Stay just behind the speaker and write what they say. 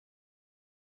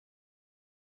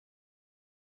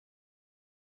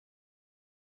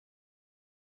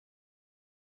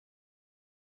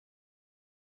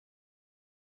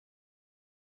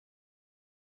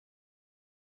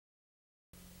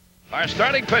Our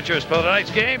starting pitchers for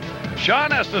tonight's game,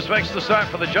 Shawn Estes makes the start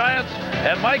for the Giants,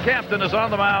 and Mike Hampton is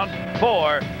on the mound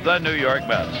for the New York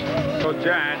Mets. So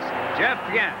Giants, Jeff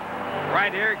Kent,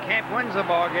 right here, Kent wins the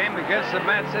ball game against the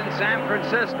Mets in San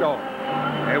Francisco.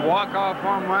 A walk-off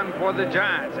home run for the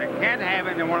Giants. And Kent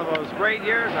having one of those great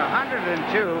years,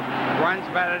 102 runs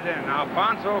batted in.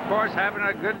 Alfonzo, of course, having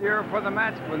a good year for the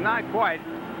Mets, but not quite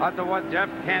up to what Jeff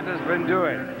Kent has been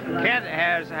doing. Kent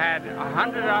has had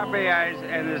 100 RBIs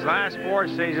in his last 4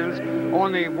 seasons.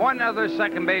 Only one other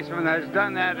second baseman has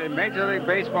done that in Major League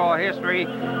Baseball history,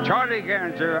 Charlie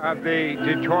Gehringer of the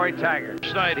Detroit Tigers.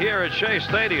 Tonight here at Shea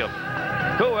Stadium.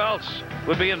 Who else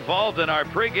would be involved in our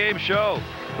pregame show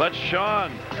but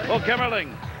Shawn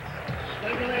O'Kimmerling?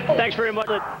 Thanks very much.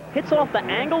 It hits off the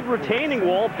angled retaining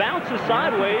wall, bounces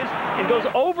sideways, and goes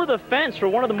over the fence for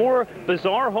one of the more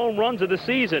bizarre home runs of the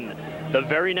season. The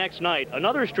very next night,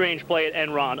 another strange play at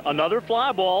Enron, another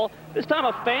fly ball. This time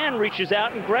a fan reaches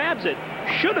out and grabs it.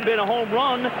 Should have been a home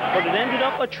run, but it ended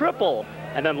up a triple.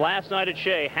 And then last night at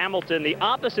Shea, Hamilton, the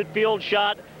opposite field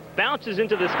shot, bounces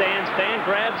into the stands, fan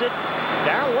grabs it.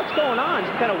 Darryl, what's going on?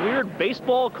 Some kind of weird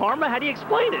baseball karma? How do you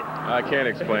explain it? I can't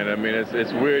explain it. I mean,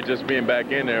 it's weird just being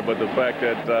back in there, but the fact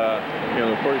that, you know,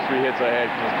 the first 3 hits I had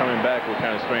just coming back with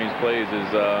kind of strange plays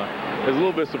is a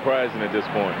little bit surprising at this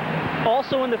point.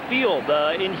 Also in the field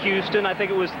in Houston, I think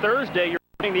it was Thursday, you're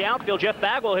in the outfield, Jeff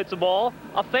Bagwell hits a ball.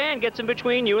 A fan gets in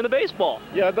between you and the baseball.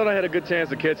 Yeah, I thought I had a good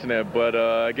chance of catching that, but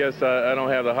I guess I don't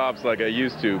have the hops like I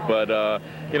used to. But,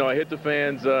 you know, I hit the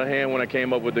fan's hand when I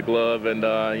came up with the glove, and,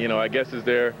 you know, I guess it's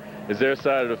their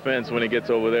side of the fence when it gets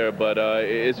over there. But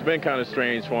it's been kind of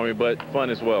strange for me, but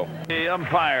fun as well. The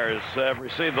umpires have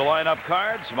received the lineup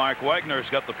cards. Mark Wagner's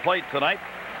got the plate tonight.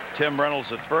 Tim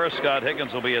Reynolds at first, Scott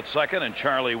Higgins will be at second, and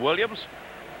Charlie Williams,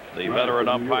 the veteran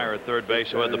umpire at third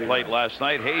base, who had the plate last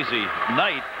night. Hazy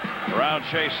night around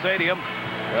Shea Stadium.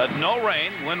 No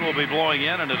rain. Wind will be blowing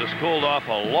in, and it has cooled off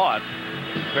a lot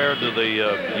compared to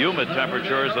the humid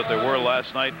temperatures that there were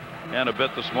last night and a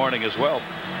bit this morning as well.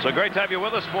 So great to have you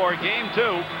with us for Game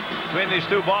 2 between these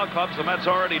two ball clubs. The Mets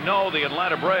already know the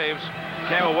Atlanta Braves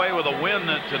came away with a win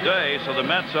today, so the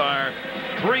Mets are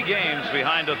 3 games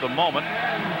behind at the moment,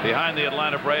 behind the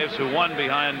Atlanta Braves, who won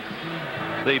behind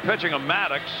the pitching of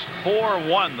Maddox.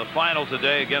 4-1 the final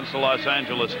today against the Los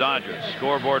Angeles Dodgers.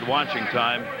 Scoreboard watching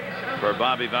time for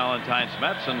Bobby Valentine's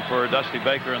Mets and for Dusty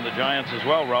Baker and the Giants as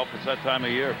well. Ralph, it's that time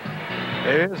of year.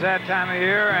 It is that time of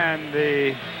year, and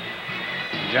the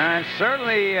Giants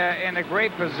certainly in a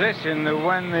great position to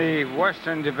win the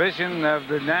Western Division of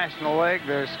the National League.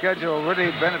 Their schedule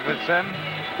really benefits them.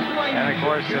 And, of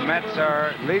course, the Mets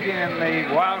are leading in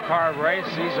the wild card race.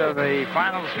 These are the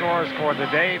final scores for the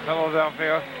day.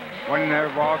 Philadelphia winning their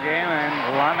ball game, and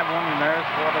Atlanta winning theirs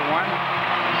 4-1.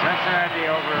 Cincinnati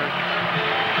over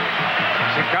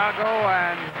Chicago,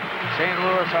 and St.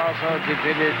 Louis also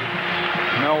defeated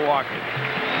Milwaukee.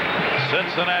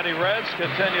 Cincinnati Reds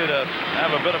continue to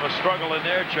have a bit of a struggle in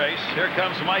their chase. Here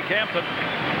comes Mike Hampton.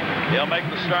 He'll make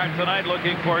the start tonight,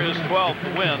 looking for his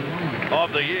 12th win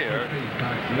of the year.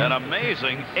 An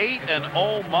amazing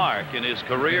 8-0 mark in his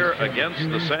career against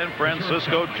the San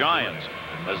Francisco Giants.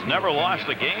 Has never lost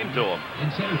a game to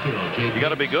him. You got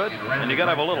to be good, and you got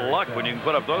to have a little luck when you can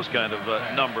put up those kind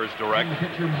of numbers direct.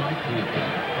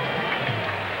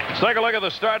 Let's take a look at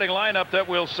the starting lineup that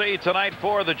we'll see tonight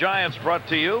for the Giants, brought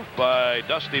to you by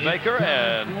Dusty Baker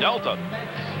and Delta.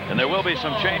 And there will be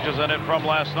some changes in it from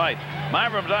last night.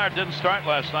 Marvin didn't start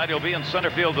last night. He'll be in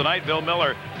center field tonight. Bill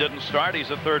Miller didn't start. He's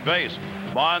at third base.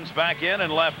 Bond's back in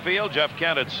left field. Jeff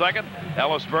Kent at second.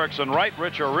 Ellis, Burks in right.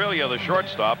 Rich Aurelia, the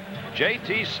shortstop.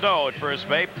 J.T. Snow at first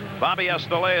base. Bobby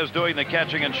Estelle is doing the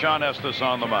catching, and Shawn Estes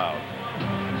on the mound.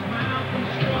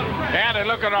 And a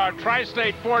look at our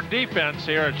Tri-State Ford defense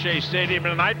here at Shea Stadium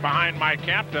tonight. Behind Mike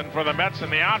Hampton for the Mets in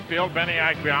the outfield, Benny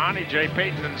Agbayani, Jay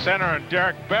Payton in center, and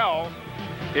Derek Bell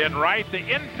in right. The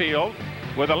infield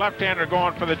with a left-hander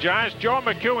going for the Giants, Joe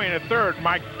McEwing at third,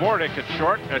 Mike Bordick at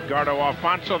short, Edgardo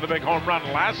Alfonzo, the big home run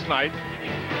last night.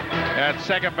 At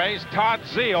second base, Todd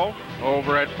Zeal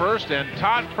over at first, and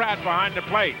Todd Pratt behind the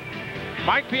plate.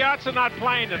 Mike Piazza not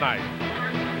playing tonight.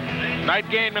 Night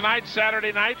game tonight,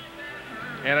 Saturday night,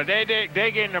 and a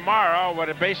day game tomorrow. What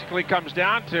it basically comes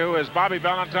down to is Bobby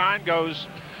Valentine goes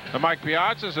to Mike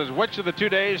Piazza, says, which of the 2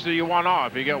 days do you want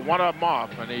off? You get one of them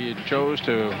off, and he chose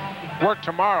to work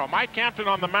tomorrow. Mike Hampton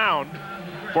on the mound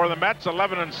for the Mets,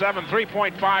 11-7,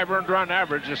 3.5 earned run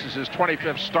average. This is his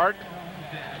 25th start.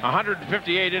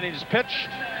 158 innings pitched,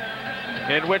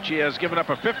 in which he has given up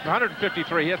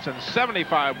 153 hits and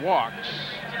 75 walks.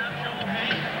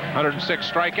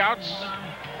 106 strikeouts.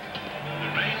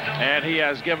 and he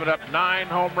has given up 9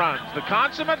 home runs. The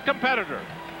consummate competitor.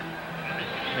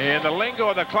 In the lingo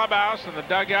of the clubhouse and the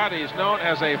dugout, he's known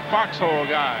as a foxhole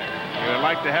guy. You'd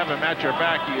like to have him at your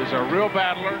back. He is a real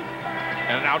battler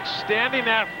and an outstanding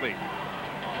athlete.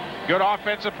 Good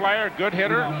offensive player, good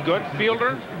hitter, good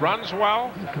fielder, runs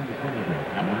well.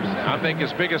 I think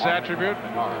his biggest attribute,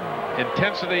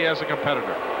 intensity as a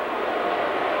competitor.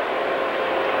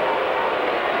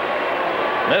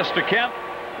 Mr. Kemp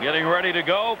getting ready to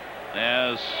go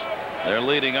as their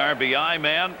leading RBI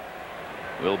man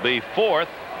will be 4th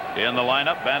in the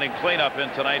lineup, batting cleanup in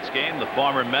tonight's game. The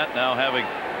former Met now having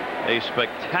a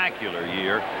spectacular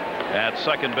year at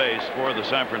second base for the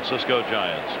San Francisco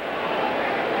Giants.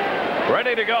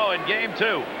 Ready to go in game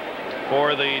 2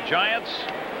 for the Giants.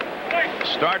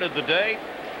 Started the day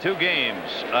 2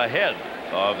 games ahead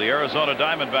of the Arizona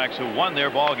Diamondbacks, who won their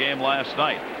ball game last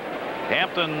night.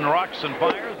 Hampton rocks and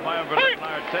fires. Marvin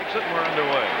takes it, and we're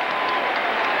underway.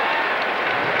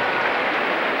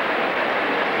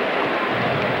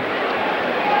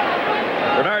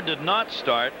 Bernard did not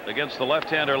start against the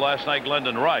left-hander last night,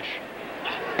 Glendon Rush.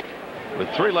 With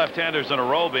 3 left-handers in a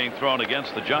row being thrown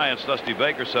against the Giants, Dusty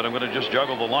Baker said, I'm going to just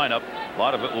juggle the lineup. A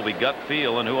lot of it will be gut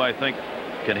feel and who I think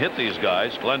can hit these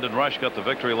guys. Glendon Rush got the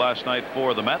victory last night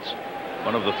for the Mets.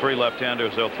 One of the 3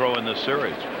 left-handers they'll throw in this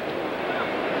series.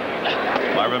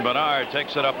 Marvin Bernard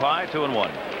takes it up high,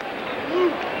 2-1.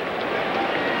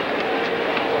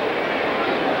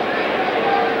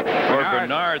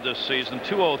 Bernard this season,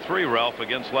 203, Ralph,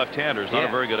 against left-handers. Not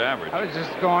a very good average. I was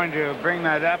just going to bring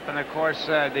that up, and of course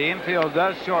the infield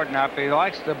does shorten up. He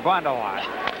likes to bunt a lot.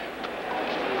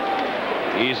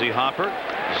 Easy hopper.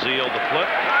 Zeal the flip.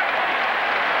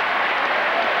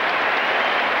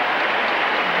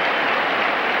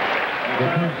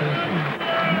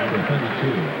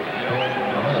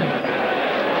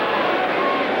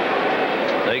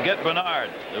 They get Bernard,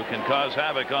 who can cause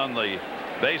havoc on the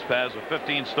base paths with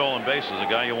 15 stolen bases, a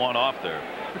guy you want off there.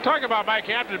 We're talking about Mike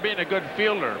Hampton being a good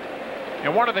fielder.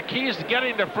 And one of the keys to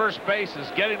getting to first base is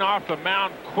getting off the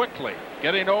mound quickly.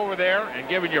 Getting over there and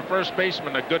giving your first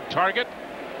baseman a good target.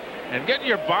 And getting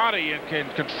your body in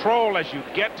control as you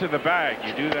get to the bag.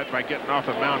 You do that by getting off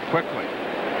the mound quickly.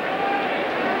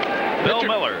 Bill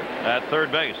Miller at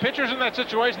third base. Pitchers in that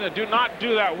situation that do not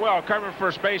do that well, covering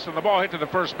first base and the ball hit to the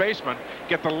first baseman,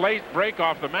 get the late break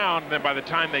off the mound, and then by the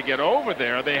time they get over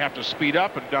there, they have to speed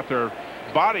up and got their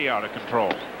body out of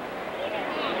control.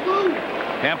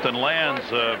 Hampton lands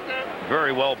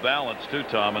very well balanced too,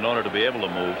 Tom, in order to be able to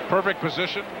move. Perfect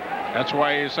position. That's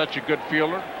why he's such a good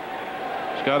fielder.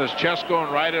 He's got his chest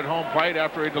going right at home plate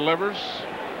after he delivers.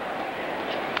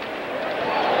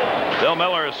 Bill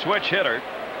Miller, a switch hitter.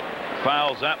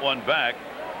 Fouls that one back.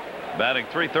 Batting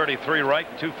 .333 right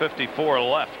and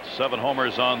 .254 left. 7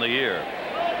 homers on the year.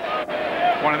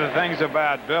 One of the things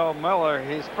about Bill Miller,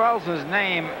 he spells his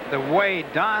name the way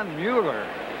Don Mueller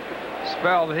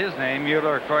spelled his name.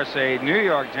 Mueller, of course, a New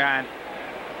York Giant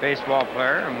baseball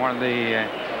player and one of the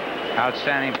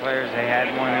outstanding players they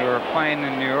had when they were playing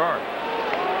in New York.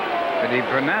 But he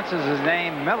pronounces his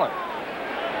name Miller,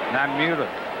 not Mueller.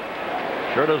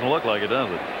 Sure doesn't look like it,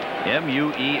 does it?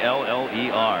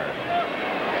 M-U-E-L-L-E-R.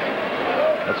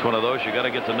 That's one of those you got to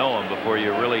get to know him before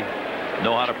you really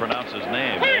know how to pronounce his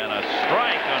name. And a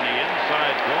strike on the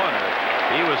inside corner.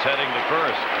 He was heading to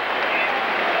first.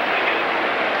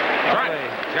 Well, the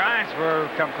Giants were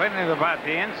complaining about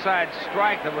the inside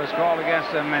strike that was called against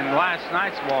them in last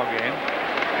night's ball game.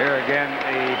 Here again,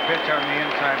 the pitch on the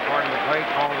inside part of the plate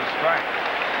called a strike.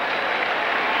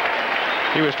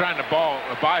 He was trying to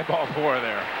buy ball 4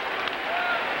 there.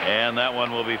 And that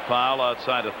one will be foul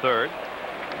outside of third.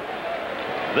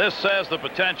 This has the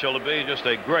potential to be just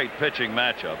a great pitching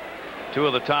matchup. 2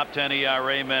 of the top 10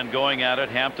 ERA men going at it.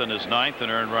 Hampton is 9th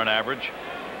in earned run average,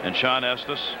 and Shawn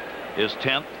Estes is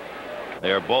 10th.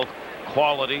 They are both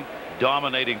quality,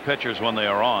 dominating pitchers when they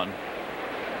are on,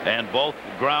 and both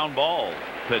ground ball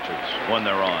pitchers when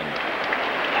they're on.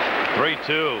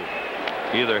 3-2.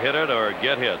 Either hit it or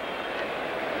get hit.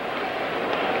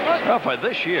 Well, by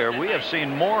this year, we have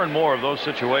seen more and more of those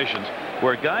situations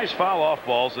where guys foul off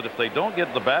balls that if they don't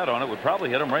get the bat on it would probably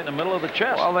hit them right in the middle of the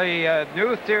chest. Well, the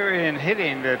new theory in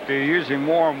hitting that they're using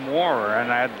more and more,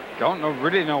 and I don't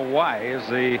really know why, is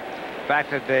the fact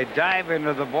that they dive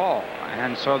into the ball.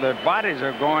 And so their bodies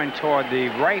are going toward the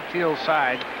right field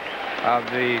side of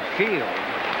the field.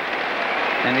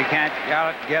 And they can't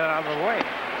get out of the way.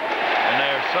 And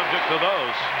they're subject to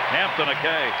those. Hampton a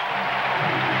K.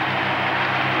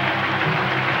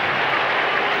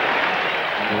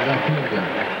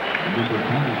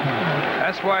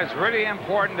 That's why it's really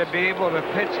important to be able to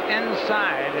pitch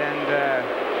inside and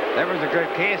That was a good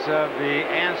case of the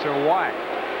answer why.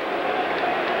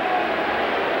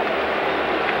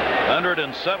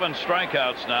 107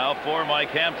 strikeouts now for Mike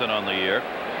Hampton on the year.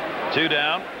 2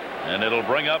 down, and it'll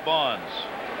bring up Bonds.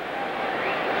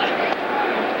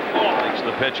 Takes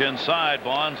the pitch inside.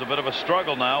 Bonds a bit of a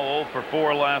struggle now. 0 for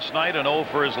 4 last night and 0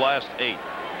 for his last 8.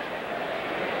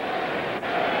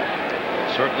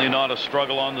 Certainly not a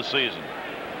struggle on the season.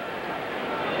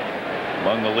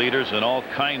 Among the leaders in all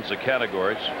kinds of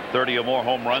categories. 30 or more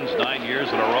home runs 9 years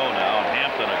in a row now.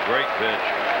 Hampton, a great pitch.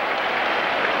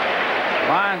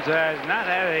 Bonds has not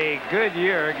had a good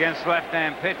year against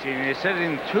left-hand pitching. He's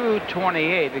hitting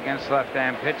 .228 against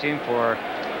left-hand pitching for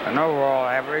an overall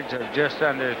average of just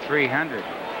under 300.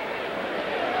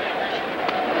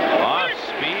 Off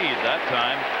speed that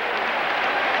time.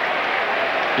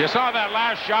 You saw that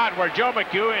last shot where Joe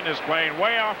McEwen is playing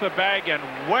way off the bag and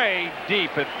way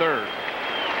deep at third.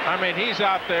 I mean, he's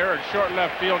out there in short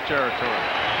left field territory.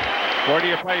 Where do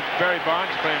you play Barry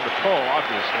Bonds? Playing the pull,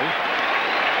 obviously.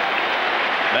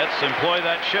 Mets employ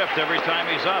that shift every time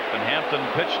he's up, and Hampton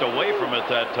pitched away from it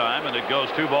that time, and it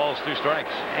goes 2 balls, 2 strikes.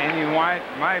 And you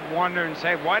might wonder and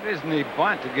say, why doesn't he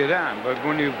bunt to get on? But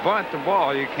when you bunt the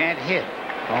ball, you can't hit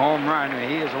a home run,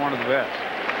 and he is one of the best.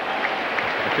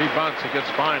 If he bunts, he gets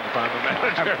fined if I'm the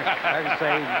manager. I would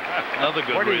say, another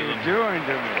good reason. What are you doing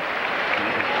to me?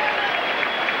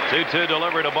 2-2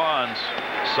 delivery to Bonds.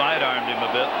 Sidearmed him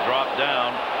a bit, dropped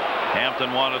down.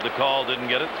 Hampton wanted the call, didn't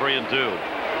get it. 3-2.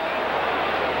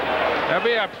 There'll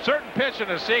be a certain pitch in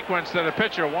a sequence that a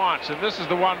pitcher wants, and this is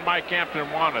the one Mike Hampton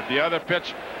wanted. The other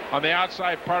pitch on the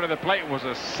outside part of the plate was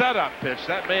a setup pitch.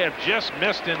 That may have just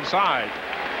missed inside,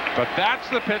 but that's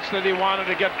the pitch that he wanted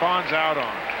to get Bonds out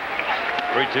on.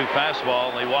 3-2 fastball,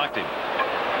 and they walked him.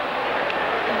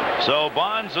 So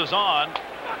Bonds is on,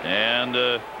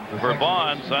 and for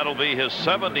Bonds, that'll be his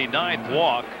 79th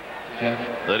walk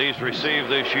that he's received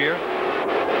this year.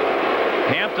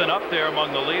 Hampton up there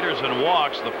among the leaders in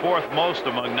walks, the 4th most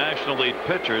among National League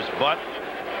pitchers, but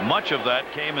much of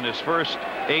that came in his first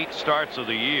 8 starts of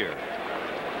the year.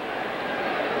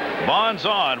 Bonds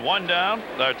on, 1 down,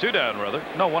 2 down rather,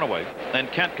 no, 1 away,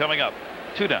 and Kent coming up,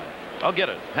 2 down. I'll get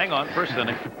it. Hang on, first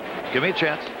inning. Give me a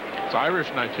chance. It's Irish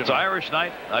night. It's Irish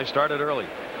night. I started early.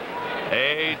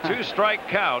 A 2-strike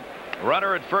count.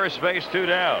 Runner at first base, 2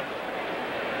 down.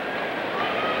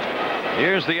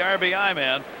 Here's the RBI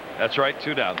man. That's right,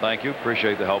 2 down. Thank you.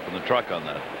 Appreciate the help in the truck on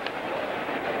that.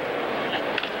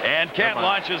 And Kent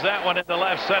launches that one into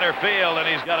left center field, and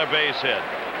he's got a base hit.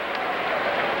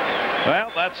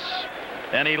 Well, that's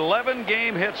an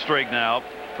 11-game hit streak now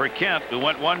for Kent, who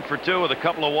went 1 for 2 with a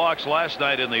couple of walks last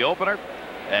night in the opener,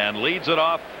 and leads it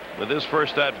off with his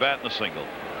first at-bat in a single.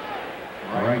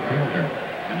 Right fielder,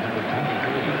 number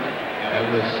 23,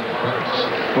 Ellis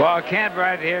Burks. Well, Kent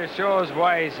right here shows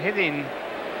why he's hitting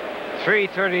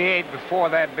 .338 before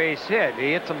that base hit.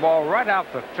 He hits the ball right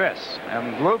out the fist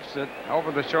and loops it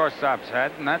over the shortstop's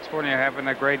head, and that's when you're having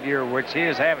a great year, which he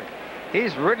is having.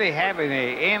 He's really having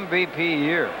a MVP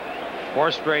year.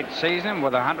 4th straight season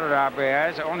with 100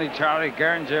 RBIs. Only Charlie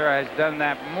Gehringer has done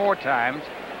that more times.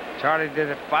 Charlie did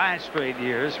it 5 straight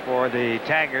years for the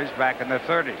Tigers back in the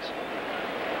 30s.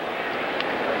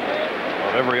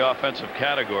 Well, every offensive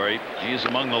category, he's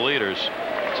among the leaders.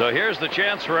 So here's the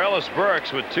chance for Ellis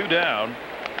Burks with 2 down.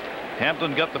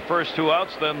 Hampton got the first 2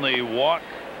 outs, then the walk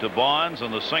to Bonds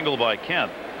and the single by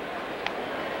Kent.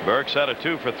 Burks had a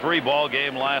 2 for 3 ball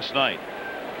game last night.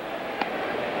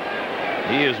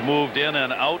 He has moved in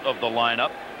and out of the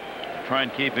lineup. Try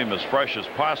and keep him as fresh as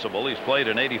possible. He's played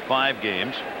in 85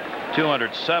 games,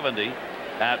 270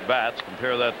 at-bats.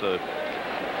 Compare that to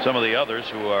some of the others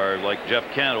who are like Jeff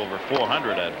Kent, over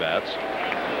 400 at-bats.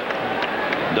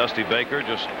 Dusty Baker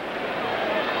just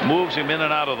moves him in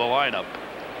and out of the lineup.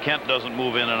 Kent doesn't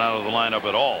move in and out of the lineup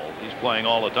at all. He's playing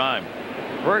all the time.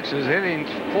 Burks is hitting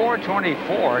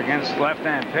 .424 against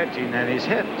left-hand pitching, and he's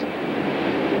hit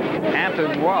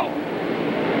Hampton well.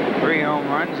 3 home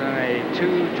runs and a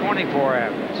 .224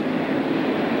 average.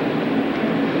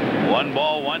 1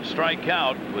 ball, 1 strike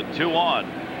count with 2 on.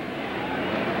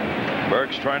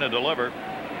 Burks trying to deliver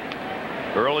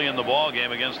early in the ball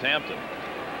game against Hampton.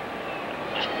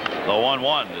 The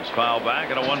 1-1 is fouled back,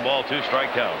 and a 1 ball, 2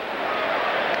 strike count.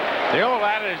 The old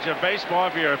adage of baseball,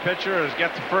 if you're a pitcher, is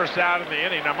get the first out in the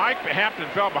inning. Now, Mike Hampton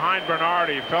fell behind Bernard.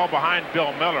 He fell behind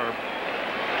Bill Miller.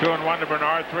 2-1 to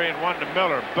Bernard, 3-1 to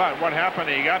Miller. But what happened,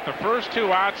 he got the first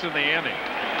 2 outs in the inning.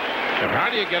 And how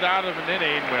do you get out of an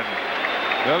inning when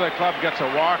the other club gets a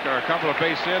walk or a couple of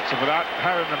base hits without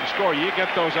having them score? You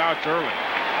get those outs early.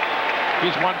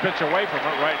 He's 1 pitch away from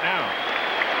it right now.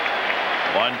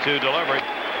 1-2 delivery.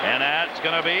 And that's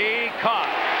going to be caught.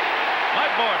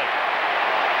 Mike Bordick.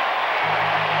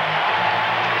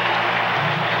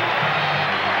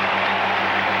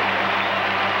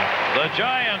 The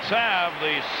Giants have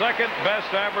the second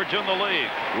best average in the league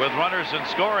with runners in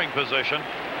scoring position.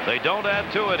 They don't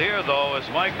add to it here, though, as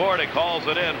Mike Bordick calls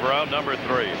it in for out number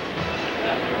 3.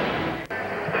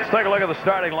 Let's take a look at the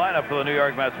starting lineup for the New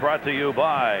York Mets, brought to you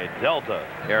by Delta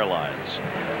Airlines.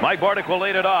 Mike Bordick will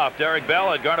lead it off. Derek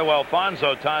Bell, Edgardo,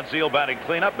 Alfonzo, Todd Zeal batting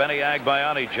cleanup, Benny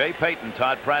Agbayani, Jay Payton,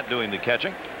 Todd Pratt doing the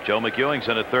catching. Joe McEwing's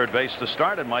in at third base to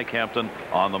start, and Mike Hampton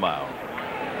on the mound.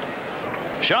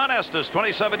 Shawn Estes,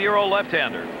 27-year-old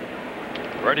left-hander.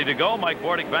 Ready to go. Mike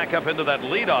Bordick back up into that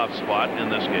leadoff spot in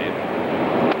this game.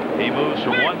 He moves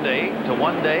from one day to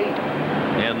one day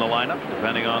in the lineup,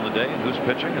 depending on the day and who's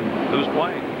pitching and who's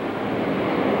playing.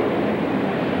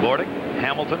 Bordick,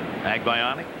 Hamilton,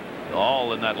 Agbayani,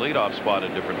 all in that leadoff spot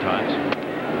at different times.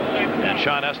 And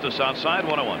Shawn Estes outside,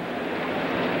 1-1.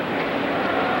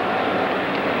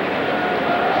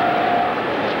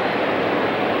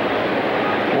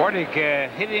 Bordick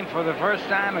hitting for the first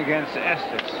time against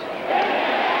Estes.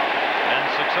 And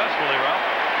successfully, Ralph.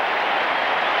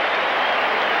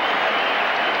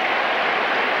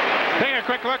 Taking a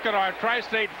quick look at our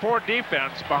Tri-State 4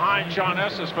 defense behind Shawn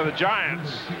Estes for the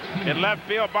Giants. In left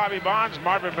field, Bobby Bonds,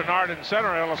 Marvin Bernard in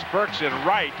center, Ellis Burks in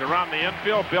right. Around the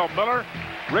infield, Bill Miller,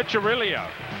 Rich Aurelio,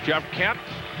 Jeff Kent.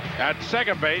 At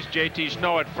second base, J.T.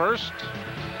 Snow at first.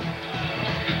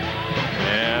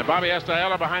 And Bobby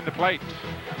Estaella behind the plate.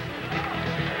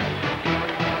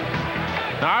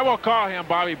 Now, I will call him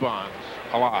Bobby Bonds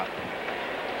a lot.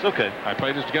 It's okay. I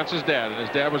played against his dad, and his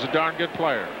dad was a darn good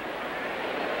player.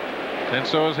 And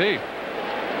so is he.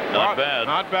 Not bad.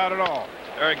 Not bad at all.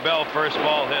 Eric Bell, first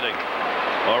ball hitting.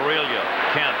 Aurelio,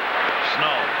 Kent,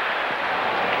 Snow.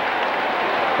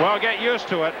 Well, get used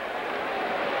to it.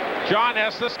 Shawn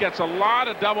Estes gets a lot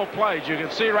of double plays. You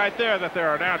can see right there that there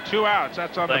are now 2 outs.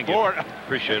 That's on the board. You.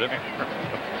 Appreciate it.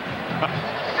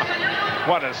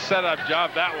 What a setup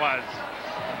job that was.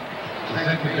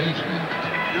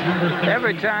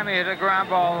 Every time you hit a ground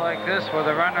ball like this with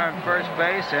a runner on first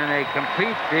base and they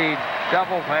complete the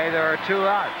double play, there are 2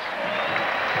 outs.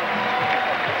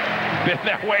 Been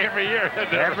that way every year.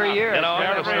 Every year. You know,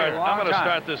 I'm going to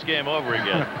start this game over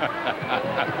again.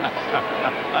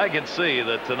 I can see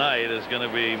that tonight is going to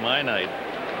be my night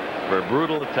for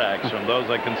brutal attacks from those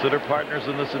I consider partners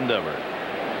in this endeavor.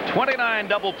 29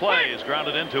 double plays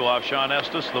grounded into off Shawn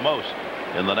Estes, the most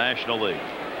in the National League.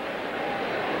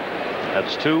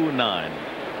 That's 2-9.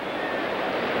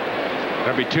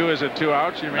 That'd be 2 is it 2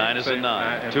 outs? You mean? 9 is a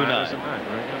 9. 2-9.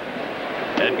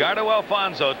 Edgardo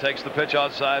Alfonzo takes the pitch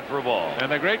outside for a ball. And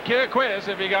the great quiz,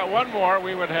 if he got 1 more,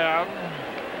 we would have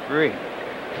 3.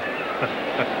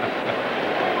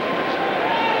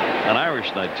 An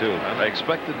Irish night, too. I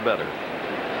expected better.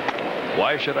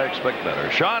 Why should I expect better?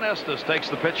 Shawn Estes takes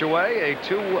the pitch away, a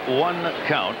 2-1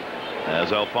 count,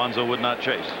 as Alfonzo would not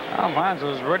chase.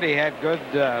 Alfonzo's really had good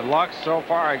luck so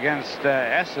far against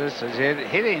Estes. He's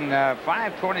hitting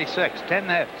 .526, 10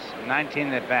 hits,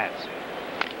 19 at-bats.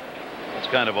 It's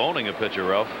kind of owning a pitcher,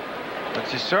 Ralph.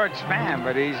 It's a short span,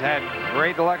 but he's had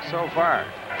great luck so far.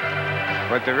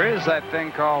 But there is that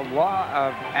thing called law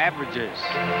of averages.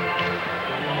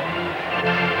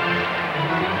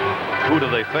 Who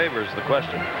do they favor is the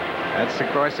question. That's the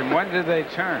question. When do they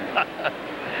turn?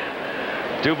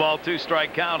 2 ball, 2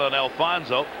 strike count on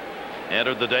Alfonzo.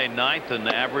 Entered the day 9th in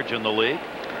average in the league.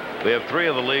 We have 3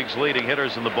 of the league's leading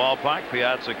hitters in the ballpark: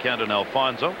 Piazza, Kent, and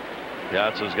Alfonzo.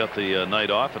 Piazza's got the night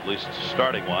off, at least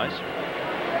starting wise.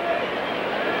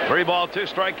 3 ball, 2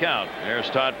 strike count. Here's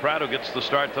Todd Pratt, who gets the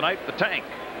start tonight. The Tank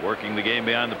working the game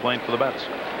behind the plate for the Mets.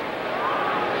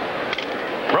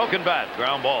 Broken bat,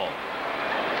 ground ball.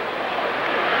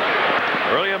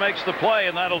 Aurelio makes the play,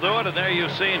 and that'll do it. And there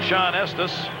you've seen Shawn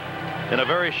Estes in a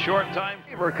very short time.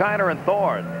 For Kiner and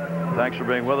Thorne. Thanks for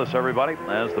being with us, everybody,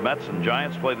 as the Mets and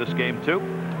Giants play this game, too.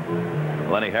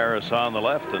 Lenny Harris on the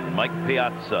left, and Mike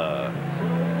Piazza.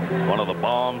 One of the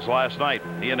bombs last night.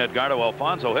 He and Edgardo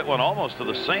Alfonzo hit one almost to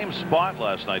the same spot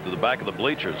last night, to the back of the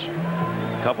bleachers.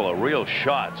 A couple of real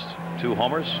shots. 2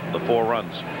 homers, the 4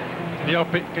 runs. You know,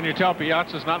 can you tell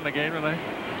Piazza's not in the game tonight?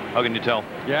 How can you tell?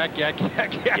 Yak, yak,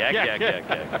 yak, yak, yak, yak, yak.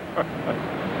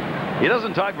 He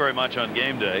doesn't talk very much on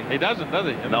game day. He doesn't, does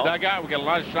he? In the dugout, we get a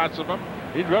lot of shots of him.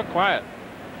 He's real quiet.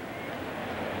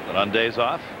 But on days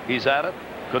off, he's at it.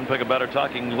 Couldn't pick a better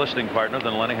talking listening partner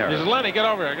than Lenny Harris. He says, Lenny, get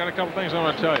over here. I got a couple things I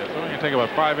want to tell you. It's only going to take about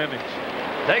 5 innings.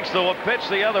 Takes the pitch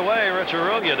the other way, Rich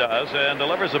Aurelio does, and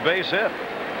delivers a base hit.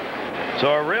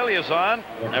 So Aurelia's on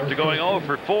after going 0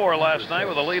 for 4 last night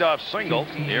with a leadoff single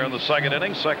here in the second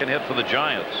inning. Second hit for the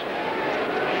Giants.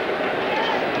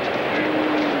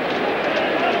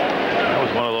 That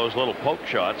was one of those little poke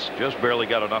shots. Just barely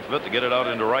got enough of it to get it out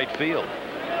into right field.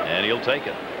 And he'll take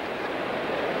it.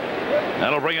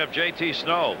 That'll bring up J.T.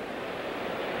 Snow.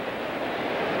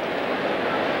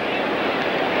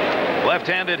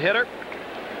 Left-handed hitter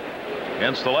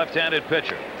against the left-handed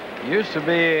pitcher. Used to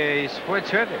be a switch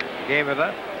hitter. Gave it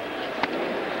up.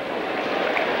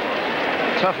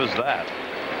 Tough as that.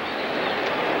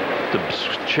 To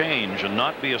change and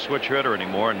not be a switch hitter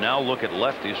anymore, and now look at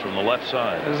lefties from the left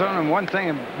side. There's only one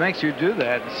thing that makes you do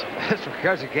that. It's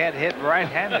because you can't hit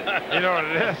right-handed. You know what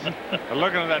it is?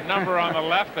 Looking at that number on the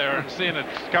left there and seeing a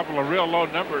couple of real low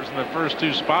numbers in the first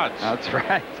 2 spots. That's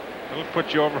right. It'll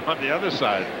put you over on the other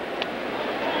side.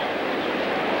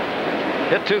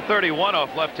 Hit 231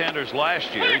 off left-handers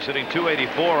last year. He's hitting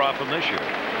 284 off them this year.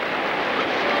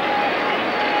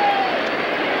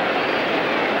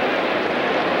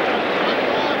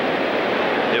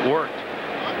 It worked.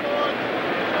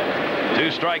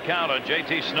 2-strike count on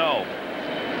J.T. Snow.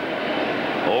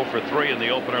 0 for 3 in the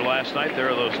opener last night. There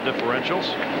are those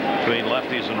differentials between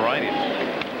lefties and righties.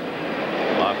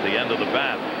 Off the end of the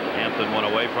bat. Hampton went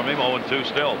away from him. 0-2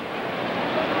 still.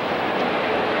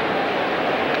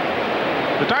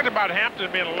 We talked about Hampton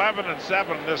being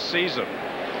 11-7 this season.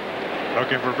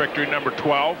 Looking for victory number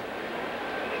 12.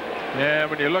 And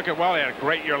when you look at, well, he had a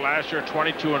great year last year,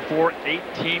 22-4,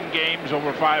 18 games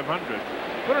over 500.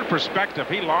 Put in perspective,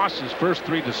 he lost his first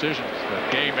 3 decisions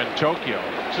that game in Tokyo.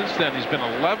 Since then, he's been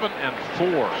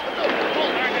 11-4.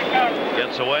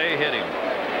 Gets away, hit him.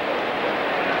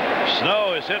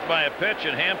 Snow is hit by a pitch,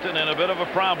 and Hampton in a bit of a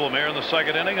problem here in the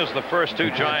second inning as the first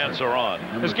 2 Giants are on.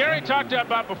 As Gary talked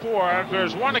about before,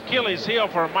 there's one Achilles heel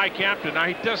for Mike Hampton. Now,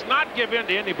 he does not give in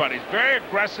to anybody. He's very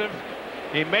aggressive.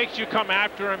 He makes you come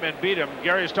after him and beat him.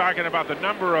 Gary's talking about the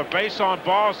number of base-on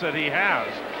balls that he has.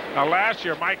 Now, last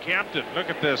year, Mike Hampton, look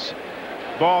at this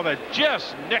ball that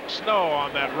just nicked Snow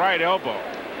on that right elbow.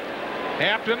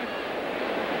 Hampton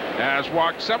has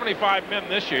walked 75 men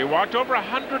this year. He walked over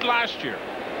 100 last year.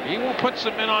 He will put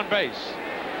some men on base,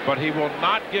 but he will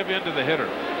not give in to the hitter.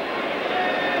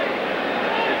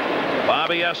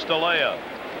 Bobby Estelea.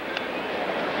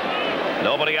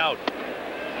 Nobody out.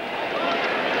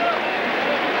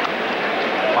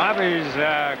 Bobby's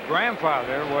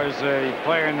grandfather was a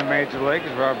player in the major leagues,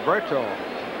 Roberto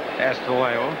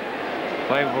Esteleo.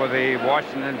 Played for the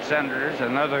Washington Senators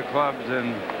and other clubs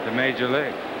in the major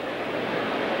league.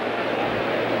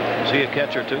 Is he a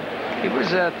catcher too? He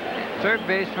was a third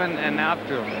baseman and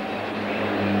outfielder.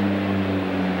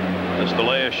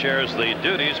 Estelea shares the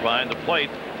duties behind the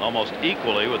plate almost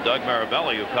equally with Doug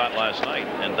Marabelli, who caught last night,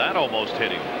 and that almost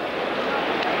hit him.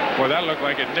 Boy, that looked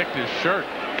like it nicked his shirt.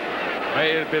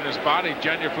 May have been his body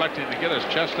genuflecting to get his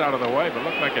chest out of the way, but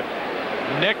looked like it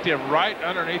nicked him right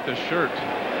underneath the shirt.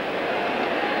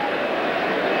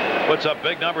 Puts up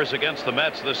big numbers against the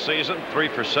Mets this season. 3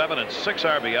 for 7 and 6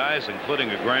 RBIs, including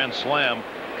a grand slam,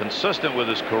 consistent with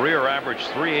his career average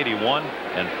 381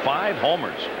 and 5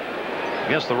 homers.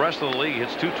 Against the rest of the league,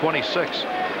 it's 226,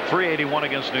 381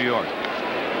 against New York.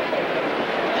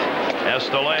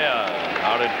 Estelea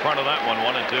out in front of that one,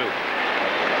 1-2.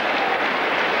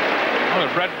 One of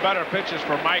the bread and butter pitches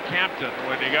for Mike Hampton.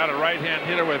 When you got a right-hand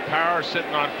hitter with power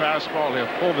sitting on fastball,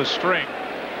 he'll pull the string.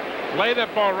 Lay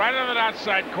that ball right on the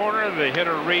outside corner. The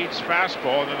hitter reads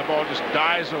fastball, and then the ball just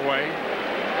dies away.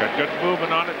 Got good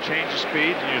movement on it, change of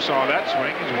speed, and you saw that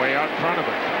swing. He's way out in front of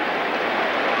it.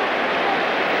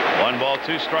 1-ball,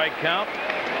 2-strike count.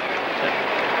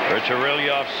 Rich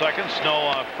Aurelia off second,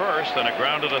 Snow off first, and a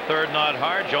ground to the third, not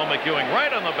hard. Joe McEwing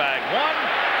right on the bag. 1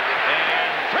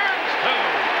 and turns 2.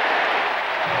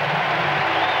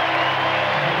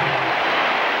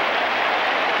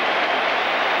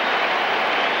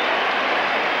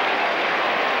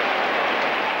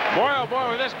 Boy, oh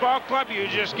boy, with this ball club, you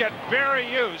just get very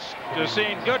used to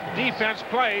seeing good defense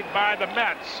played by the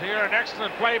Mets. Here, an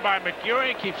excellent play by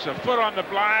McEwing. Keeps a foot on the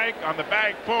bag,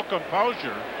 full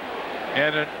composure.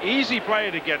 And an easy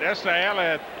play to get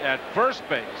Estelea at first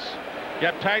base.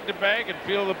 Get tagged the bag and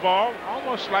feel the ball,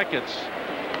 almost like it's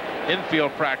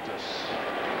infield practice.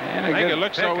 And I think it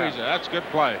looks so easy. That's good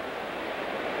play.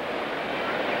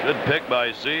 Good pick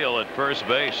by Zeal at first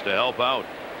base to help out.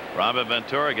 Robin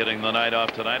Ventura getting the night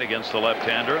off tonight against the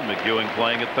left-hander, and McEwing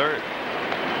playing at third.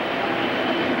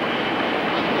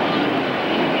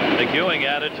 McEwing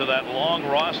added to that long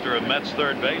roster of Mets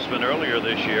third basemen earlier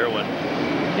this year when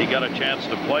he got a chance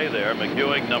to play there.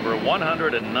 McEwing, number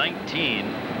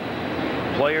 119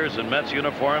 players in Mets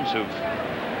uniforms who've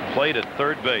plate at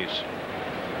third base.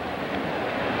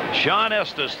 Shawn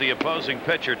Estes, the opposing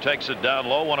pitcher, takes it down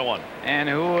low, 1-1. And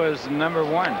who was number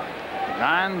 1?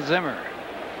 Don Zimmer.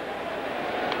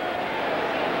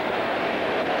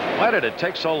 Why did it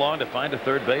take so long to find a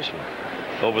third baseman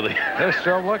over the... They're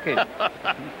still looking.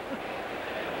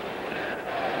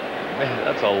 Man,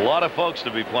 that's a lot of folks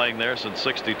to be playing there since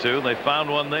 '62. They found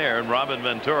one there, and Robin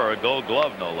Ventura, a Gold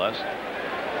Glove, no less.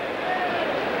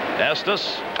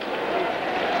 Estes,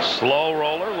 slow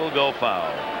roller, will go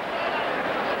foul.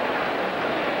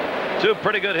 Two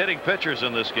pretty good hitting pitchers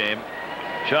in this game.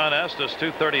 Shawn Estes,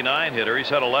 .239 hitter. He's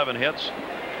had 11 hits,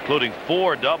 including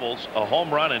 4 doubles, a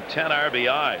home run, and 10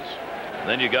 RBIs.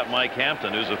 Then you got Mike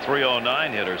Hampton, who's a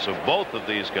 .309 hitter. So both of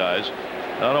these guys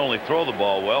not only throw the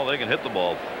ball well, they can hit the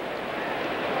ball.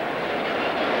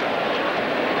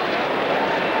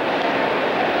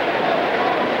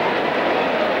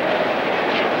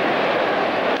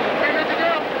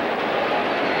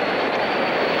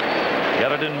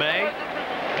 Got it in May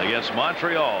against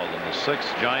Montreal, and the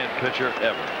 6th Giant pitcher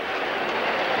ever.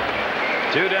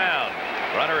 2 down.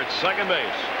 Runner at second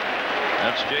base.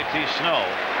 That's J.T. Snow.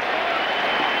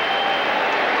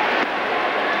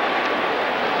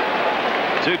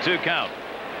 Two count.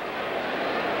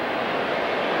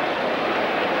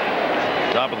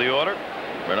 Top of the order.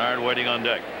 Bernard waiting on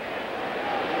deck.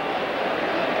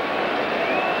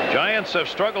 Giants have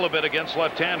struggled a bit against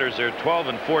left-handers. They're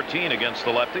 12-14 against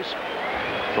the lefties.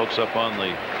 Folks up on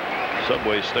the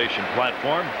subway station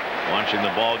platform watching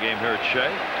the ball game here at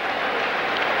Shea.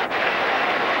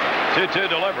 2-2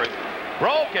 delivery.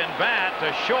 Broken bat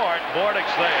to short.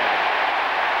 Bordick's there.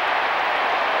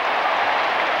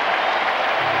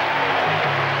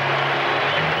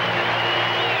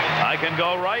 I can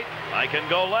go right. I can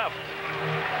go left.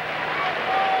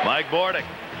 Mike Bordick.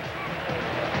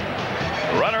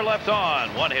 Runner left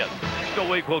on. 1 hit. The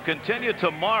week will continue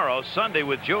tomorrow, Sunday,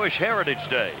 with Jewish Heritage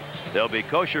Day. There'll be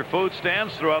kosher food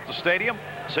stands throughout the stadium.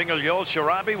 Singer Yoel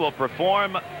Sharabi will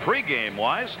perform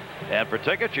pregame-wise. And for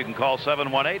tickets, you can call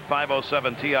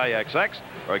 718-507-TIXX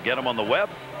or get them on the web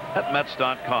at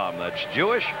Mets.com. That's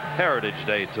Jewish Heritage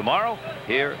Day tomorrow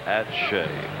here at Shea.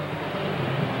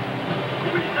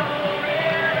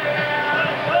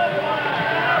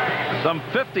 Some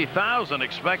 50,000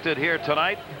 expected here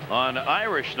tonight on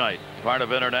Irish night, part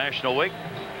of International Week.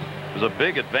 There's a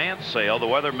big advance sale. The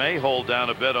weather may hold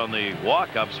down a bit on the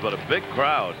walk-ups, but a big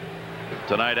crowd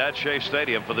tonight at Shea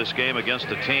Stadium for this game against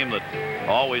a team that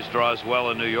always draws well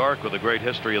in New York, with a great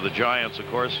history of the Giants, of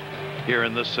course, here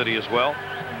in this city as well.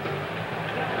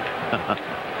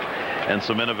 And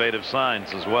some innovative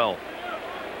signs as well.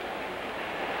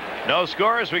 No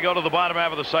score as we go to the bottom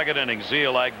half of the second inning.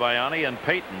 Zeal, Agbayani, and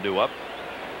Payton due up.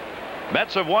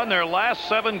 Mets have won their last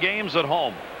 7 games at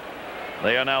home.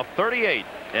 They are now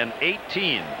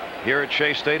 38-18 here at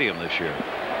Shea Stadium this year.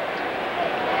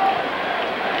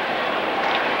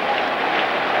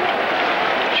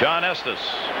 Shawn Estes,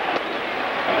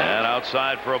 and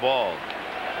outside for a ball.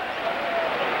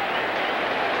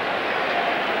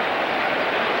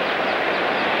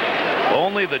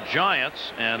 Only the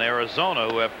Giants and Arizona,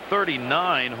 who have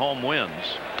 39 home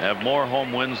wins, have more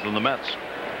home wins than the Mets.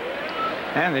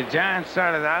 And the Giants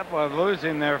started out by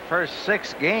losing their first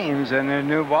 6 games in their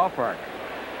new ballpark.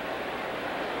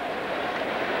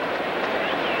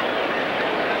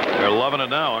 They're loving it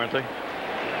now, aren't they?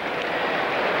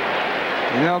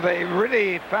 You know, they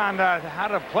really found out how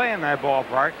to play in that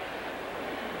ballpark,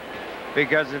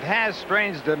 because it has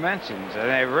strange dimensions, and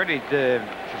they really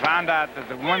found out that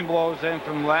the wind blows in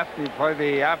from left. You play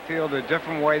the outfield a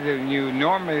different way than you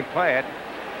normally play it,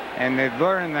 and they've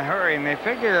learned in a hurry, and they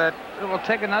figure that it will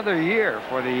take another year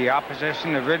for the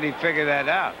opposition to really figure that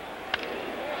out.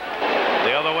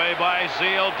 The other way by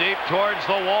Zeal, deep towards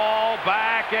the wall,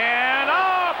 back and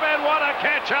up, and what a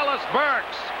catch, Ellis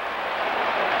Burks.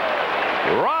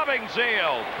 Robbing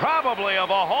Zeal, probably of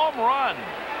a home run.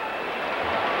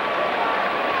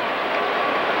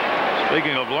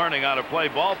 Speaking of learning how to play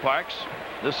ballparks,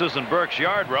 this isn't Burks'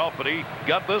 yard, Ralph, but he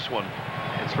got this one.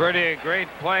 It's really a great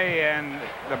play, and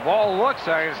the ball looks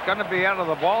like it's going to be out of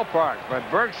the ballpark, but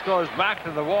Burks goes back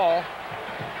to the wall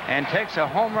and takes a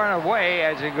home run away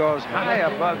as he goes high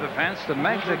above the fence to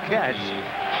make the catch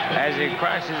as he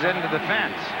crashes into the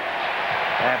fence.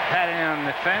 That patting on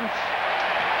the fence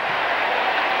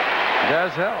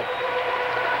does help.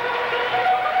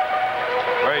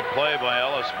 Great play by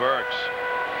Ellis Burks.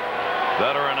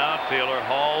 Veteran outfielder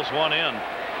hauls one in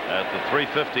at the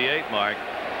 3:58 mark.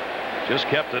 Just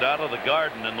kept it out of the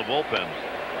garden in the bullpen.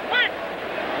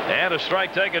 And a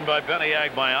strike taken by Benny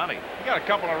Agbayani. You got a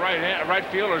couple of right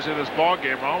fielders in this ball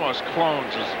game, almost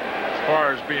clones as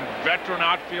far as being veteran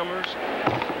outfielders,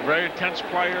 very intense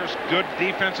players, good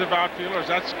defensive outfielders.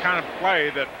 That's the kind of play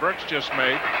that Burks just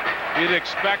made. You'd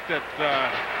expect that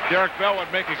Derek Bell would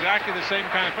make exactly the same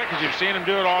kind of play because you've seen him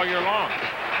do it all year long.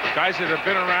 Guys that have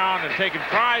been around and taken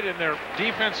pride in their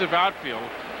defensive outfield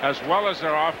as well as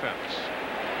their offense.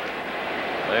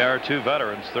 They are two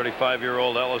veterans,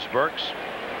 35-year-old Ellis Burks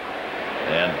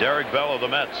and Derek Bell of the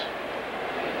Mets.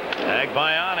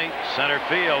 Agbayani, center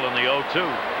field in the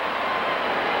 0-2.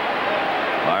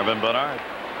 Marvin Bernard.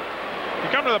 You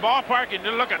come to the ballpark and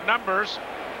you look at numbers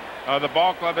of the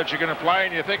ball club that you're going to play,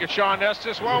 and you think of Shawn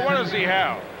Estes. Well, what does he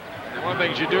have? And one of the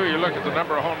things you do, you look at the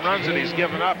number of home runs that he's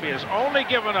given up. He has only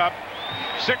given up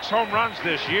 6 home runs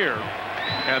this year,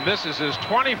 and this is his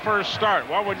 21st start.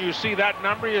 Well, when you see that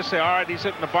number, you say, all right, he's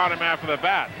hitting the bottom half of the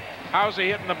bat. How's he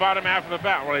hitting the bottom half of the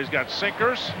bat? Well, he's got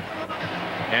sinkers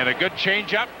and a good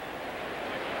changeup.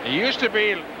 He used to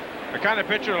be the kind of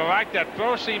pitcher that liked that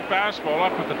throw-seam fastball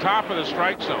up at the top of the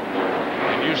strike zone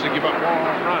and used to give up more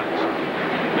home runs.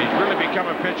 He's really become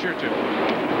a pitcher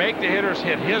to make the hitters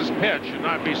hit his pitch and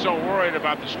not be so worried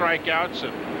about the strikeouts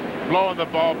and blowing the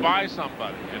ball by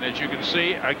somebody. And as you can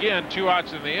see, again, 2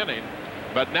 outs in the inning,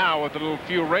 but now with a little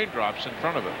few raindrops in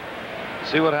front of him.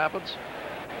 See what happens?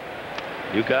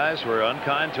 You guys were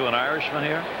unkind to an Irishman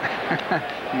here.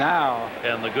 Now.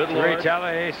 And the good Lord.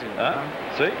 Retaliation.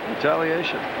 See?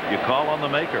 Retaliation. You call on the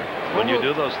maker when you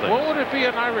do those things. What would it be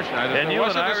an Irishman? And you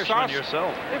an Irishman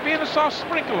yourself. It'd be in a soft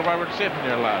sprinkle if I were sitting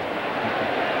there loud.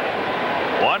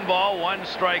 1 ball, 1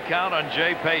 strike count on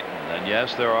Jay Payton. And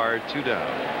yes, there are 2 down.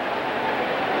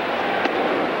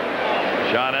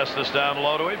 Shawn Estes down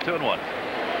low to him, 2-1.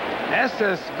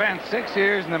 Estes spent 6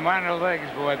 years in the minor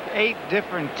leagues with 8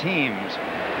 different teams.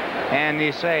 And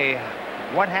you say,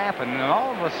 what happened? And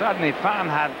all of a sudden he found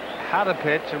how to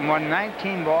pitch and won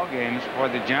 19 ball games for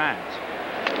the Giants.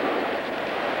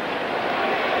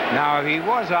 Now, he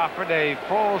was offered a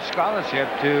full scholarship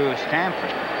to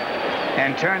Stanford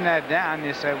and turned that down.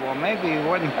 You say, well, maybe he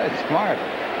wasn't that smart.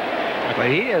 But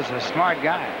he is a smart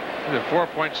guy. He's a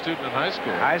 4-point student in high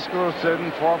school. High school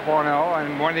student, 4.0.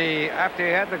 And when after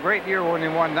he had the great year when he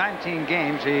won 19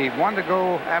 games, he wanted to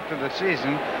go after the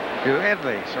season to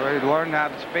Italy. So he learned how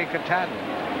to speak Italian.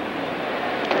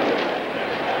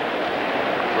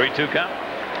 3-2 count.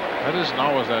 That isn't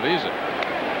always that easy.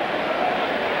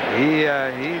 He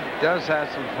does have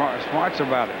some smarts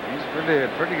about it. He's a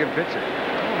pretty good pitcher.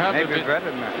 Maybe better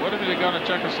than that. What if he had gone to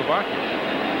Czechoslovakia?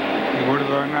 He would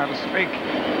have learned how to speak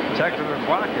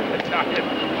Czechoslovakian. Italian.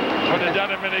 Would have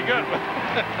done him any good.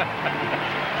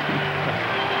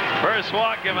 First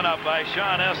walk given up by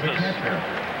Shawn Estes.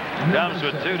 Comes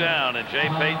with 2 down, and Jay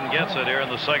Payton gets it here in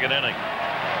the 2nd inning.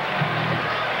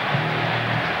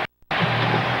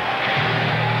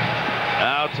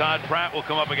 Now Todd Pratt will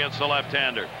come up against the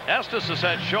left-hander. Estes has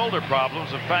had shoulder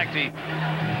problems. In fact, he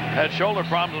had shoulder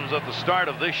problems at the start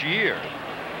of this year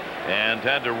and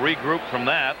had to regroup from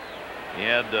that. He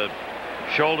had a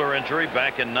shoulder injury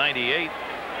back in '98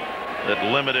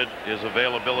 that limited his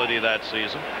availability that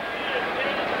season.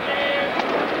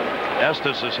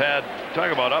 Estes has had,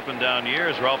 talk about up and down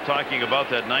years. Ralph talking about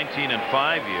that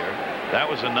 19-5 year. That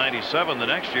was in '97. The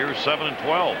next year was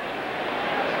 7-12.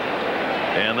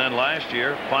 And then last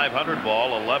year, 500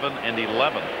 ball,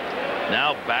 11-11.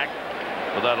 Now back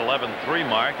with that 11-3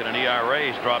 mark, and an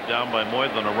ERA has dropped down by more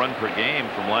than a run per game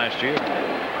from last year.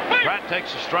 Pratt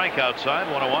takes a strike outside,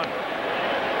 1-1.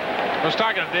 I was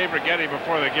talking to Dave Righetti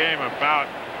before the game about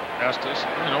Estes.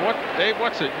 You know, Dave,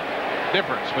 what's the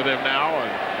difference with him now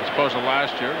as opposed to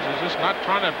last year? He's just not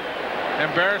trying to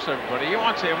embarrass everybody. He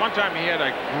wants to. One time he had a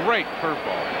great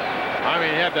curveball. I mean,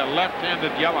 he had that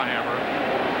left-handed yellowhammer,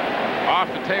 off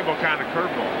the table kind of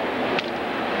curveball.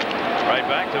 Right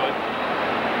back to it.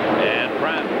 And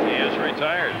Pratt, he is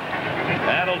retired.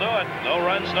 That'll do it. No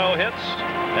runs, no hits,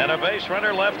 and a base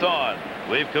runner left on.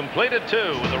 We've completed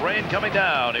 2 with the rain coming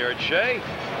down here at Shea.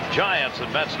 Giants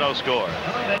and Mets no score.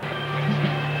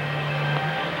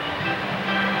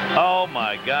 Oh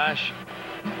my gosh.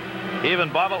 Even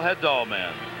bobblehead doll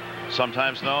man,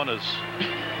 sometimes known as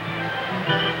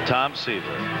Tom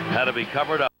Seaver, had to be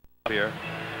covered up here.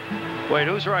 Wait,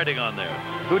 who's writing on there?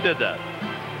 Who did that?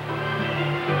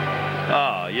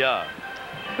 Oh, yeah.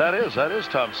 That is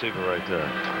Tom Seaver right there.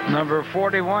 Number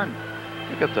 41.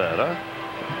 Look at that, huh?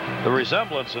 The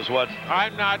resemblance is what...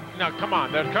 I'm not... No, come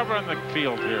on. They're covering the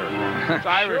field here. It's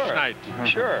Irish night.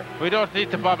 Sure. We don't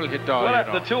need the bobblehead doll. Well,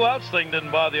 you know. The 2 outs thing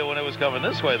didn't bother you when it was coming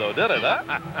this way, though, did it, huh?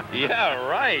 Yeah,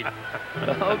 right.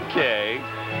 Okay.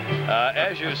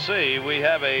 As you see, we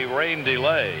have a rain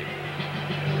delay.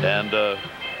 And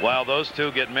while those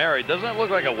 2 get married, doesn't it look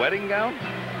like a wedding gown?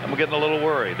 I'm getting a little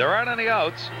worried. There aren't any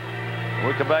outs.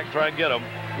 We'll come back and try and get them.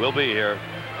 We'll be here.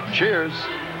 Cheers.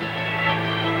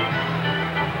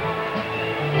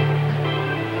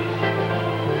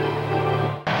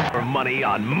 For money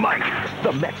on Mike.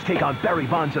 The Mets take on Barry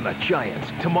Bonds and the Giants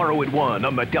tomorrow at 1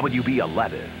 on the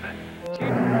WB11.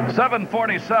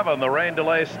 7:47, the rain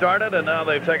delay started, and now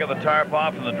they've taken the tarp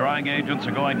off, and the drying agents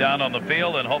are going down on the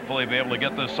field, and hopefully be able to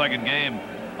get this second game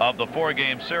of the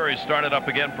 4-game series started up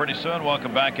again pretty soon.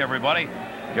 Welcome back, everybody.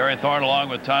 Gary Thorne along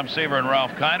with Tom Seaver and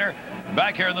Ralph Kiner.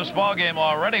 Back here in this ball game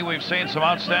already, we've seen some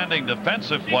outstanding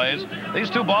defensive plays. These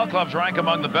two ball clubs rank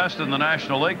among the best in the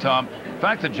National League, Tom. In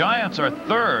fact, the Giants are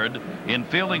 3rd in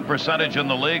fielding percentage in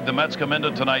the league. The Mets come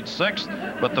into tonight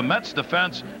 6th, but the Mets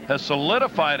defense has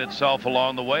solidified itself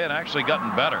along the way and actually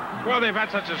gotten better. Well, they've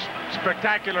had such a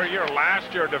spectacular year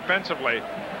last year defensively.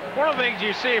 One of the things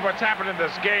you see what's happened in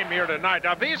this game here tonight.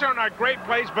 Now, these are not great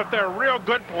plays, but they're real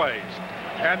good plays.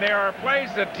 And they are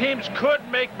plays that teams could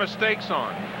make mistakes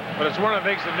on. But it's one of the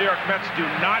things the New York Mets do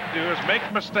not do is make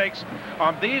mistakes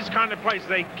on these kind of plays.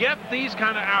 They get these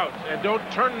kind of outs and don't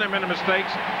turn them into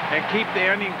mistakes and keep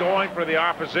the inning going for the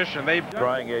opposition.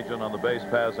 Drying agent on the base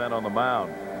paths and on the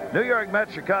mound. New York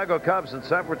Mets, Chicago Cubs, and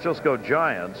San Francisco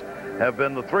Giants have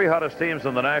been the 3 hottest teams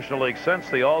in the National League since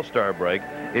the All-Star break.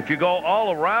 If you go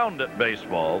all around at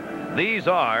baseball, these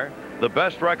are the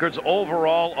best records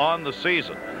overall on the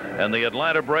season. And the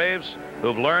Atlanta Braves,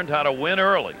 who've learned how to win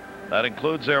early, that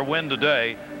includes their win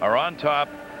today, are on top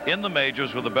in the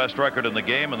majors with the best record in the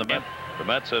game. And the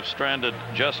Mets have stranded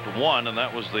just 1, and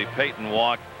that was the Peyton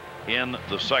walk in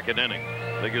the 2nd inning.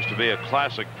 Figures to be a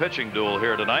classic pitching duel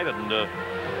here tonight, and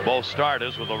both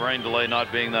starters, with the rain delay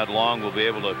not being that long, will be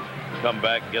able to come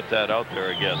back and get that out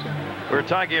there again. We were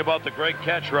talking about the great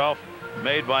catch, Ralph,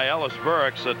 made by Ellis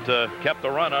Burks that kept the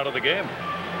run out of the game.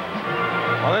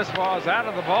 Well, this ball is out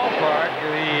of the ballpark.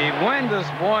 The wind is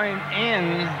blowing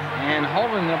in and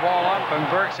holding the ball up, and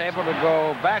Burks able to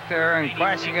go back there and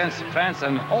crash against the fence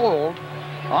and hold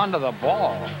onto the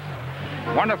ball.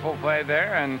 Wonderful play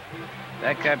there, and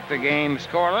that kept the game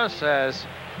scoreless as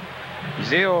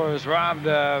Zeal was robbed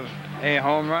of a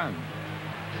home run.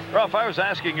 Ralph, I was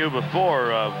asking you before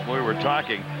we were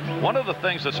talking, one of the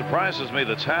things that surprises me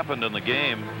that's happened in the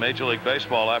game, Major League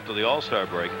Baseball, after the All-Star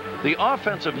break, the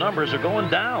offensive numbers are going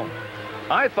down.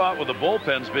 I thought with the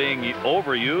bullpens being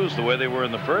overused the way they were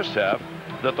in the first half,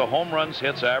 that the home runs,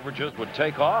 hits, averages would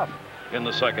take off in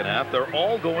the second half. They're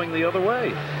all going the other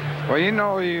way. Well, you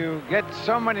know, you get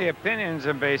so many opinions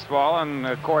in baseball, and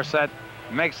of course that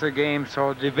makes the game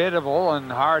so debatable and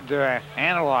hard to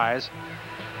analyze.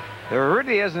 There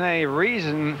really isn't any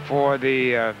reason for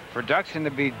the production to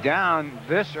be down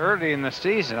this early in the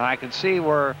season. I can see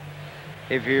where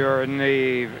if you're in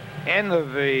the end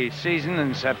of the season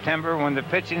in September, when the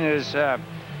pitching is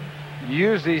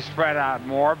usually spread out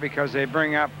more because they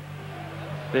bring up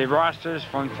the rosters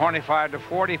from 25 to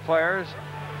 40 players,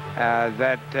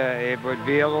 that it would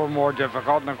be a little more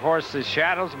difficult. And of course the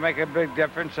shadows make a big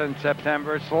difference in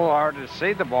September. It's a little hard to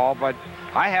see the ball, but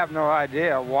I have no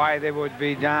idea why they would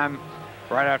be down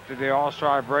right after the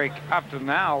All-Star break up to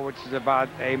now, which is about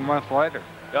a month later.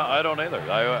 Yeah, I don't either.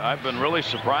 I've been really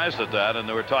surprised at that, and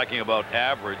they were talking about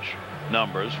average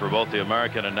numbers for both the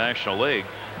American and National League,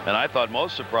 and I thought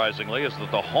most surprisingly is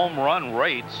that the home run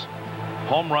rates,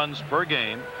 home runs per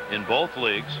game in both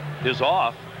leagues, is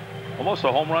off almost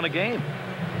a home run a game.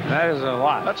 That is a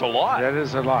lot. That's a lot. That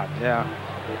is a lot, yeah.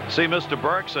 See Mr.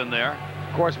 Burks in there.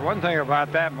 Of course, one thing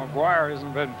about that, McGuire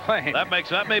hasn't been playing.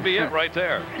 That may be it right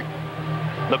there.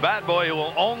 The bat boy who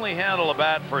will only handle a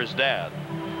bat for his dad.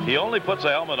 He only puts a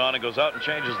helmet on and goes out and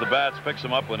changes the bats, picks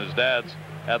him up when his dad's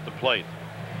at the plate.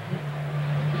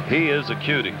 He is a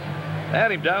cutie. I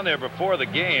had him down there before the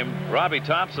game. Robbie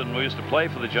Thompson, who used to play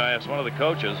for the Giants, one of the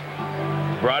coaches,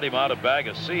 brought him out a bag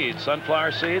of seeds,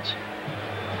 sunflower seeds.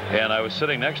 And I was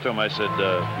sitting next to him. I said,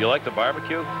 you like the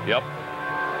barbecue? Yep.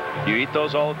 You eat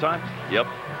those all the time? Yep.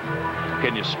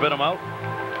 Can you spit them out?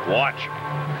 Watch.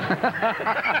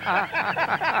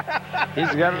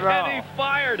 He's got it all. And he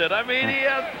fired it. I mean, he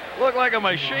looked like a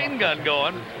machine gun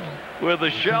going with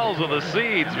the shells of the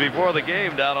seeds before the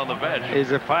game down on the bench.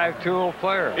 He's a 5-tool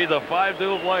player. He's a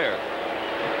 5-tool player.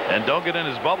 And don't get in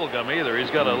his bubble gum either.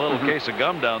 He's got a little case of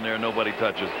gum down there nobody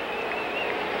touches.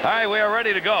 All right, we are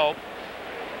ready to go.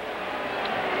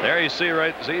 There you see,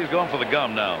 he's going for the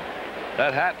gum now.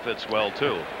 That hat fits well,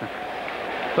 too.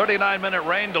 39-minute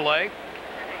rain delay.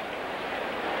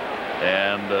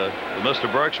 And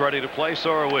Mr. Burks ready to play,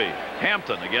 so are we.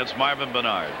 Hampton against Marvin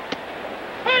Bernard.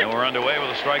 And we're underway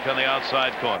with a strike on the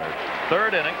outside corner.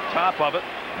 Third inning, top of it.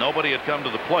 Nobody had come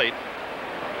to the plate.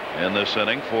 in this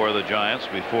inning for the Giants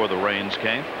before the rains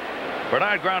came.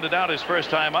 Bernard grounded out his first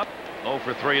time up. 0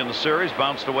 for 3 in the series,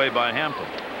 bounced away by Hampton.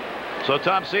 So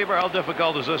Tom Seaver, how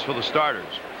difficult is this for the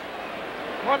starters?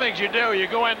 One of the things you do, you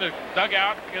go in the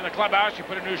dugout, in the clubhouse, you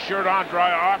put a new shirt on,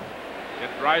 dry off, get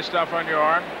dry stuff on your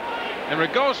arm. And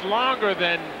it goes longer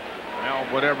than, well,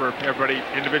 whatever everybody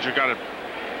individually got to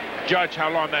judge how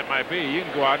long that might be. You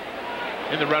can go out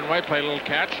in the runway, play a little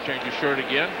catch, change your shirt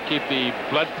again, keep the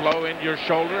blood flow into your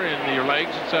shoulder, into your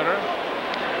legs, etc.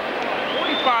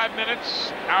 45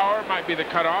 minutes, hour might be the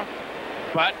cutoff,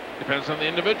 but depends on the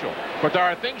individual. But there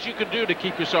are things you can do to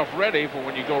keep yourself ready for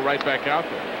when you go right back out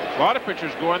there. A lot of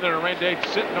pitchers go in there on a rain day,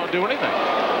 sit and don't do anything.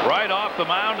 Right off the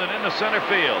mound and into center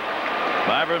field.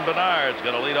 Marvin Bernard's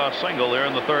got a leadoff single there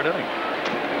in the 3rd inning.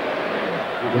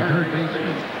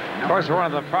 Of course, one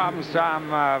of the problems,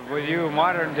 Tom, with you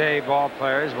modern-day ball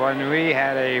players, when we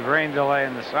had a rain delay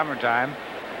in the summertime,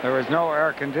 there was no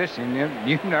air conditioning.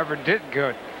 You never did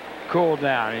cool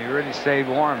down. You really stayed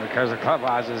warm because the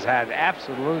clubhouses had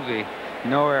absolutely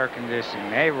no air conditioning.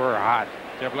 They were hot.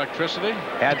 Do you have electricity?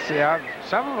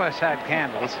 Some of us had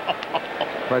candles,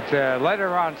 but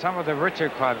later on, some of the richer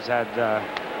clubs had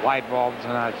light bulbs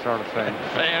and that sort of thing.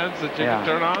 Fans that you can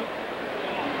turn on?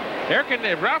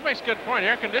 Ralph makes a good point.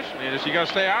 Air conditioning is you got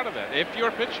to stay out of that. If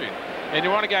you're pitching and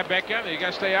you want to get back in there, you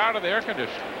got to stay out of the air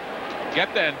conditioning.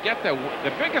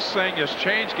 The biggest thing is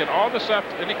get all the stuff,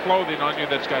 any clothing on you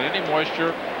that's got any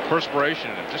moisture,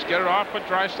 perspiration in it. Just get it off, put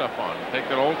dry stuff on. Take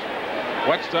that old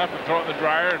wet stuff and throw it in the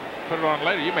dryer and put it on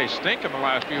later. You may stink in the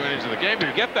last few innings of the game if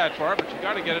you get that far, but you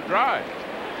got to get it dry.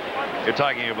 You're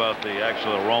talking about the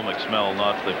actual aromatic smell,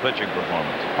 not the pitching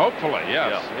performance. Hopefully,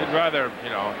 yes. Yeah. You'd rather,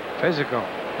 Physical.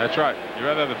 That's right. You'd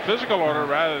rather the physical order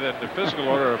rather than the physical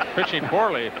order of pitching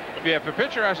poorly. If a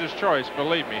pitcher has his choice,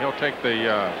 believe me, he'll take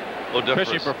the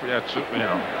pitching performance.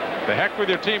 The heck with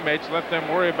your teammates. Let them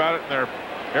worry about it in their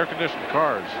air-conditioned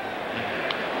cars.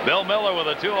 Bill Miller with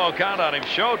a 2-0 count on him.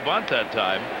 Showed bunt that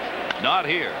time. Not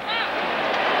here.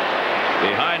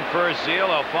 Behind first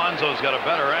Zeal, Alfonzo's got a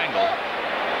better angle.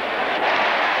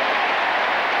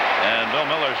 And Bill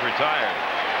Miller's retired.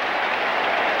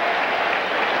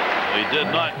 He did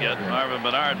not get Marvin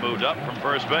Bernard moved up from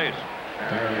first base.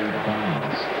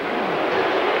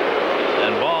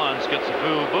 And Bonds gets a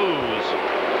few boos.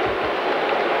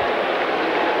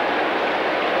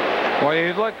 Well,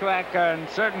 you look back on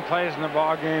certain plays in the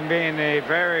ball game being a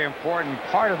very important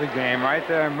part of the game. Right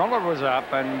there, Miller was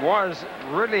up and was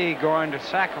really going to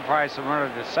sacrifice the runner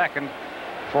to second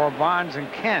for Bonds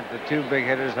and Kent, the 2 big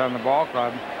hitters on the ball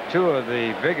club, 2 of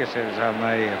the biggest hitters on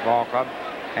the ball club,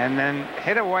 and then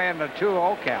hit away in the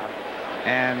 2-0 count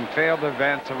and failed to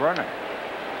advance the runner.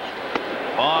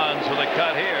 Bonds with a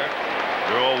cut here.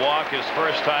 Drew a walk his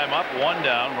first time up, 1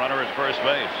 down, runner at first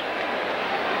base.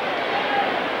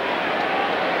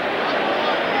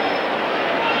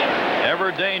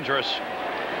 Ever dangerous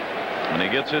when he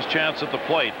gets his chance at the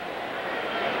plate.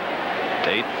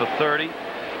 8 for 30,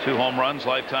 2 home runs,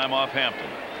 lifetime off Hampton.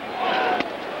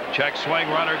 Check swing,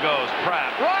 runner goes.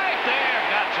 Pratt, right there,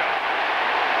 gotcha.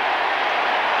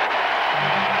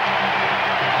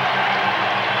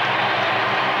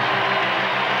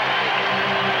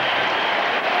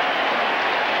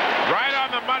 Right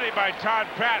on the money by Todd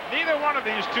Pratt. Neither one of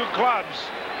these 2 clubs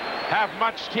have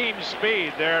much team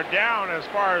speed. They're down as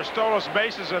far as stolen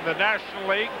bases in the National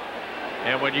League.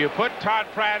 And when you put Todd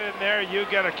Pratt in there, you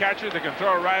get a catcher that can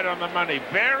throw right on the money.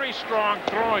 Very strong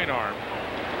throwing arm.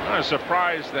 I'm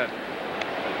surprised that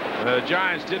the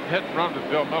Giants didn't hit and run with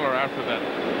Bill Miller after that.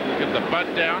 Get the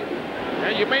butt down.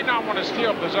 And you may not want to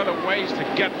steal, but there's other ways to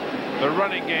get the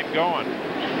running game going.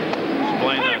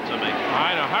 Explain that to me.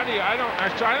 I know. How do you? I don't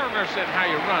understand how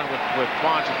you run with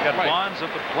Bonds at the plate. Bonds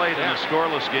at the plate in a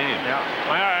scoreless game. Yeah.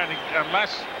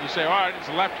 Unless you say, all right, it's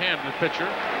a left-handed pitcher.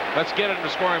 Let's get it in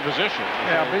the scoring position.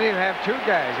 Yeah, but you have 2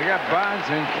 guys. You got Bonds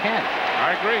and Kent.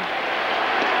 I agree.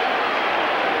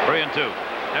 3 and 2.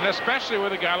 And especially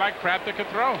with a guy like Pratt that can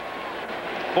throw.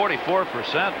 44%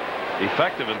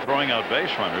 effective in throwing out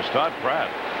base runners. Todd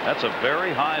Pratt. That's a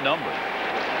very high number.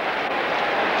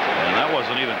 And that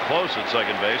wasn't even close at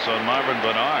second base on Marvin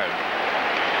Bernard.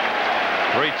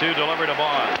 3-2 delivered to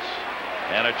Bonds.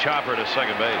 And a chopper to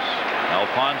second base.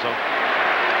 Alfonzo.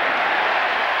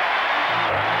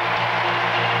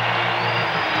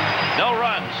 No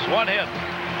runs, 1 hit.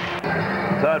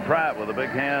 Todd Pratt with a big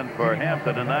hand for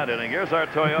Hampton in that inning. Here's our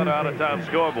Toyota out-of-town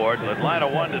scoreboard. Atlanta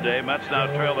won today. Mets now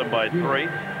trail them by 3.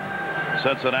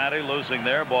 Cincinnati losing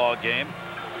their ball game.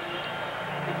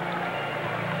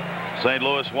 St.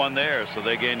 Louis won theirs, so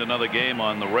they gained another game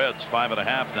on the Reds.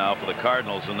 5.5 now for the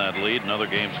Cardinals in that lead. Another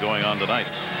game's going on tonight.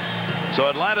 So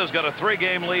Atlanta's got a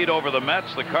 3-game lead over the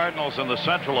Mets. The Cardinals in the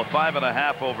Central a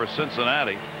 5.5 over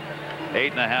Cincinnati,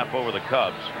 8.5 over the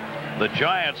Cubs. The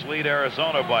Giants lead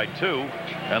Arizona by 2,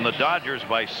 and the Dodgers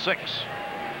by 6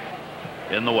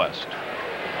 in the West.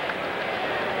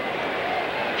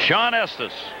 Shawn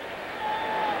Estes,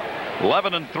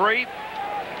 11-3.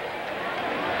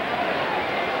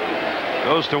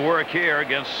 Goes to work here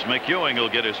against McEwing, who'll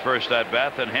get his first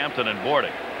at-bat, then Hampton and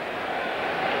Bordick.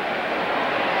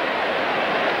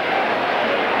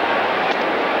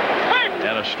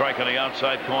 And a strike on the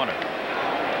outside corner.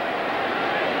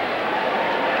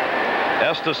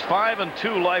 Estes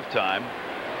 5-2 lifetime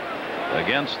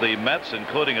against the Mets,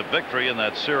 including a victory in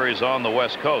that series on the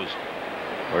West Coast,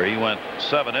 where he went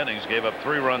 7 innings, gave up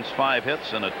 3 runs, 5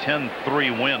 hits, and a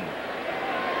 10-3 win.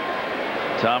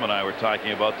 Tom and I were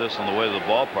talking about this on the way to the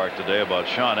ballpark today about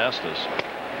Shawn Estes.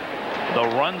 The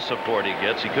run support he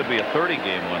gets, he could be a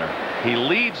 30-game winner. He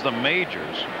leads the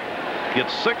majors,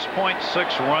 gets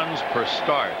 6.6 runs per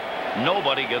start.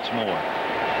 Nobody gets more.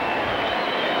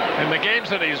 In the games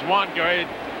that he's won, Gary,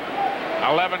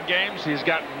 11 games, he's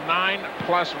got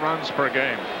 9+ runs per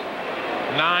game.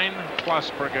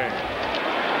 9+ per game.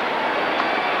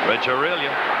 Rich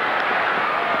Aurelia.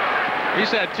 He's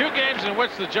had 2 games in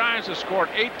which the Giants have scored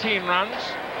 18 runs.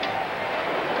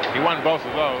 He won both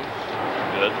of those.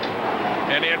 Good.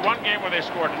 And he had 1 game where they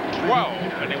scored 12,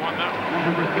 and he won that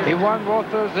one. He won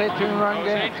both those 18-run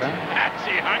games. Huh?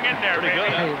 He hung in there, Pretty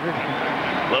baby. good.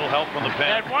 Little help from the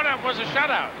pen. And one of them was a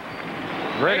shutout.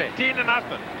 Really?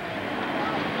 18-0.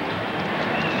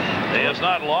 He has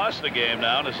not lost a game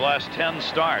now in his last 10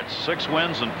 starts. 6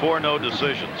 wins and 4 no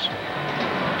decisions.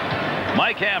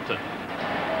 Mike Hampton.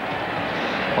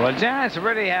 Well, the Giants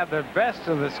really have the best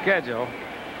of the schedule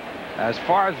as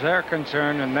far as they're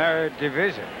concerned in their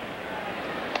division.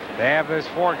 They have this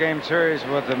 4-game series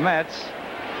with the Mets,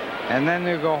 and then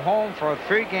they go home for a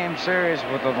 3-game series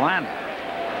with Atlanta.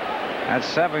 That's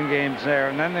 7 games there,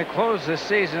 and then they close this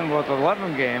season with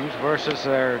 11 games versus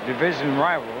their division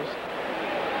rivals.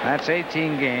 That's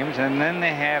 18 games, and then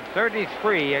they have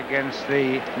 33 against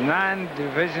the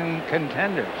non-division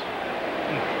contenders.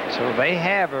 So they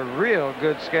have a real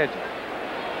good schedule.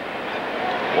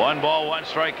 1 ball, 1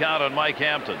 strike count on Mike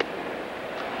Hampton.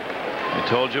 I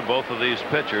told you both of these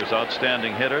pitchers,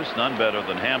 outstanding hitters, none better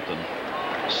than Hampton.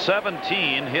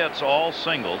 17 hits, all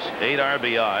singles, 8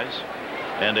 RBIs,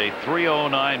 and a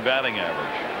 .309 batting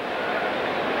average.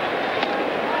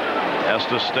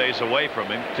 Estes stays away from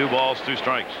him. 2 balls, 2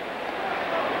 strikes.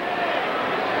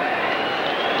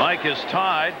 Mike is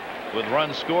tied with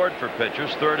runs scored for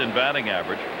pitchers, 3rd in batting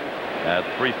average at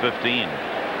 .315.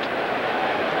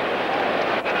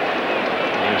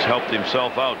 He's helped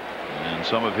himself out in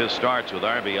some of his starts with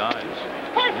RBIs.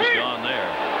 He's gone there.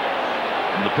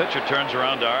 And the pitcher turns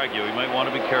around to argue. He might want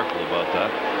to be careful about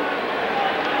that.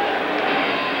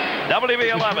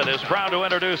 WB11 is proud to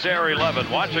introduce Air 11.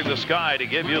 Watching the sky to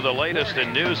give you the latest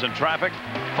in news and traffic.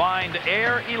 Find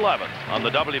Air 11 on the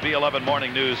WB11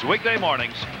 Morning News weekday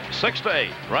mornings, 6 to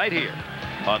 8, right here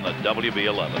on the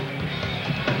WB11.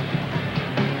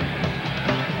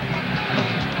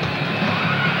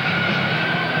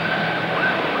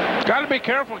 Got to be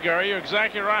careful, Gary. You're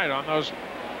exactly right on those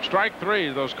strike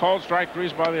 3s, those called strike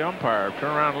 3s by the umpire.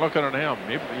 Turn around looking at him.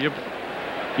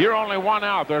 You're only 1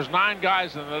 out. There's 9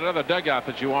 guys in that other dugout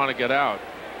that you want to get out.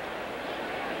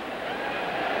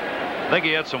 I think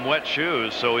he had some wet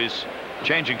shoes, so he's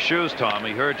changing shoes, Tom.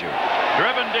 He heard you.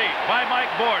 Driven deep by Mike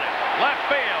Bordick. Left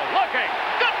field, looking.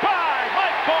 Goodbye,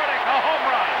 Mike Bordick, a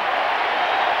home run.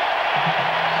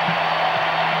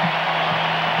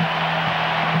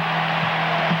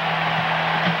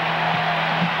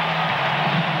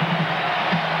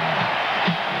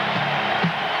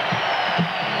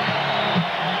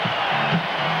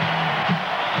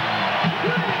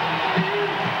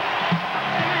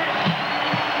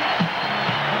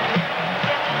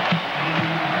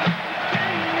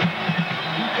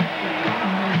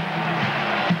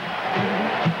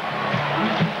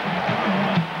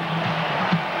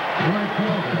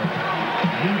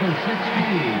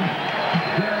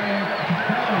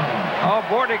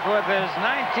 Bordick with his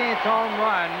 19th home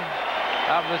run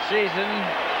of the season,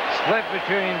 split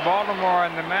between Baltimore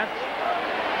and the Mets,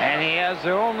 and he has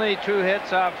the only 2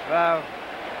 hits off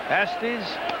Estes,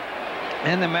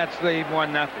 and the Mets lead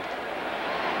 1-0.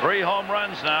 3 home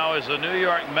runs now as a New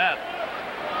York Met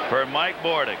for Mike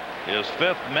Bordick, his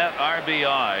 5th Met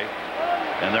RBI,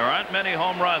 and there aren't many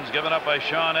home runs given up by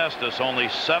Shawn Estes, only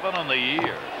 7 on the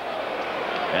year,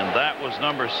 and that was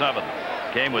number 7.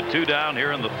 Came with 2 down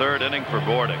here in the 3rd inning for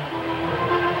Bordick.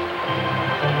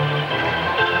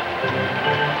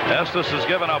 Estes has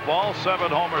given up all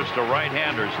 7 homers to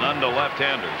right-handers, none to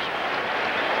left-handers.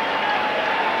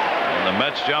 And the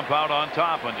Mets jump out on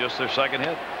top on just their second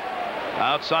hit.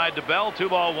 Outside to Bell, 2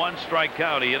 ball, 1 strike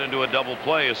count. He hit into a double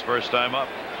play his first time up.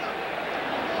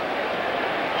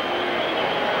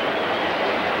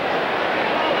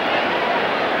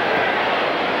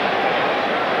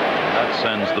 That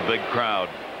sends the big crowd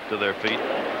to their feet.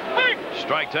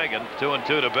 Strike taken,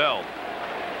 2-2 to Bell.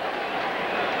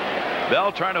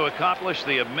 Bell trying to accomplish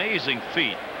the amazing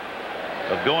feat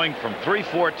of going from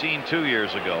 314 2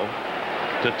 years ago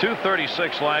to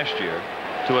 236 last year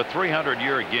to a 300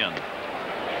 year again.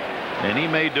 And he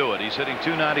may do it. He's hitting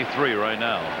 293 right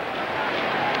now.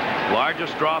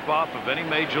 Largest drop off of any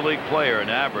major league player in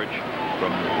average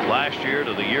from last year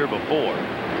to the year before.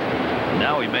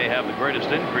 Now he may have the greatest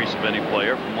increase of any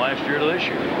player from last year to this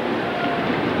year.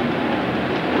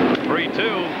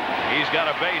 3-2. He's got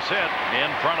a base hit in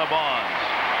front of Bonds.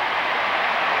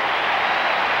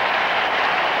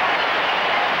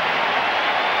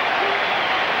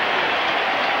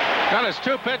 Now there's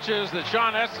 2 pitches that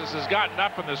Shawn Estes has gotten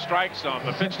up in the strike zone.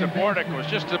 The pitch to Bordick was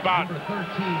just about,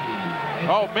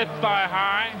 mid-thigh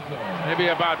high, maybe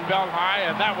about belt high,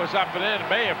 and that was up and in.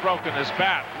 May have broken his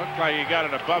bat. Looked like he got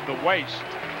it above the waist.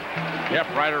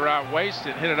 Yep, right around waist,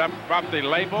 and hit it up above the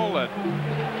label, and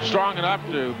strong enough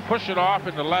to push it off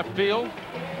into left field.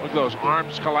 Look at those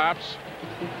arms collapse.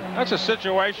 That's a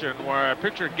situation where a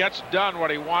pitcher gets done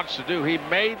what he wants to do. He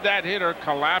made that hitter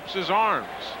collapse his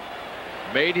arms.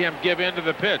 Made him give in to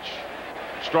the pitch.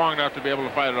 Strong enough to be able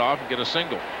to fight it off and get a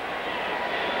single.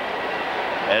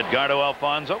 Edgardo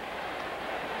Alfonzo.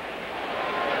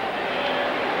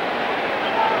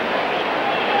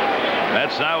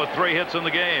 Mets now with 3 hits in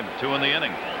the game, 2 in the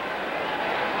inning.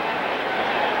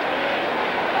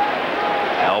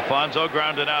 Alfonzo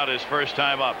grounded out his first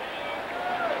time up.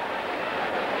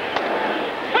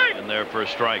 And there for a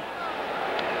strike.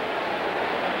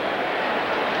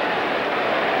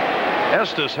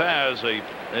 Estes has a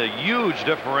huge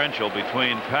differential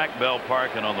between Pac Bell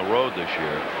Park and on the road this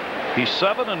year. He's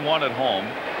 7-1 at home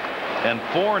and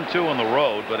 4-2 on the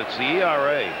road, but it's the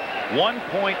ERA.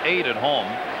 1.8 at home,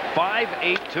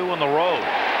 5.82 on the road.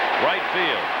 Right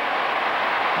field.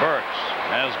 Burks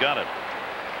has got it.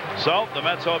 So the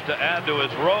Mets hope to add to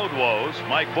his road woes.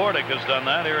 Mike Bordick has done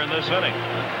that here in this inning.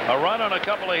 A run on a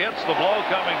couple of hits. The blow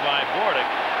coming by Bordick.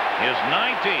 His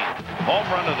 19th home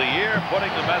run of the year, putting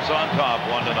the Mets on top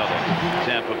 1-0.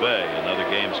 Tampa Bay, another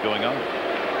game's going on.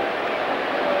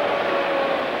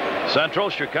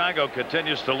 Central, Chicago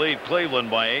continues to lead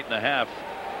Cleveland by 8.5.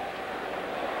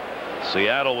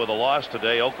 Seattle with a loss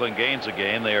today. Oakland gains a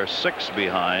game. They are 6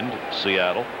 behind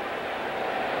Seattle.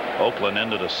 Oakland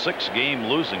ended a 6-game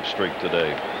losing streak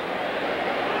today.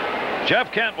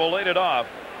 Jeff Kent will lead it off.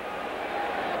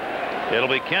 It'll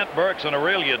be Kent, Burks, and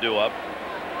Aurelia due up.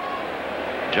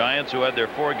 Giants, who had their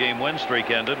 4-game win streak,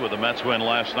 ended with the Mets win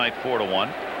last night 4-1.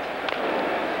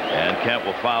 And Kent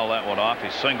will foul that one off.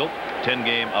 He's singled.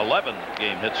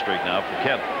 11-game hit streak now for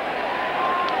Kent.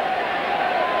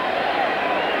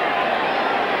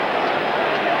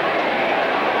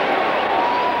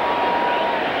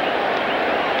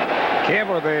 Kent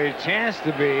with a chance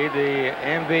to be the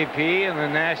MVP in the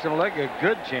National League, a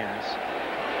good chance.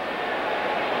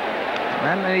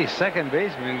 Not many second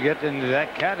basemen get into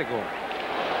that category.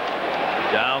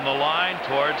 Down the line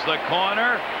towards the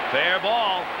corner. Fair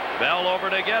ball. Bell over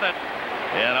to get it.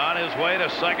 And on his way to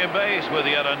second base with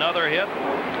yet another hit.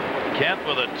 Kent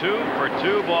with a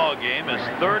 2-for-2 ball game. His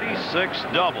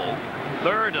 36th double.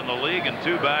 3rd in the league in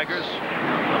 2 baggers.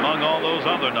 Among all those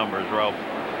other numbers, Ralph.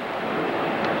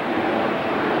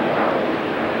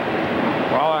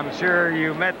 Well, I'm sure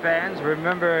you Met fans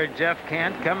remember Jeff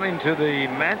Kent coming to the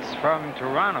Mets from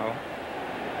Toronto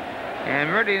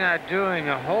and really not doing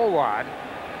a whole lot,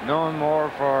 known more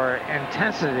for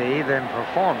intensity than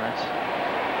performance.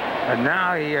 But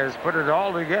now he has put it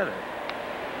all together.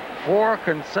 4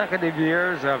 consecutive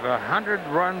years of 100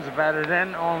 runs batted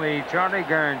in. Only Charlie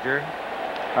Gehringer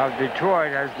of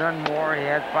Detroit has done more. He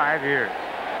had 5 years.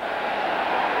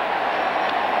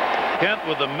 Kent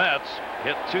with the Mets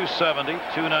hit 270,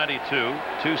 292,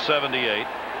 278,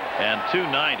 and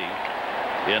 290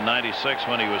 in '96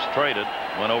 when he was traded.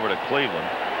 Went over to Cleveland.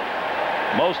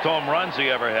 Most home runs he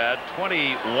ever had,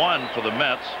 21 for the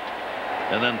Mets,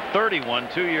 and then 31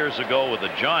 2 years ago with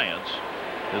the Giants.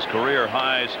 His career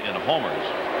highs in homers.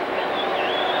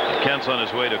 Kent's on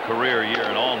his way to career year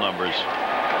in all numbers.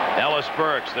 Ellis,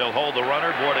 Burks, they'll hold the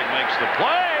runner. Bordick makes the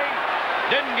play.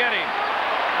 Didn't get him.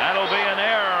 That'll be an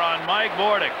error on Mike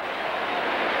Bordick.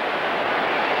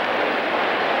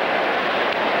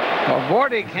 Well,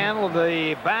 Bordick handled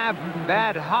the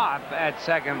bad hop at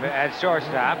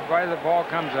shortstop, where the ball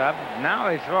comes up. Now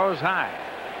he throws high.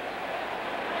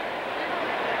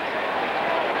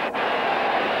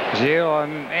 Zeal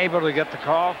unable to get the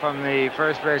call from the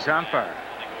first base umpire.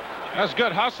 That's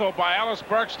good hustle by Ellis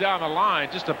Burks down the line.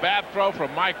 Just a bad throw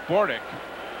from Mike Bordick.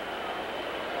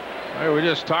 We were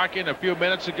just talking a few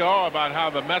minutes ago about how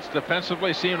the Mets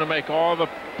defensively seem to make all the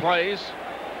plays.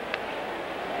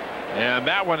 And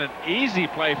that one, an easy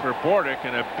play for Bordick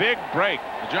and a big break.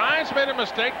 The Giants made a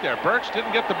mistake there. Burks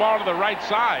didn't get the ball to the right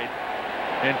side,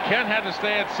 and Kent had to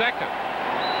stay at second.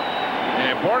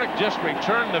 And Bordick just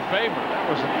returned the favor. That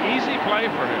was an easy play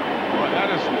for him. Boy,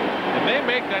 and they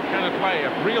make that kind of play,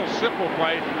 a real simple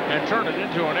play, and turn it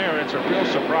into an error. It's a real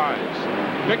surprise.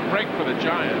 Big break for the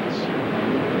Giants.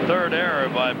 Third error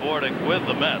by Bordick with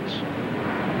the Mets.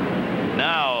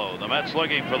 Now the Mets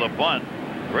looking for the bunt.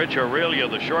 Rich Aurelia,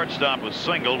 the shortstop, was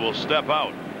singled, will step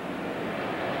out.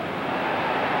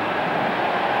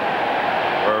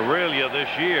 For Aurelia this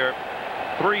year,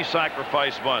 3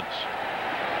 sacrifice bunts.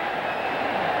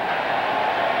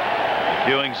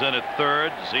 Ewing's in at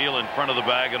third, Zeal in front of the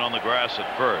bag and on the grass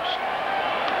at first.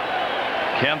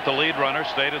 Kent, the lead runner,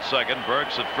 stayed at second.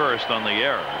 Burks at first on the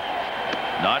error.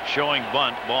 Not showing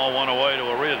bunt. Ball one away to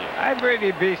Aurelia. I'd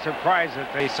really be surprised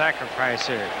if they sacrifice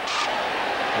here.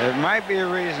 There might be a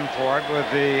reason for it with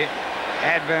the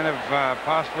advent of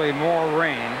possibly more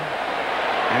rain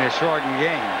and a shortened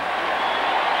game.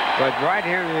 But right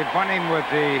here, they're bunting with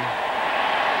the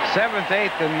 7th,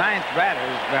 8th, and 9th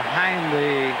batters behind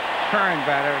the current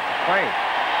batter at the plate.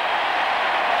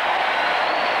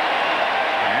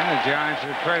 And the Giants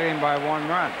are trailing by 1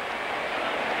 run.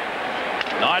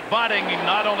 Not bunting.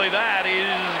 Not only that, he's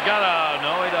got a...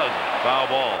 No, he doesn't. Foul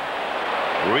ball.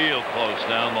 Real close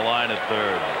down the line at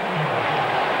third.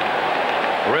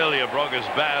 Aurelia broke his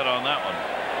bat on that one.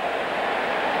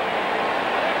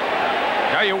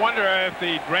 Now you wonder if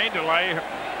the rain delay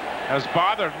has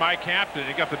bothered Mike Hampton.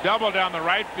 He got the double down the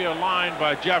right field line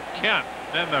by Jeff Kent.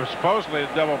 Then there's supposedly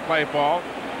a double play ball.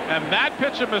 And that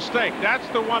pitch a mistake. That's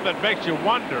the one that makes you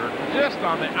wonder. Just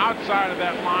on the outside of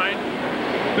that line.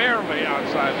 Barely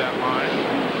outside that line.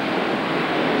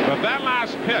 But that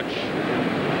last pitch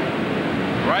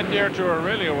right there to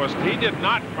Aurelia was, he did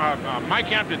not, Mike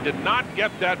Hampton did not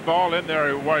get that ball in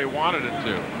there where he wanted it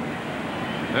to.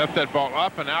 Left that ball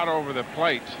up and out over the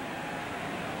plate.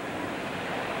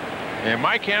 And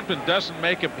Mike Hampton does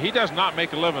not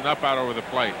make a living up out over the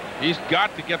plate. He's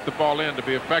got to get the ball in to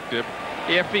be effective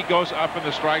if he goes up in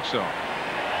the strike zone.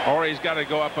 Or he's got to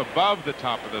go up above the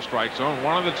top of the strike zone,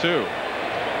 one of the two.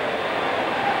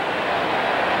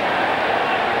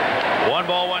 1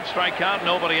 ball, 1 strike count,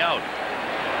 nobody out.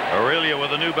 Aurelia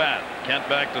with a new bat. Kent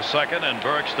back to second and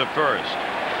Burks to first.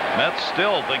 Mets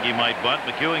still think he might bunt.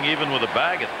 McEwing even with a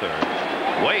bag at third.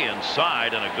 Way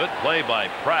inside, and a good play by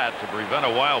Pratt to prevent a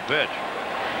wild pitch.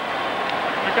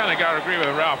 I kind of got to agree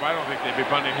with Ralph. I don't think they'd be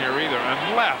bunting here either,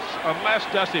 unless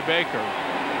Dusty Baker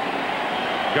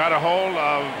got a hold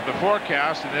of the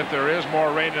forecast, and if there is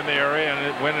more rain in the area and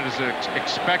when it is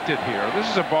expected here. This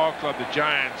is a ball club, the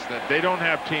Giants, that they don't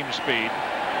have team speed.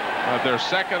 They're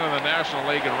second in the National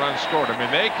League in runs scored. I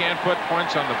mean, they can't put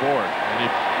points on the board. And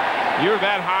if you're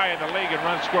that high in the league in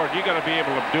runs scored, you got to be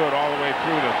able to do it all the way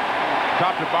through the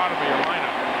top to bottom of your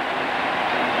lineup.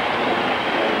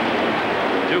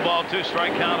 2 ball, 2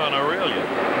 strike count on Aurelia.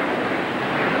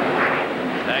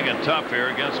 Hanging tough here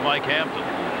against Mike Hampton.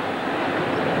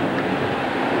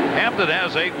 Hampton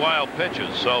has 8 wild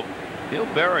pitches, so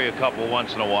he'll bury a couple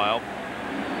once in a while.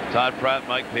 Todd Pratt,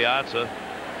 Mike Piazza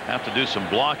have to do some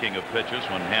blocking of pitches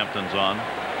when Hampton's on.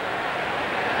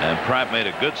 And Pratt made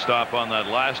a good stop on that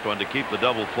last one to keep the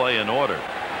double play in order.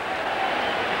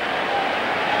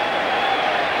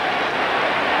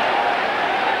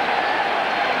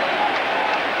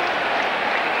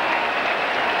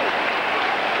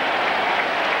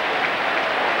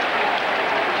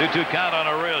 Two count on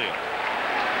Aurelia.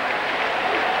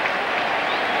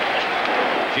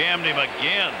 Jammed him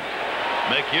again.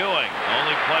 McEwing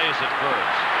only plays at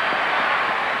first.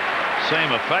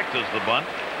 Same effect as the bunt.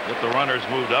 But the runners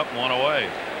moved up 1 away.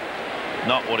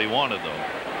 Not what he wanted, though.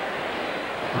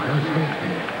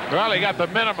 Well, he got the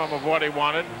minimum of what he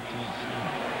wanted.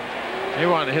 He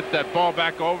wanted to hit that ball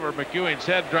back over McEwing's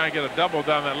head, try and get a double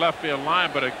down that left field line,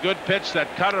 but a good pitch,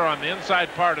 that cutter on the inside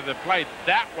part of the plate.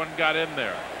 That one got in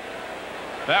there.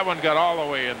 That one got all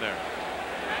the way in there.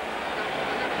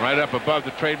 Right up above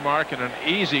the trademark, and an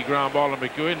easy ground ball to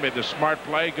McEwing. Made the smart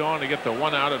play going to get the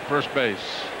 1 out at first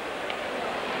base.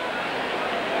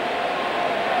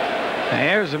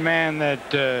 Here's a man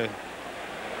that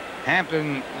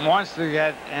Hampton wants to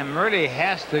get and really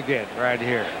has to get right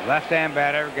here. Left-hand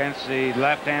batter against the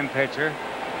left-hand pitcher.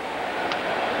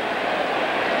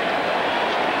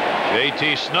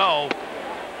 JT Snow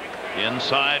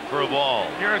inside for a ball.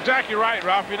 You're exactly right,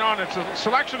 Ralph. You know, and it's a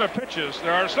selection of pitches.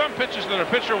 There are some pitches that a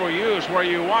pitcher will use where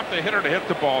you want the hitter to hit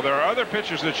the ball. There are other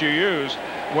pitches that you use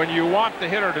when you want the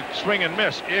hitter to swing and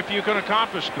miss, if you can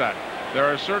accomplish that. There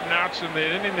are certain outs in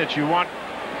the inning that you want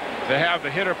to have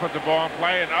the hitter put the ball in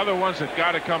play, and other ones that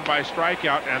got to come by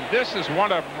strikeout, and this is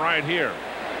one of them right here.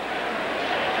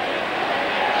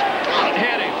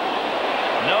 Hit him.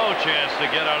 No chance to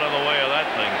get out of the way of that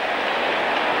thing.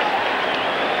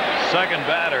 Second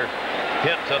batter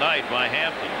hit tonight by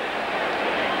Hampton.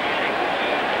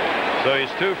 So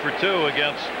he's 2 for 2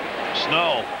 against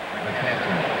Snow.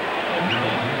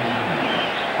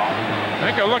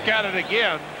 Take a look at it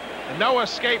again. No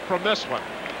escape from this one.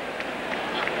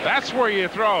 That's where you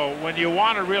throw when you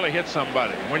want to really hit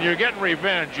somebody. When you're getting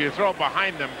revenge, you throw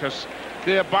behind them because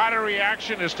the body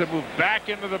reaction is to move back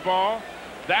into the ball.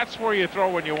 That's where you throw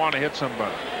when you want to hit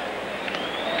somebody.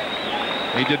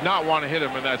 He did not want to hit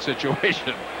him in that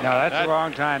situation. No, that's the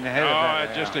wrong time to hit him. Oh,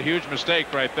 just a huge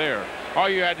mistake right there. All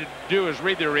you had to do is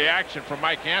read the reaction from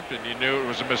Mike Hampton. You knew it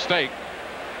was a mistake.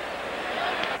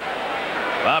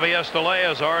 Bobby Estelea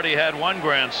has already had 1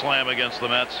 grand slam against the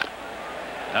Mets.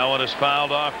 That one is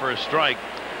fouled off for a strike.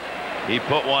 He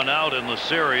put one out in the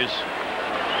series.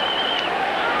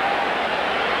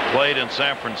 Played in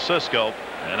San Francisco.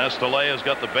 And Estelea's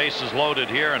got the bases loaded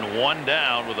here and 1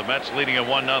 down with the Mets leading at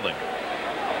 1-0.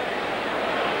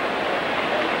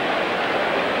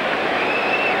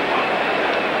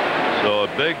 So a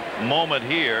big moment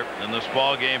here in this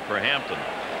ball game for Hampton.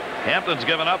 Hampton's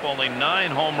given up only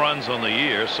 9 home runs on the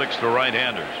year, 6 to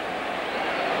right-handers.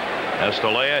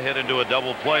 Estelea hit into a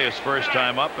double play his first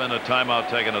time up, and a timeout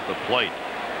taken at the plate.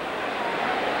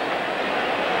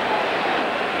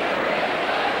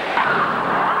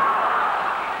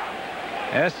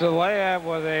 Estelea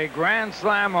with a grand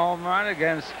slam home run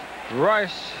against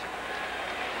Rush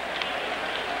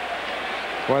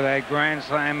for that grand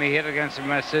slam he hit against the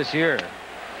Mets this year.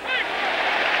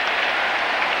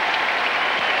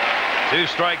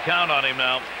 2-strike count on him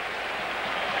now.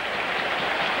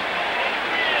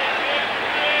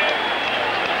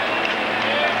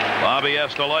 Bobby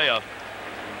Estelea.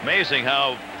 Amazing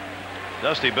how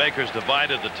Dusty Baker's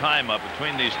divided the time up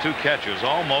between these 2 catchers.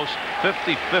 Almost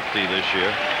 50-50 this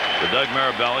year for Doug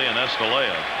Mirabelli and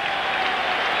Estelea.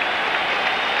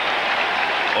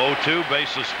 0-2,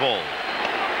 bases full.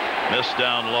 Missed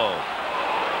down low.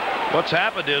 What's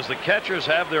happened is the catchers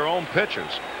have their own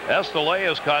pitchers. Estelea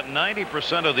has caught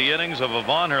 90% of the innings of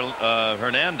Ivan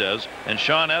Hernandez and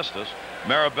Shawn Estes.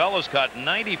 Mirabella's caught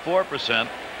 94%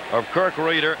 of Kirk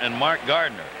Reeder and Mark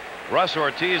Gardner. Russ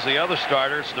Ortiz, the other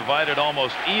starters, divided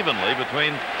almost evenly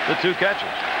between the 2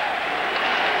 catchers.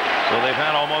 So they've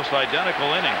had almost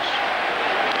identical innings.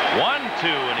 1-2,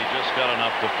 and he just got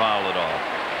enough to foul it off.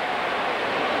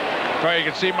 Well, you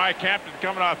can see Mike Hampton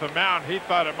coming off the mound. He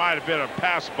thought it might have been a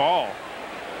pass ball.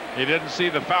 He didn't see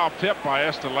the foul tip by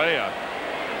Estelea.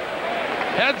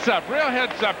 Heads up, real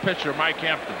heads up pitcher, Mike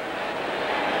Hampton.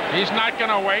 He's not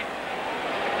going to wait.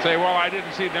 Say, well, I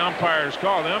didn't see the umpire's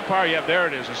call. The umpire, yeah, there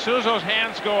it is. As soon as those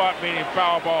hands go up, meaning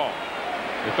foul ball.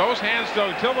 If those hands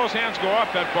don't, until those hands go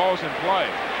up, that ball's in play.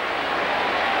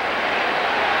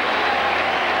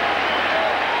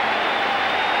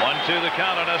 The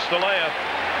count on Estelea.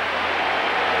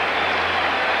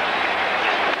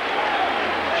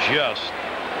 Just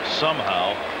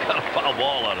somehow got a foul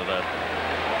ball out of that.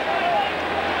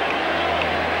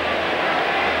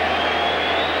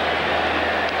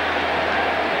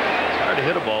 It's hard to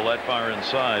hit a ball that far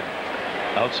inside,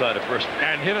 outside of first.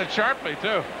 And hit it sharply,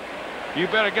 too. You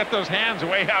better get those hands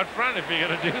way out front if you're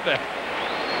going to do that.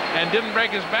 And didn't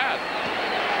break his bat.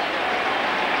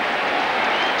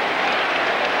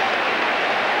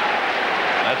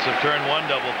 That's a turn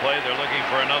 1 double play. They're looking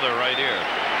for another right here.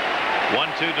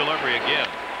 1-2 delivery again.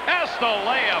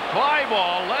 Estelea, fly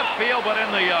ball, left field, but in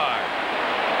the yard.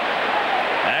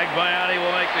 Agbayani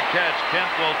will make the catch. Kent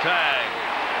will tag.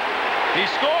 He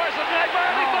scores, and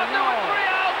Agbayani thought there were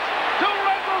 3 outs. 2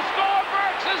 runs will score.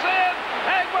 Burks is in.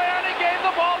 Agbayani gave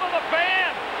the ball to the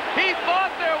fan. He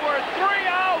thought there were 3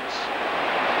 outs.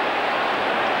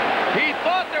 He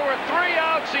thought there were 3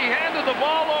 outs. He handed the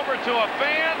ball over to a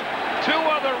fan. 2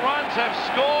 other runs have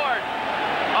scored.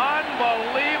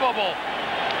 Unbelievable.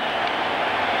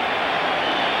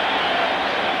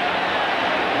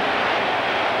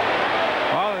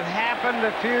 Well, it happened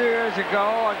a few years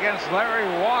ago against Larry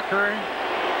Walker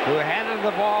who handed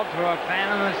the ball to a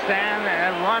fan in the stand,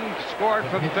 and a run scored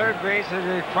from third base as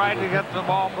he tried to get the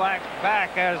ball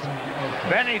back as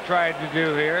Benny tried to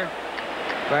do here.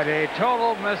 But a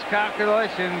total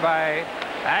miscalculation by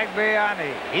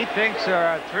Agbayani. He thinks there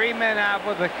are 3 men out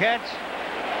with the catch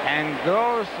and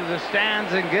goes to the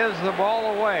stands and gives the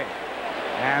ball away.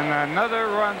 And another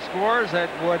run scores that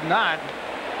would not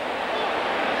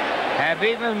have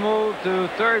even moved to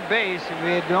third base if he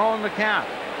had known the count.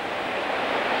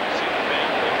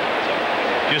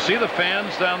 Do you see the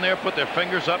fans down there put their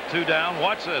fingers up, 2 down?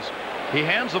 Watch this. He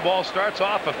hands the ball, starts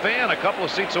off. A fan a couple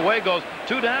of seats away goes,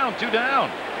 2 down, 2 down.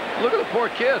 Look at the poor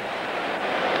kid.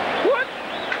 What?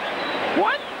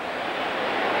 What?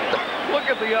 Look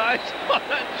at the eyes on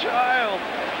that child.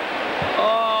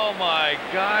 Oh, my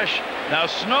gosh. Now,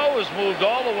 Snow has moved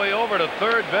all the way over to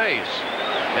third base.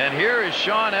 And here is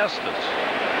Shawn Estes.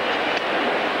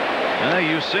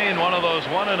 You've seen one of those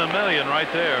 1 in a million right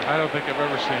there. I don't think I've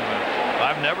ever seen that.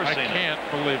 I've never seen it. I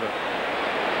can't believe it.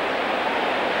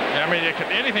 I mean,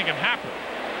 anything can happen.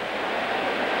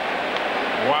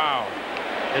 Wow.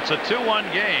 It's a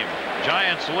 2-1 game.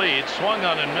 Giants lead, swung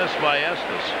on and missed by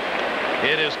Estes.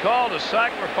 It is called a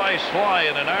sacrifice fly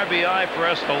and an RBI for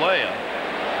Estalella.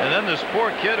 And then this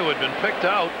poor kid who had been picked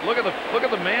out. Look at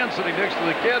the man sitting next to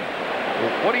the kid.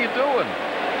 What are you doing?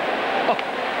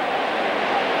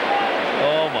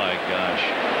 Oh my gosh.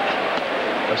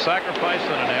 A sacrifice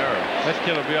and an error. This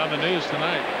kid will be on the news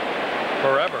tonight.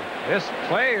 Forever. This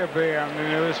play will be on the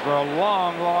news for a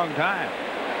long, long time.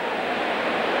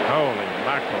 Holy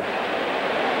mackerel.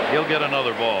 He'll get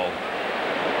another ball.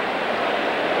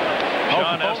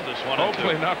 Shawn Estes wanted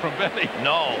hopefully not from Benny.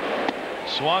 No.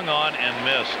 Swung on and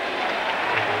missed.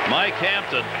 Mike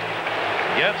Hampton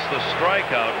gets the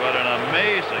strikeout, but an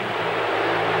amazing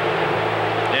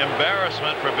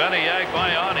embarrassment for Benny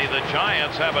Agbayani. The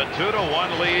Giants have a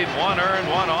 2-1 lead, 1 earned,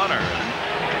 1 unearned.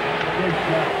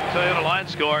 So you had a line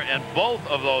score, and both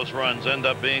of those runs end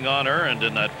up being unearned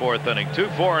in that 4th inning.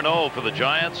 2-4-0 for the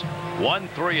Giants,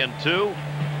 1-3-2,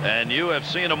 and you have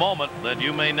seen a moment that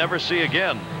you may never see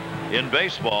again in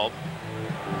baseball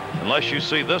unless you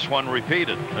see this one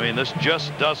repeated. I mean, this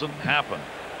just doesn't happen.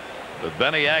 But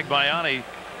Benny Agbayani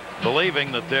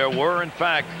believing that there were, in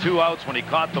fact, 2 outs when he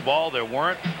caught the ball. There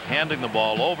weren't, handing the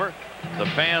ball over. The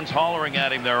fans hollering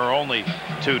at him there are only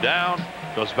 2 down.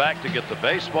 Goes back to get the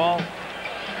baseball.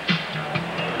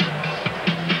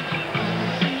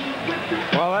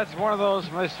 Well, that's one of those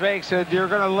mistakes that you're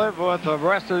going to live with the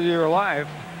rest of your life.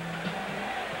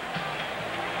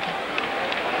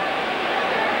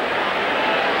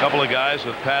 A couple of guys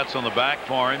with pats on the back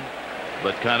for him,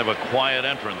 but kind of a quiet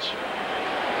entrance.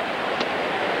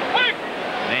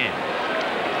 Man.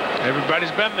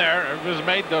 Everybody's been there. Everybody's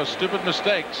made those stupid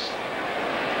mistakes.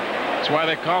 That's why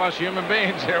they call us human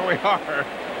beings. Here we are.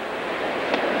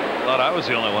 Thought I was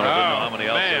the only one who didn't know how many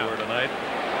else there were tonight.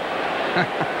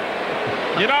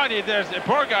 You know, the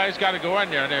poor guy's got to go in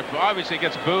there, and it obviously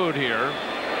gets booed here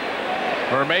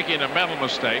for making a mental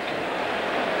mistake.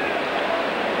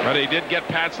 But he did get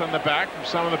pats on the back from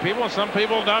some of the people, and some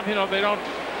people don't. You know, they don't.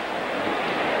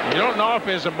 You don't know if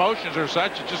his emotions are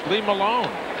such. You just leave him alone,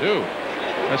 too.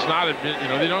 That's not, you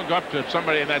know, they don't go up to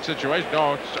somebody in that situation.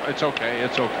 No, it's okay.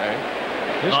 It's okay.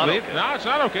 Just leave. Okay. No, it's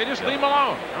not okay. Just leave him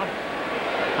alone. No.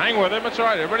 Hang with him. It's all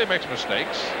right. Everybody makes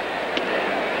mistakes.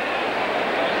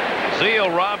 Zeal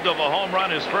robbed of a home run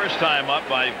his first time up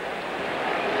by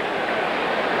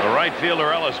the right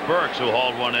fielder Ellis Burks, who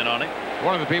hauled one in on him.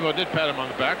 One of the people who did pat him on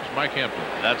the back was Mike Hampton.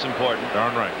 That's important.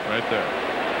 Darn right. Right there.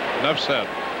 Enough said.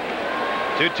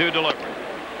 2-2 delivery.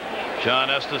 Shawn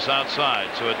Estes outside.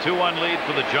 So a 2-1 lead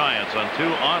for the Giants on 2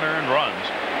 unearned runs,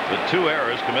 with 2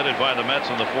 errors committed by the Mets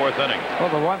in the 4th inning. Well,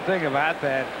 the one thing about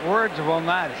that, words will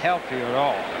not help you at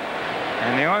all.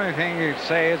 And the only thing you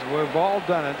say is, we've all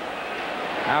done it.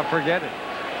 Now forget it.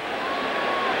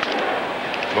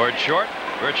 Toward short,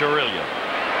 Rich Aurelio.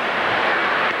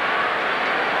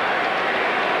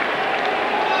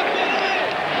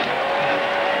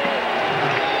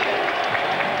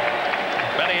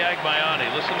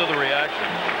 Listen to the reaction.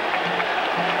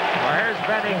 Well, here's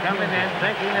Benny coming in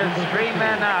thinking there's 3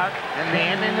 men out and the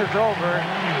inning is over.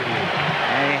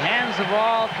 And he hands the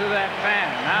ball to that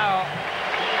fan. Now,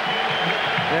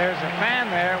 there's a fan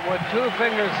there with 2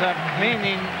 fingers up,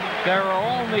 meaning there are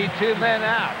only 2 men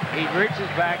out. He reaches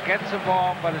back, gets the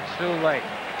ball, but it's too late.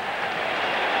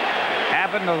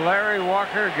 Happened to Larry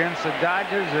Walker against the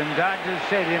Dodgers in Dodger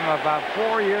Stadium about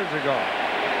 4 years ago.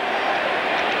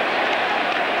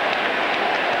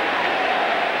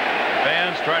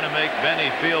 Fans trying to make Benny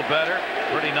feel better.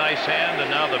 Pretty nice hand, and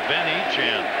now the Benny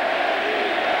chant.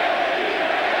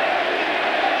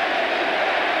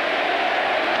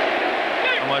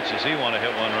 much does he want to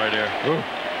hit one right here? Ooh.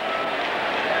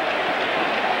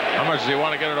 How much does he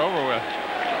want to get it over with?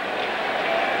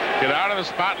 Get out of the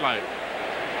spotlight.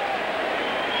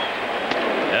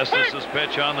 Estes'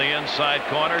 pitch on the inside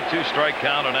corner. 2-strike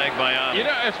count on Agbayani. You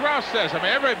know, as Ralph says, I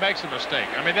mean, everybody makes a mistake.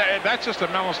 I mean, that's just a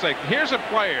mental mistake. Here's a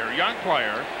player, young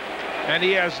player, and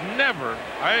he has never,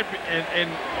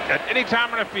 at any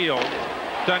time in the field,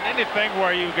 done anything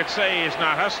where you could say he's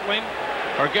not hustling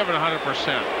or giving 100%.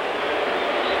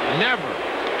 Never.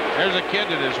 There's a kid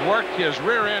that has worked his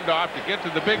rear end off to get to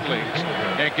the big leagues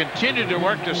and continue to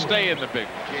work to stay in the big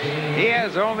leagues. He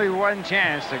has only one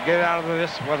chance to get out of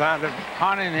this without it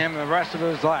haunting him the rest of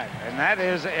his life, and that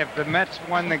is if the Mets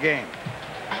win the game.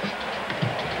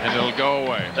 And it'll go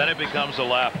away. Then it becomes a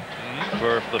laugh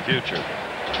for the future.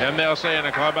 And they'll say in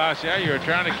the clubhouse, yeah, you're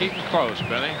trying to keep them close,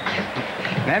 Benny.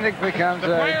 Then it becomes the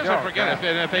players will forget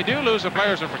it. If they do lose, the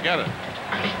players will forget it.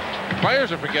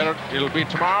 Players will forget it. It'll be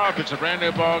tomorrow if it's a brand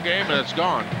new ball game and it's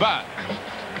gone. But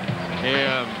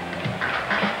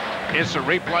it's the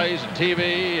replays and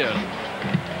TV and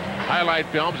highlight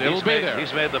films. It'll be there.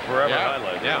 He's made the forever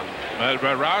highlight. Yeah.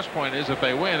 But Ralph's point is, if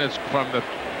they win, it's from the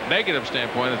negative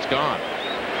standpoint, it's gone.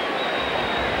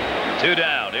 2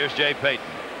 down. Here's Jay Payton.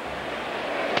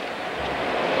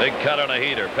 Big cut on a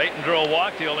heater. Payton drew a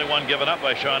walk, the only one given up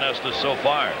by Shawn Estes so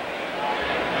far.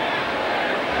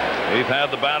 We've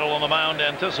had the battle on the mound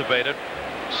anticipated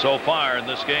so far in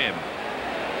this game.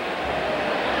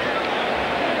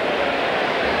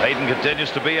 Payton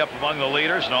continues to be up among the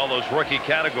leaders in all those rookie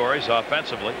categories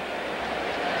offensively.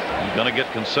 He's going to get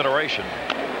consideration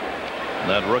in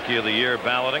that Rookie of the Year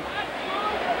balloting.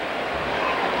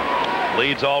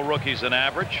 Leads all rookies in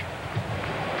average,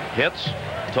 hits,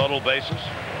 total bases,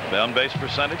 on-base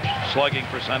percentage, slugging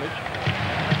percentage.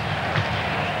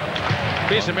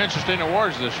 Be some interesting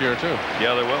awards this year, too.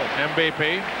 Yeah, there will.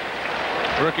 MVP,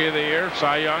 Rookie of the Year,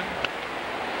 Cy Young.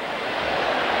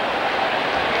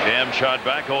 Jam shot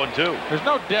back 0-2. There's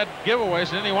no dead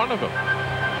giveaways in any one of them.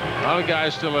 A lot of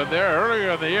guys still in there.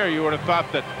 Earlier in the year, you would have thought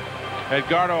that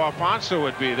Edgardo Alfonzo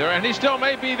would be there, and he still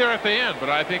may be there at the end. But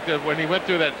I think that when he went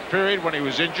through that period when he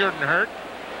was injured and hurt,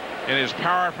 and his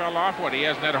power fell off, he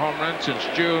hasn't had a home run since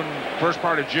June, first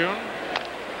part of June,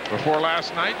 before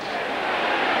last night.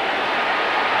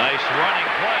 Nice running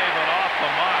play, but off the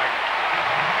mark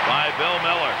by Bill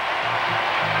Miller.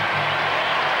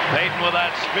 Payton with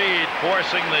that speed,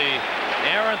 forcing the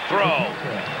errant throw.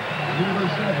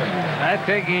 I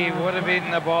think he would have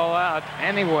eaten the ball out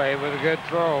anyway with a good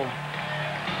throw.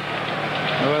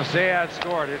 We'll see how it's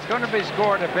scored. It's going to be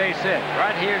scored a base hit.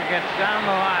 Right here, gets down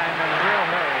the line in a real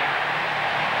hurry.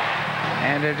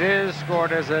 And it is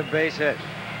scored as a base hit.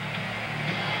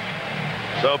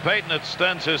 So Payton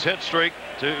extends his hit streak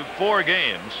to 4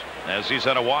 games as he's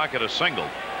had a walk at a single.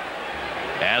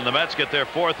 And the Mets get their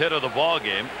 4th hit of the ball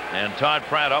game, and Todd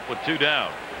Pratt up with 2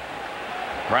 down.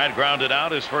 Pratt grounded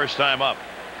out his first time up.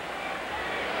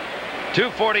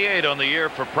 248 on the year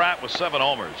for Pratt with 7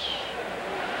 homers.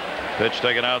 Pitch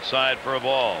taken outside for a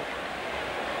ball.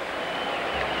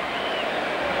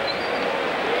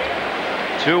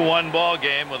 2-1 ball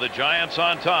game with the Giants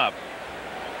on top.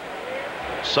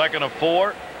 Second of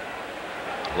 4.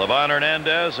 Levon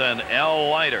Hernandez and Al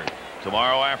Leiter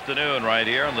tomorrow afternoon right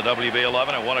here on the WB11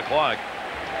 at 1 o'clock.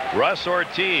 Russ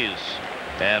Ortiz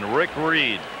and Rick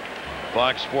Reed.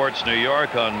 Fox Sports New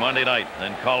York on Monday night.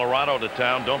 Then Colorado to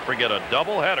town. Don't forget a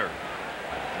doubleheader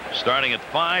starting at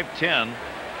 5:10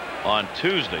 on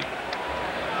Tuesday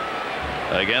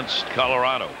against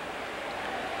Colorado.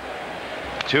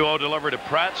 2-0 delivered to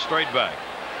Pratt, straight back.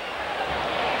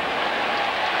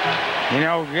 You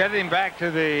know, getting back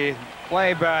to the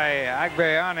play by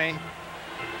Agbayani,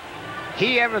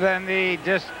 he evidently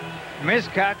just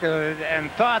miscalculated and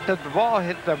thought that the ball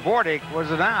hit the Bordick was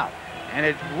an out. And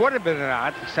it would have been an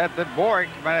out, except that Bordick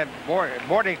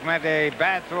made a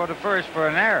bad throw to first for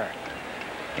an error.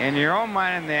 In your own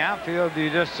mind in the outfield, you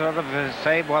just sort of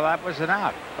say, well, that was an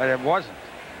out, but it wasn't.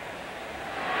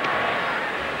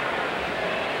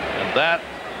 And that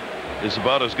is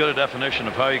about as good a definition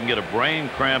of how you can get a brain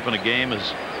cramp in a game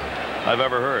as I've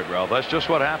ever heard, Ralph. That's just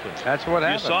what happens. That's what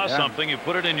happened. You saw something, you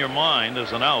put it in your mind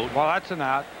as an out. Well, that's an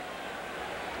out.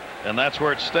 And that's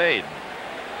where it stayed.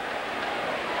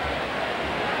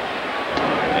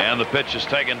 And the pitch is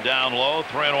taken down low,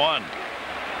 3-1.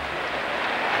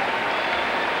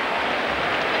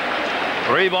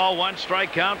 3 ball, 1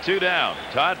 strike count, 2 down.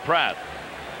 Todd Pratt.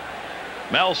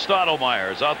 Mel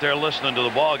Stottlemyre is out there listening to the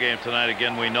ball game tonight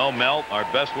again. We know, Mel, our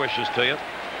best wishes to you.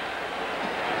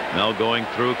 Mel going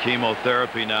through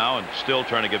chemotherapy now and still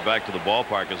trying to get back to the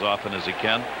ballpark as often as he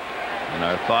can. And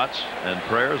our thoughts and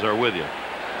prayers are with you.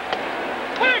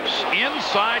 Burks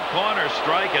inside corner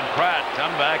strike, and Pratt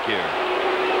come back here.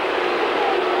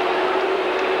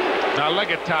 Now look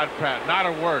at Todd Pratt. Not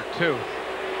a word, too.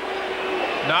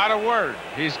 Not a word.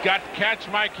 He's got to catch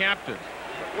Mike Hampton.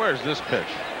 Where's this pitch?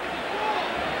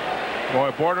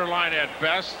 Boy, borderline at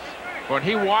best. But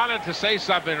he wanted to say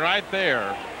something right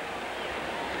there.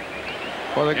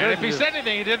 Well, and if he said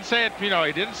anything, he didn't say it, he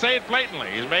didn't say it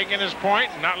blatantly. He's making his point,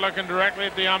 not looking directly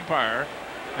at the umpire,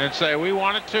 and say, we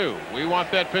want it too. We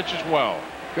want that pitch as well.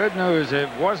 Good news, it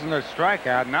wasn't a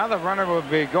strikeout. Now the runner will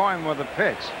be going with a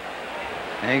pitch.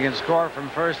 And he can score from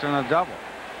first on a double.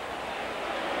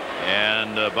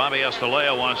 And Bobby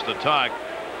Estalella wants to talk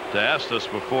to Estes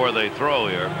before they throw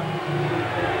here.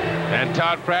 And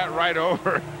Todd Pratt right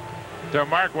over to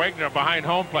Mark Wagner behind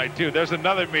home plate, too. There's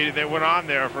another meeting that went on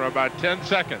there for about 10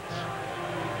 seconds.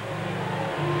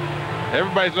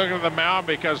 Everybody's looking at the mound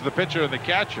because of the pitcher and the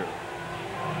catcher.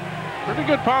 Pretty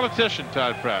good politician,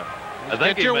 Todd Pratt.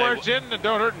 Get your words in and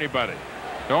don't hurt anybody.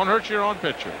 Don't hurt your own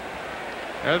pitcher.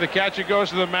 And the catcher goes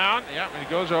to the mound. Yeah, he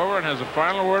goes over and has a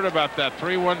final word about that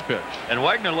 3-1 pitch. And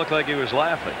Wagner looked like he was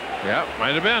laughing. Yeah,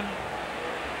 might have been.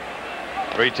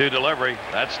 3-2 delivery.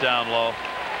 That's down low.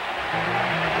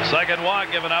 Second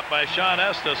walk given up by Shawn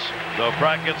Estes. So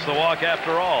Pratt gets the walk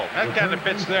after all. That kind of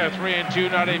pitch there,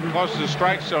 3-2, not even close to the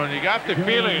strike zone. You got the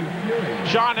feeling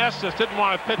Shawn Estes didn't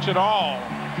want to pitch at all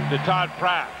to Todd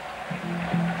Pratt.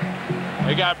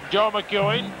 They got Joe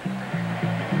McEwing.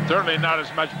 Certainly not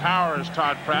as much power as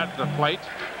Todd Pratt at the plate.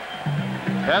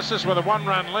 Estes with a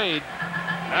 1-run lead.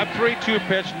 That 3-2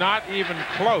 pitch not even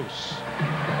close.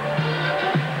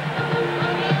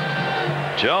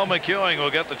 Joe McEwing will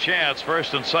get the chance.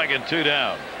 First and second, 2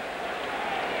 down.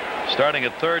 Starting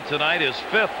at third tonight, his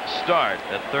 5th start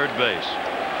at third base.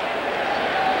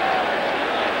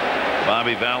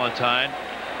 Bobby Valentine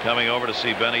coming over to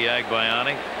see Benny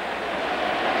Agbayani.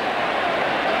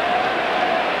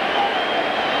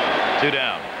 2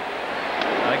 down.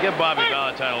 I give Bobby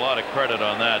Valentine a lot of credit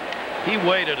on that. He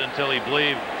waited until he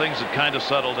believed things had kind of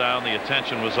settled down. The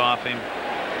attention was off him.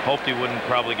 Hoped he wouldn't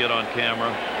probably get on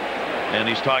camera. And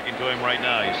he's talking to him right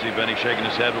now. You see Benny shaking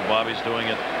his head, but Bobby's doing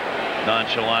it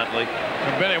nonchalantly.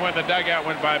 When Benny went in the dugout,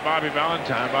 went by Bobby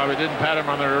Valentine. Bobby didn't pat him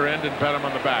on the rear end, didn't pat him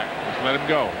on the back. Just let him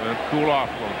go. Let him cool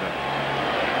off a little bit.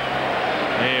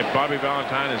 And Bobby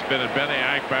Valentine has been at Benny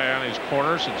Agbayani's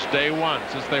corner since day one,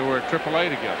 since they were at AAA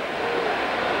together.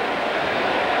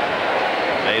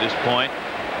 Made his point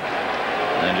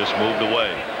and just moved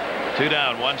away. 2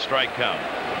 down, 1 strike count.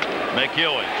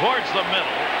 McEwing towards the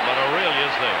middle, but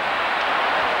Aurelia's there.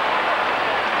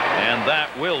 And that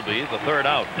will be the 3rd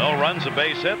out. No runs, a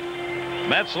base hit.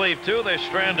 Mets leave 2. They're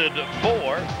stranded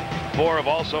 4. 4 have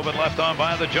also been left on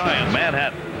by the Giants.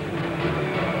 Manhattan.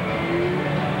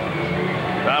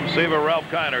 Tom Seaver, Ralph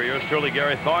Kiner, yours truly,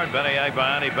 Gary Thorne, Benny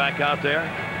Agbayani back out there.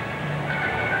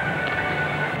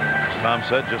 As Tom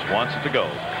said, just wants it to go.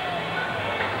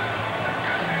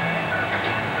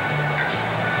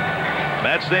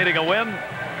 Mets needing a win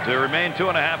to remain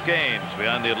 2.5 games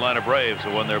behind the Atlanta Braves,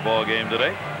 who won their ball game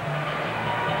today.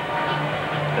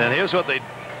 And here's what they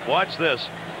watch this.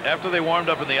 After they warmed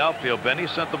up in the outfield, Benny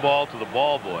sent the ball to the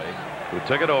ball boy, who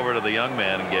took it over to the young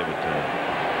man and gave it to him.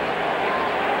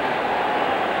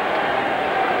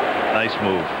 Nice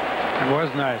move. It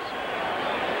was nice.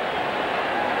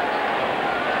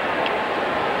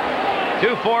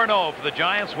 2-4-0 for the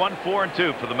Giants,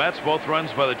 1-4-2 for the Mets. Both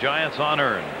runs by the Giants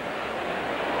unearned.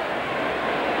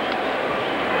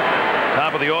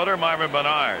 Top of the order, Marvin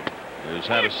Bernard, who's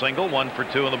had a single, 1 for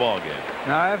 2 in the ball game.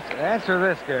 Now answer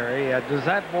this, Gary. Does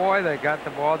that boy that got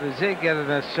the ball, does he get an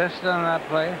assist on that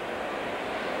play?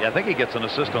 Yeah, I think he gets an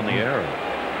assist on the error.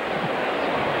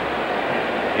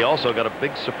 He also got a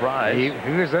big surprise. He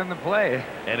was in the play.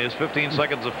 And his 15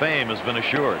 seconds of fame has been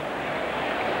assured.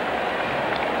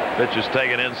 Pitch is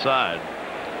taken inside.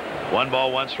 1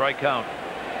 ball, 1 strike count.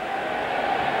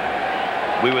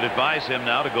 We would advise him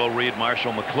now to go read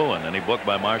Marshall McLuhan. Any book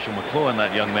by Marshall McLuhan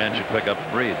that young man should pick up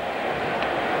and read.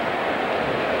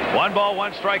 1 ball,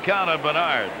 1 strike count on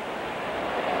Bernard.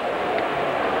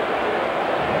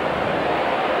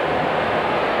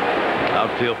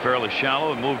 Outfield fairly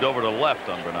shallow and moved over to left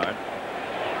on Bernard.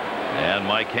 And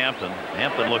Mike Hampton.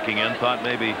 Hampton looking in, thought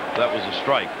maybe that was a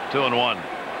strike. 2-1.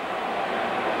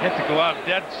 Hit the glove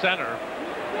dead center.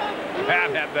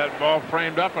 Pat had that ball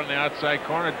framed up on the outside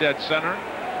corner, dead center.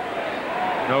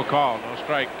 No call, no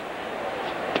strike.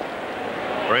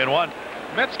 3-1.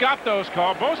 Mets got those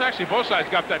calls. Both sides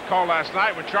got that call last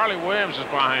night when Charlie Williams is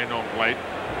behind home plate.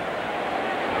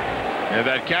 And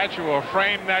that catcher will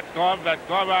frame that glove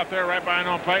out there right behind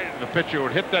home plate, and the pitcher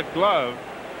would hit that glove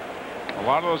A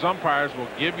lot of those umpires will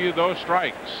give you those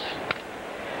strikes.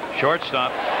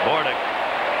 Shortstop, Bordick.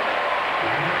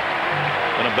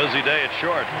 Been a busy day at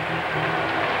short.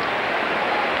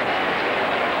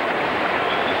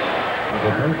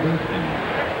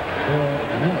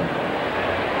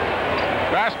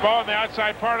 Fastball on the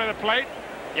outside part of the plate.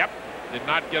 Yep. Did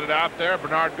not get it out there.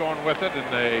 Bernard going with it,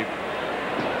 and a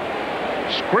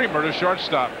screamer to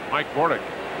shortstop, Mike Bordick.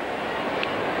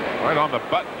 Right on the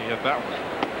button, he hit that one.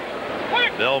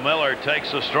 Bill Miller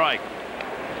takes a strike.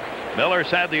 Miller's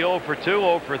had the 0 for 2,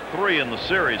 0 for 3 in the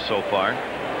series so far.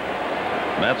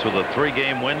 Mets with a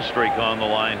 3-game win streak on the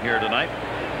line here tonight.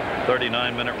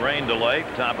 39-minute rain delay,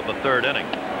 top of the 3rd inning.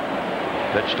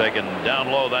 Pitch taken down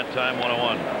low that time,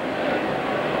 1-1.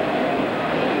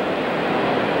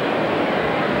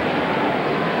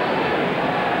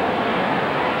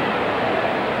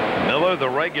 Miller, the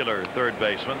regular third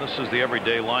baseman. This is the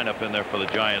everyday lineup in there for the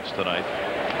Giants tonight.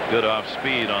 Good off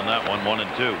speed on that one, 1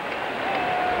 and 2.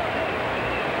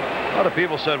 A lot of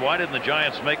people said, why didn't the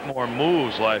Giants make more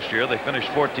moves last year? They finished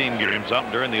 14 games up,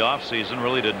 and during the offseason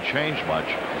really didn't change much.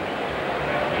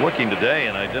 Looking today,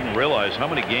 and I didn't realize how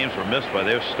many games were missed by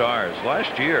their stars.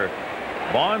 Last year,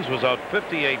 Bonds was out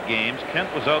 58 games,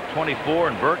 Kent was out 24,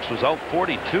 and Burks was out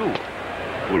 42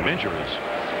 with injuries.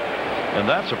 And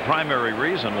that's a primary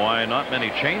reason why not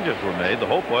many changes were made. The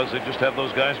hope was they'd just have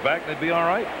those guys back and they'd be all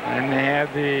right. And they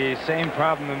have the same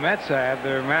problem the Mets have.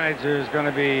 Their manager is going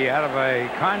to be out of a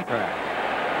contract.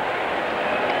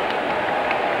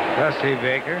 Dusty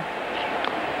Baker.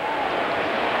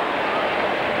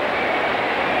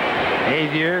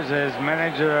 8 years as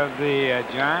manager of the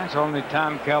Giants. Only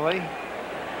Tom Kelly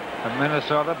of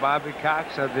Minnesota, Bobby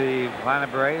Cox of the Atlanta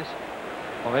Braves,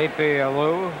 Felipe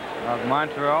Alou of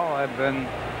Montreal have been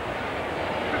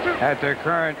at their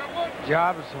current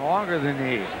jobs longer than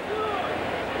he.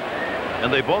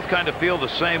 And they both kind of feel the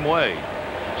same way.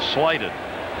 Slighted.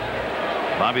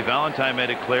 Bobby Valentine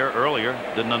made it clear earlier,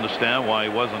 didn't understand why he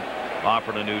wasn't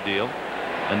offered a new deal.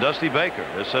 And Dusty Baker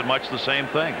has said much the same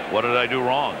thing. What did I do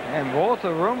wrong? And both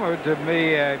are rumored to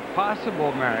be a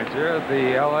possible manager of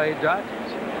the L.A.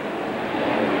 Dodgers.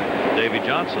 Davy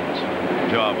Johnson's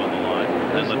job on the line.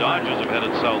 And the Dodgers have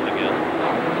headed south again.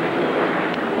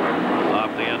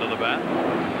 Off the end of the bat.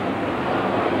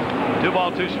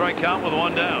 2-ball, 2-strike count with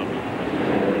 1 down.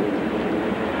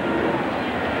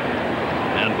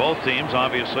 And both teams,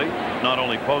 obviously, not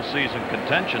only postseason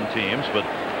contention teams, but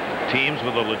teams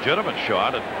with a legitimate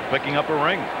shot at picking up a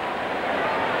ring.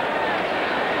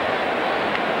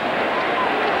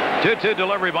 2-2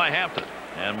 delivery by Hampton,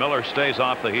 and Miller stays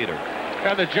off the heater.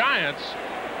 And the Giants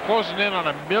closing in on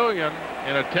 1 million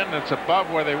in attendance above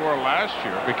where they were last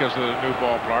year because of the new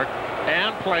ballpark,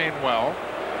 and playing well,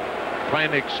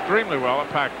 playing extremely well at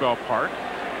Pac-Bell Park.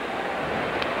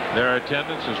 Their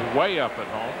attendance is way up at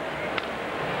home.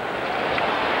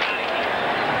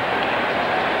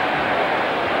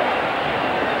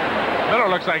 Miller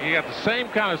looks like he got the same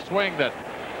kind of swing that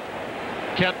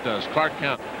Kent does, Clark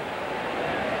Kent.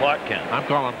 Clark Kent. I'm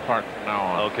calling him Clark from now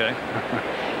on. Okay.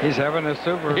 He's having a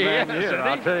Superman year,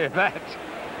 I'll tell you that.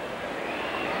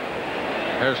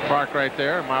 There's Clark right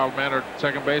there, mild-mannered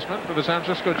second baseman for the San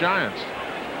Francisco Giants.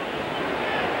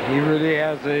 He really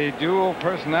has a dual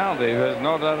personality. There's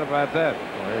no doubt about that.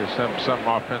 Well, there's something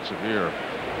offensive here.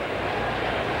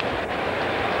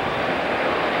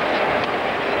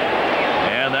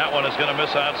 And that one is going to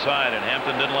miss outside, and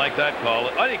Hampton didn't like that call.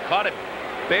 Oh, he caught it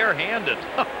barehanded.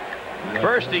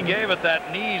 First he gave it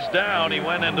that knees down. He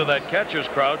went into that catcher's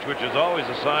crouch, which is always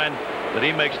a sign that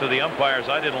he makes to the umpires.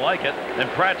 I didn't like it. And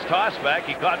Pratt's toss back,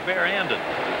 he caught barehanded.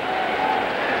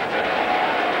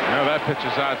 No, that pitch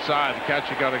is outside. The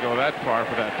catcher got to go that far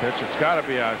for that pitch. It's got to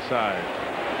be outside.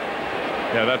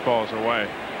 Yeah, that ball's away.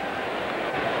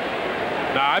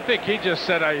 Now, I think he just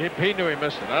said he knew he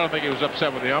missed it. I don't think he was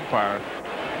upset with the umpire.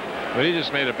 But he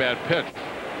just made a bad pitch.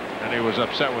 And he was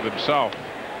upset with himself.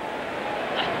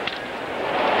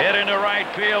 Hit into right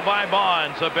field by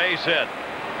Bonds, a base hit.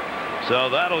 So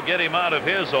that'll get him out of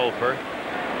his 0 for.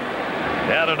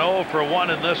 Had an 0 for 1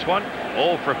 in this one,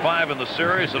 0 for 5 in the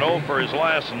series, and 0 for his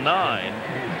last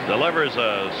 9. Delivers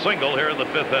a single here in the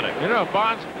 5th inning. You know,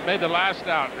 Bonds made the last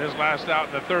out, his last out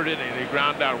in the 3rd inning. He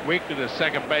ground out weak to the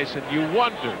second base, and you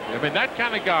wonder. I mean, that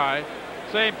kind of guy.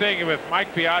 Same thing with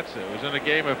Mike Piazza, who was in the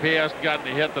game. If he hasn't gotten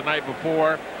a hit the night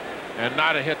before and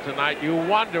not a hit tonight, you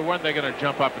wonder when they're going to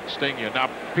jump up and sting you. Now,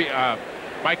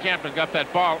 Mike Hampton got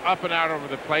that ball up and out over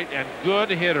the plate, and good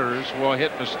hitters will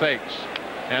hit mistakes,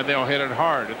 and they'll hit it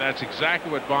hard, and that's exactly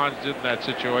what Bonds did in that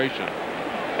situation.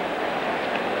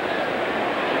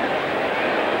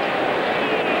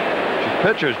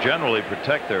 Pitchers generally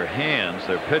protect their hands,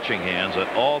 their pitching hands, at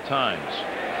all times.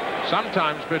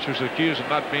 Sometimes pitchers are accused of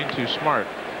not being too smart.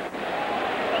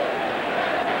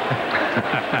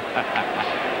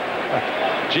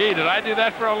 Gee, did I do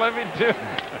that for a living too?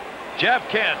 Jeff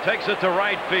Kent takes it to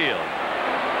right field.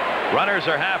 Runners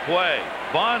are halfway.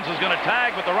 Bonds is going to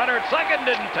tag, but the runner at second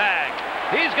didn't tag.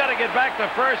 He's got to get back to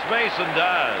first base and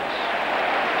does.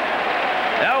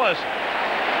 Ellis,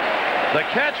 the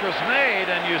catch was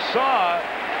made, and you saw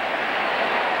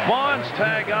Bonds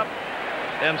tag up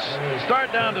and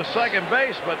start down to second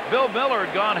base, but Bill Miller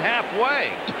had gone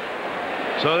halfway.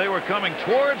 So they were coming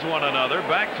towards one another,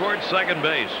 back towards second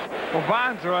base. Well,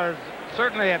 Bonds was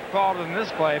certainly at fault in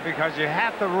this play because you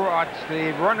have to watch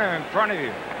the runner in front of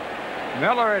you.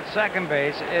 Miller at second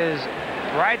base is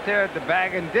right there at the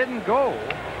bag and didn't go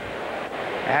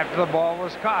after the ball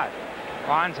was caught.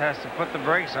 Bonds has to put the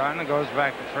brakes on and goes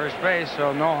back to first base,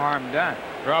 so no harm done.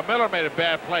 Well, Miller made a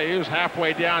bad play. He was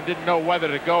halfway down, didn't know whether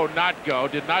to go, not go,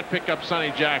 did not pick up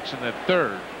Sonny Jackson at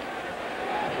third.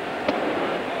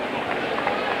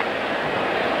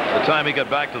 By the time he got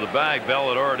back to the bag, Bell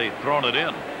had already thrown it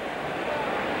in.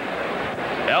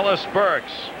 Ellis,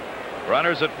 Burks.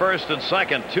 Runners at first and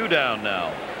second, 2 down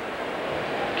now.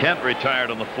 Kent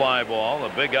retired on the fly ball, a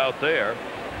big out there.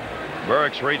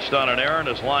 Burks reached on an error and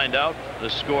is lined out to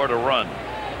score a run.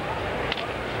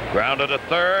 Grounded to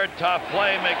third, tough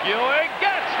play. McEwing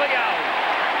gets the out.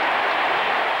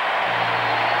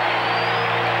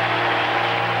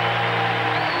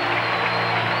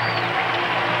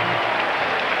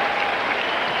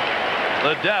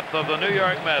 The depth of the New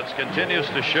York Mets continues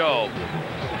to show.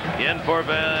 In for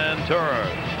Ventura,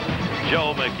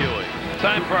 Joe McEwing.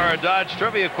 Time for our Dodge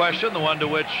trivia question, the one to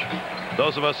which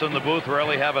those of us in the booth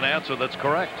rarely have an answer that's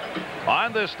correct.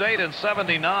 On this date in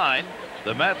 '79,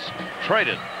 the Mets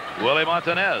traded Willie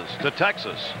Montanez to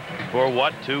Texas for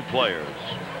what 2 players?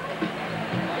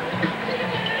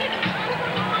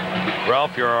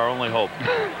 Ralph, you're our only hope.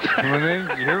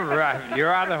 You're right.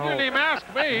 You're out of hope. You didn't even ask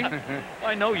me.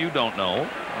 I know you don't know.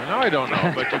 I know I don't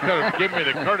know, but you could have given me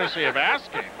the courtesy of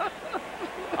asking.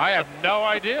 I have no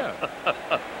idea.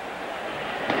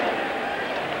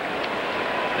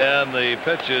 And the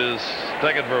pitch is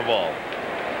taken for a ball.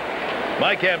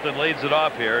 Mike Hampton leads it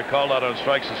off here. Called out on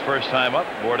strikes his first time up.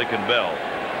 Bordick and Bell.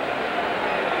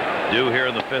 Due here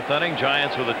in the 5th inning.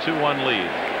 Giants with a 2-1 lead.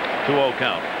 2-0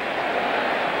 count.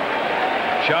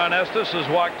 Shawn Estes has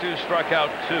walked 2, struck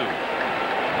out 2.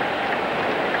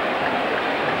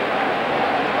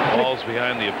 Ball's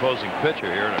behind the opposing pitcher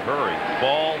here in a hurry.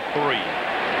 Ball 3.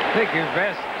 I think your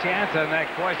best chance on that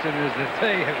question is to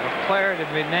say a player to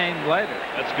be named later.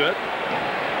 That's good.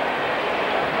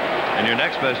 And your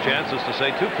next best chance is to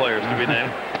say 2 players to be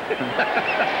named. Oh,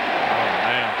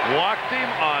 man. Walked him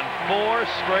on 4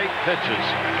 straight pitches.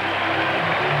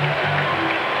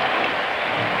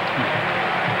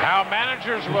 How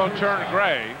managers will turn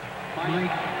gray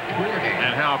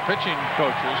and how pitching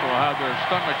coaches will have their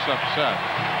stomachs upset.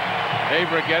 Dave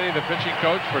Righetti, the pitching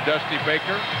coach for Dusty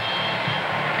Baker.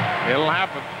 It'll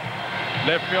happen.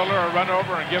 Left fielder will run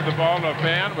over and give the ball to a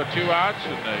fan with 2 outs,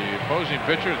 and the opposing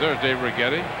pitcher, there's Dave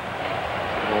Righetti,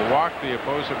 will walk the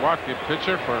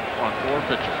pitcher on 4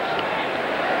 pitches.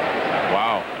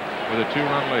 Wow, with a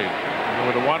 2-run lead.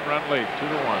 With a 1-run lead,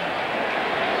 2-1.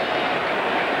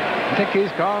 I think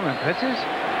he's calling the pitches.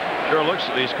 Sure looks,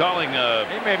 he's calling.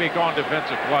 He may be calling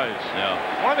defensive plays. Yeah.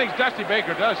 One of the things Dusty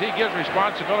Baker does, he gives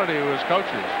responsibility to his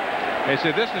coaches. They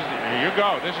say, this is, you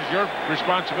go, this is your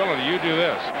responsibility, you do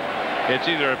this. It's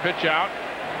either a pitch out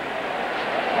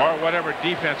or whatever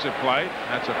defensive play.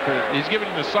 He's giving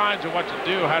them the signs of what to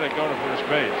do, how to go to first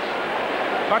base.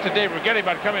 Talked to Dave Righetti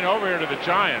about coming over here to the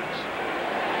Giants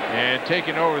and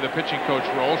taking over the pitching coach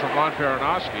roles from Ron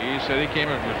Peronowski. He said he came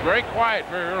in, was very quiet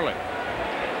very early.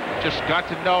 Just got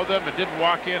to know them and didn't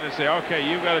walk in and say, okay,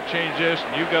 you've got to change this,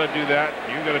 and you've got to do that,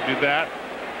 and you've got to do that.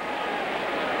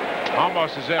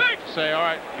 Almost as if to say, all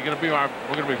right, we're going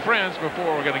to be friends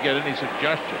before we're going to get any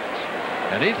suggestions.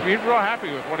 And he's real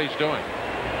happy with what he's doing.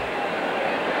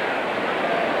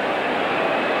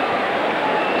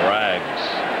 Rags.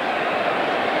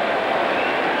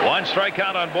 1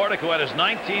 strikeout on Bordick, who had his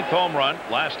 19th home run.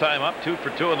 Last time up, 2 for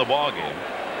 2 in the ball game.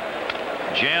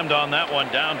 Jammed on that one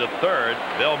down to third.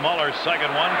 Bill Muller,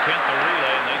 second one. Kent the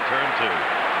relay, and they turn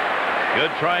 2.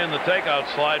 Good try in the takeout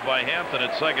slide by Hampton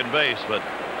at second base, but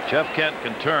Jeff Kent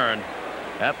can turn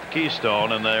at the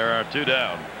Keystone, and there are 2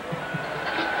 down.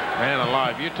 Man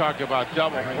alive, you talk about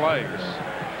double plays.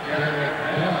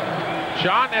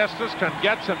 Shawn Estes can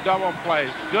get some double plays.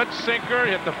 Good sinker,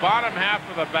 hit the bottom half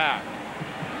of the bat.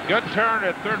 Good turn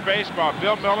at third base by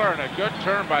Bill Miller and a good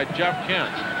turn by Jeff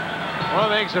Kent. One of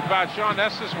the things about Shawn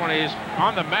Estes when he's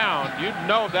on the mound, you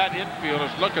know that infield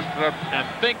is looking for and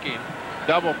thinking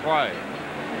double play.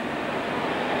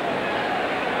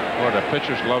 Boy, the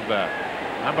pitchers love that.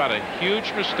 How about a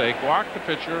huge mistake? Walk the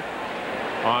pitcher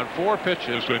on 4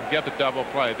 pitches and get the double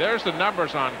play. There's the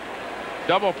numbers on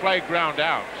double play ground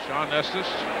out. Shawn Estes,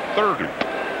 30.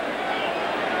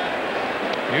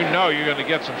 You know you're going to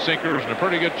get some sinkers and a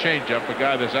pretty good changeup. A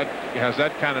guy that has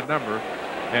that kind of number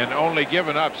and only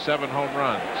given up 7 home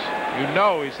runs. You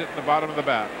know he's hitting the bottom of the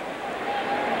bat.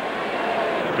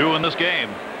 2 in this game.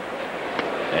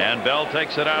 And Bell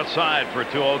takes it outside for a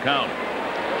 2-0 count.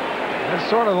 It's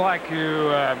sort of like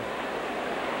you,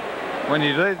 when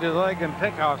you lead the league in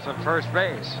pickoffs at first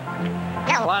base.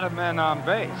 A lot of men on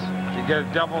base. You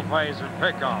get double plays or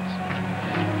pickoffs.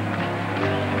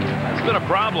 It's been a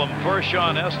problem for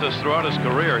Shawn Estes throughout his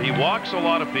career. He walks a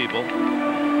lot of people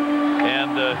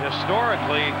and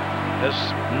historically has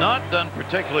not done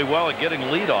particularly well at getting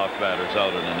leadoff batters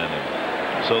out in an inning.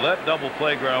 So that double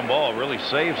play ground ball really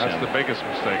saves him. That's the biggest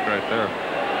mistake right there.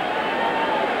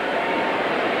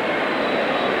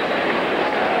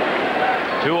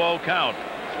 Two-0 count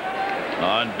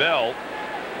on Bell.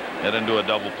 Head into a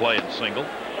double play and single.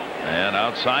 And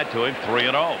outside to him,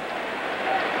 3-0.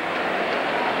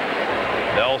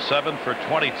 Bell 7 for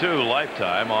 22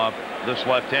 lifetime off this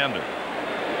left-hander.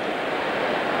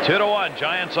 2-1.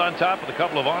 Giants on top with a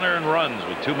couple of unearned runs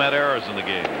with 2 Met errors in the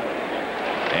game.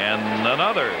 And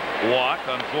another walk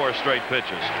on 4 straight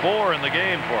pitches. 4 in the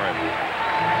game for him.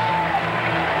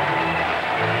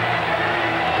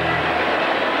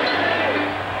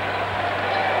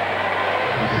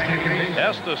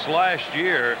 Estes last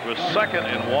year was second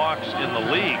in walks in the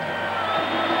league.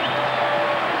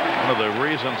 One of the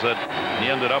reasons that he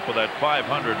ended up with that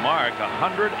 500 mark,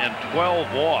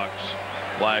 112 walks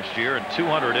last year in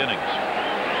 200 innings.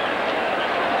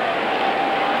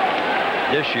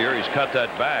 This year he's cut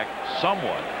that back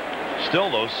somewhat. Still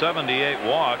though, 78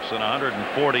 walks in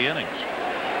 140 innings.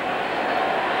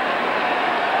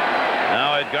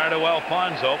 Now Edgardo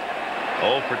Alfonzo,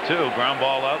 0 for 2, ground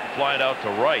ball out, flied out to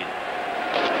right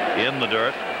in the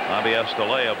dirt. Bobby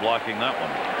Estelea blocking that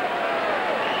one.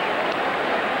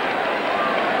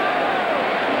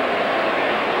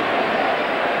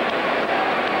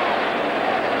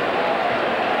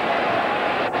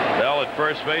 Bell at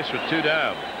first base with 2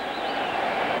 down.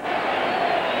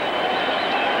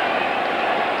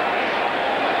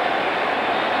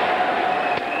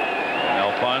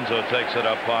 Alfonzo takes it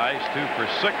up high. He's 2 for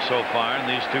 6 so far in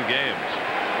these 2 games.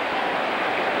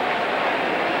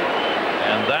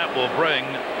 And that will bring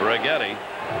Righetti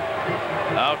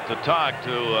out to talk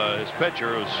to his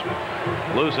pitcher who's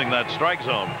losing that strike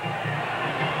zone.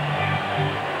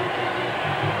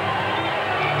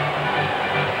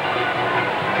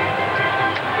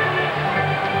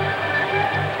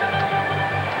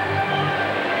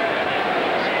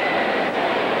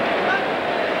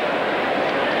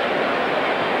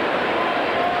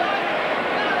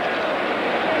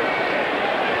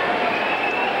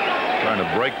 To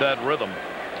break that rhythm.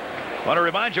 I want to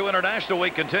remind you, International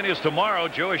Week continues tomorrow.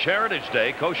 Jewish Heritage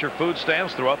Day. Kosher food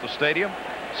stands throughout the stadium.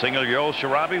 Singer Yoel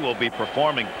Sharabi will be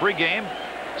performing pregame.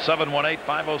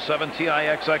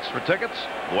 718-507-TIXX for tickets.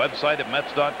 Website at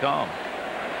Mets.com.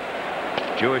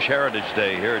 Jewish Heritage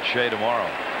Day here at Shea tomorrow.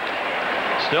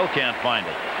 Still can't find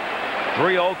it.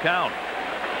 3-0 count.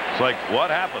 It's like,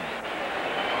 what happened?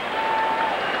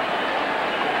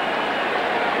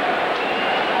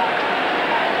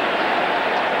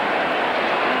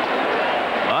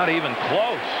 Not even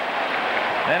close.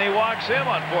 And he walks him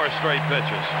on 4 straight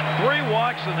pitches. 3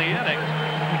 walks in the inning,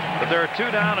 but there are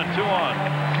 2 down and 2 on.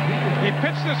 He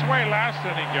pitched this way last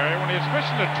inning, Gary, when he was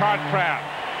pitching to Todd Pratt.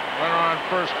 Runner on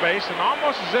first base, and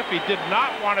almost as if he did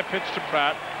not want to pitch to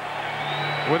Pratt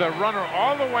with a runner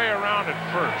all the way around at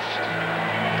first.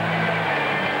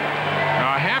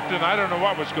 Now Hampton, I don't know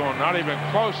what was going, not even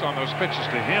close on those pitches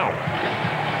to him.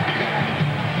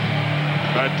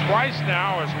 Twice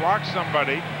now has walked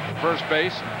somebody first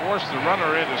base and forced the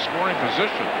runner into scoring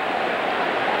position.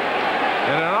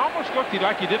 And it almost looked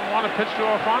like he didn't want to pitch to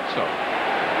Alfonzo.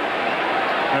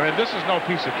 I mean, this is no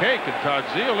piece of cake in Todd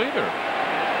Zeal either.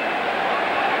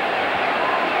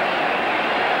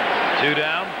 2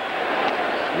 down,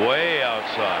 way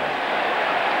outside.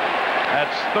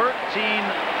 That's 13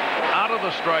 out of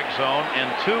the strike zone and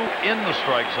 2 in the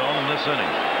strike zone in this inning.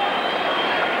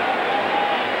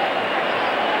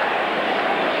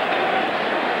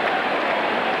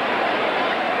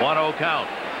 1-0 count.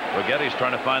 Righetti's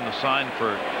trying to find the sign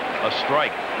for a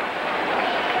strike.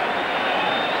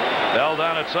 Bell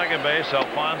down at second base.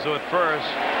 Alfonzo at first.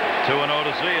 2-0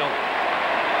 to Zeal.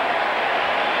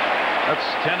 That's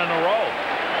 10 in a row.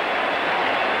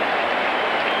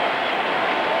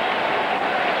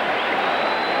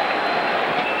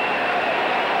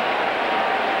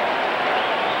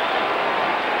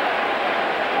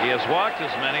 He has walked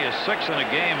as many as 6 in a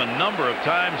game a number of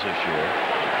times this year.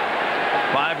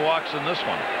 5 walks in this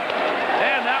one.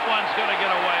 And that one's going to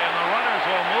get away, and the runners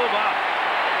will move up.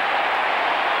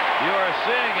 You are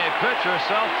seeing a pitcher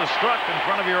self-destruct in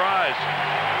front of your eyes.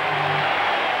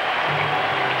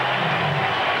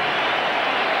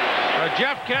 Well,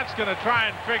 Jeff Kent's going to try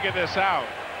and figure this out.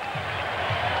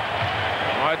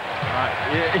 What?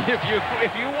 If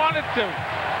you wanted to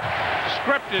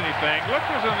script anything, look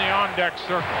who's in the on-deck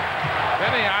circle.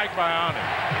 Benny Agbayani.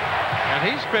 And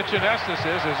he's pitching Estes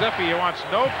as if he wants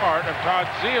no part of Todd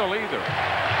Zeal either.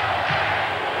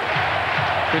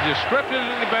 Could you script it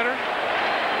any better?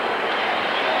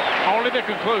 Only the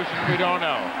conclusion, we don't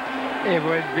know. It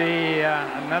would be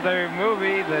another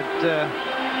movie that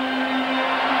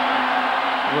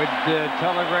would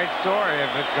tell a great story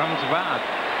if it comes about.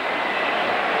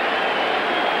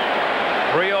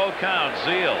 3-0 count,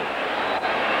 Zeal.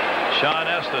 Shawn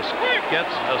Estes gets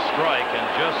a strike and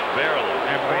just barely.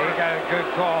 But he got a good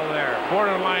call there.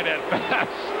 Borderline at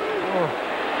best.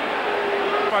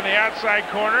 On the outside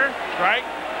corner, strike.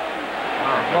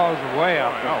 The ball's way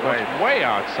up. Way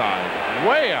outside.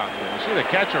 Way out there. You see the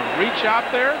catcher reach out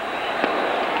there?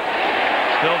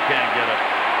 Still can't get it.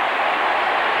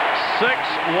 6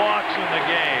 walks in the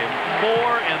game.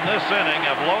 4 in this inning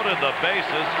have loaded the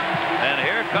bases. And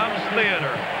here comes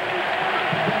Theater.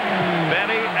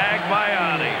 Benny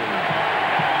Agbayani.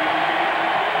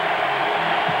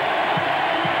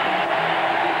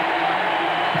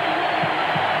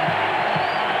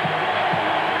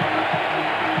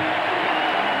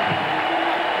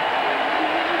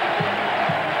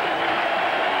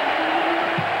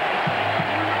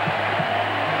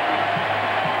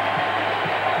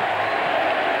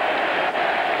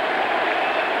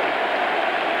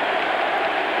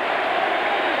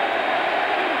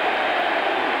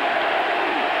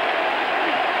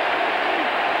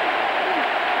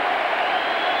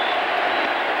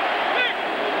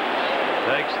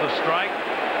 The strike.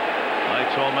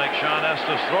 Knights will make Shawn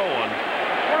Estes throw one.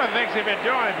 One of the things they've been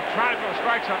doing, trying to throw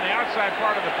strikes on the outside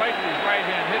part of the plate to these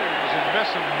right-hand hitters and miss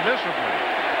them miserably.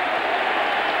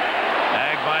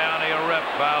 Agbayani a rip,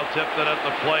 foul tipped it at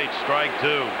the plate, strike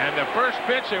 2. And the first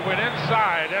pitch, it went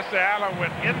inside. Estes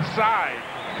went inside,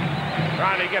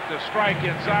 trying to get the strike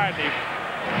inside.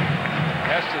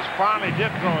 Estes finally did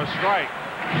throw a strike.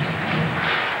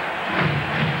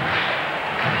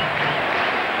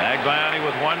 Agbayani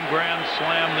with 1 grand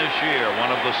slam this year, one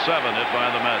of the 7 hit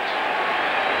by the Mets.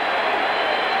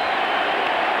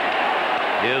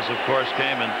 His, of course,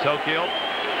 came in Tokyo.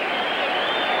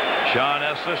 Shawn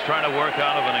Estes trying to work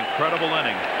out of an incredible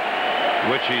inning,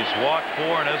 which he's walked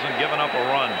 4 and hasn't given up a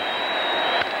run.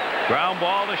 Ground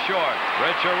ball to short.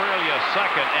 Rich Aurelia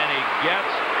second, and he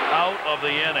gets out of the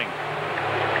inning.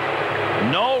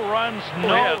 No runs,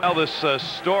 no hits. Well, this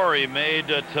story made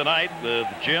tonight with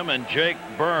Jim and Jake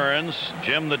Burns.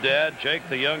 Jim the dad, Jake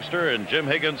the youngster, and Jim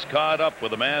Higgins caught up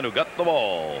with the man who got the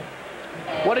ball.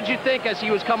 What did you think as he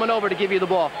was coming over to give you the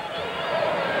ball?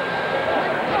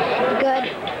 Good.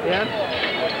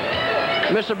 Yeah?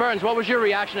 Mr. Burns, what was your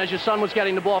reaction as your son was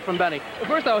getting the ball from Benny? At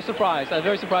first I was surprised. I was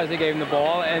very surprised they gave him the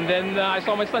ball, and then I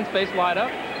saw my son's face light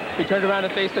up. He turned around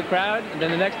and faced the crowd, and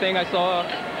then the next thing I saw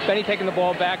Benny taking the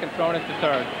ball back and throwing it to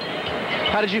third.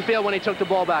 How did you feel when he took the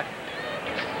ball back?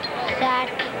 Sad.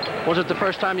 Was it the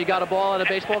first time you got a ball at a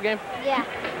baseball game? Yeah.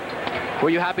 Were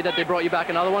you happy that they brought you back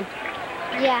another one?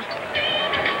 Yeah.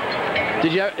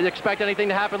 Did you expect anything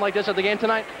to happen like this at the game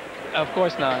tonight? Of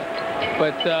course not.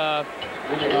 But,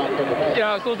 you know,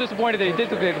 I was a little disappointed that he did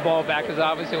take the ball back because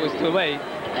obviously it was too late.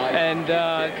 And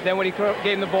then when he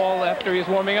gave him the ball after he was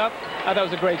warming up, I thought it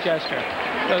was a great gesture.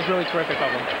 That was really terrific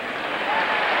of him.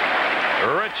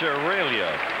 Rich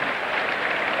Aurelia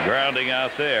grounding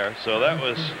out there. So that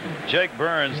was Jake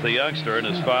Burns, the youngster, and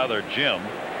his father, Jim.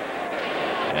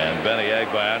 And Benny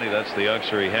Agbayani, that's the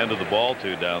youngster he handed the ball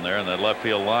to down there in that left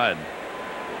field line.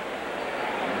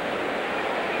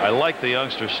 I like the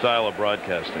youngster's style of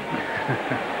broadcasting.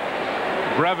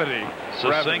 Brevity.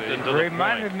 Succinct and to the point.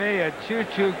 Reminded me of Choo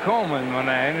Choo Coleman when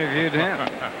I interviewed him.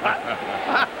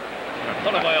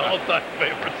 One of my all-time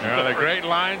favorites. Yeah, the great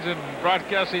lines in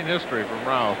broadcasting history from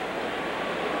Ralph.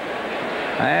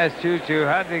 I asked Choo Choo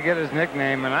how did he get his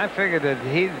nickname, and I figured that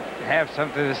he'd have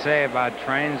something to say about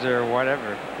trains or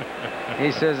whatever.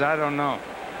 He says, I don't know.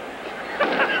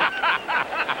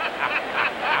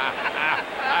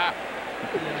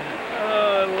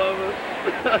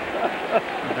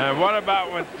 And what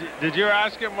about when, did you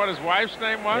ask him what his wife's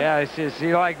name was? Yeah,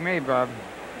 she like me, Bub.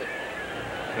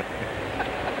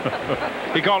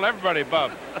 He called everybody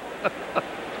Bub.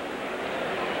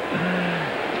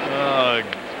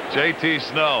 J.T.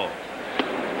 Snow.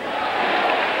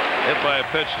 Hit by a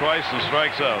pitch twice and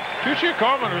strikes out. Choo-Choo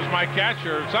Coleman was my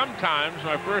catcher sometimes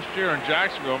my first year in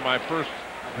Jacksonville, my first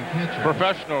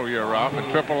professional year off in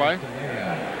AAA.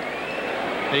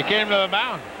 He came to the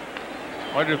mound.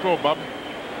 Why'd you throw, Bub?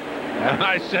 And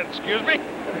I said, excuse me?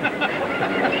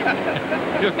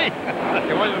 Excuse me?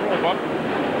 Hey, why'd you throw, Bub?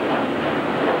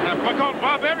 And I called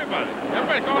Bob everybody.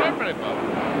 Everybody called everybody Bub.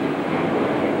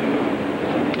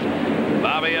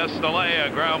 Bobby Estelea, a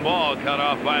ground ball cut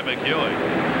off by McEwing.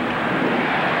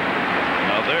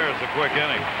 Now there's a quick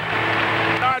inning.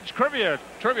 Dodge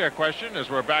trivia question as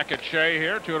we're back at Shea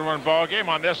here, 2-1 ball game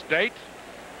on this date.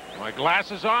 My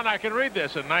glasses on, I can read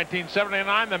this. In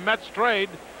 1979, the Mets trade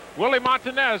Willie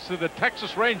Montanez to the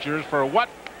Texas Rangers for what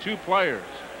 2 players?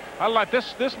 I like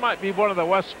this. This might be one of the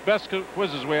best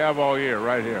quizzes we have all year,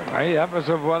 right here. Hey, that was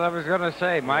what I was going to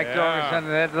say. Mike Dorson and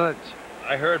Ed Litch.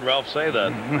 I heard Ralph say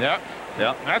that. Yep.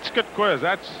 Yep. That's a good quiz.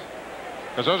 That's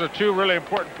because those are 2 really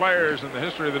important players in the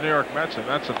history of the New York Mets, and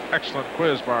that's an excellent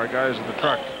quiz by our guys in the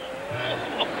truck.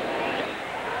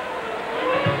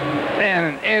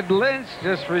 And Ed Lynch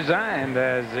just resigned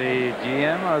as the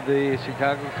GM of the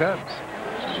Chicago Cubs.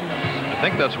 I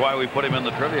think that's why we put him in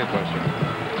the trivia question,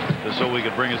 just so we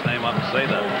could bring his name up and say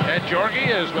that. Ed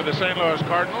Jorge is with the St. Louis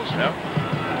Cardinals. Yep.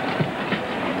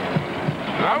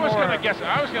 I was going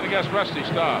to guess Rusty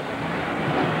Staub,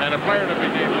 and a player to be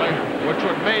named later, which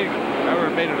would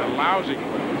have made it a lousy quiz.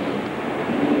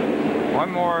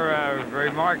 One more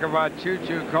remark about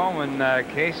Choo-Choo Coleman.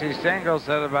 Casey Stengel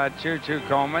said about Choo-Choo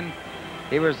Coleman,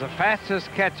 he was the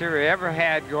fastest catcher he ever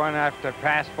had going after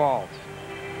pass balls.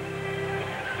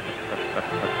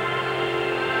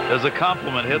 There's a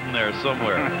compliment hidden there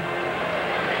somewhere.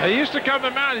 He used to come to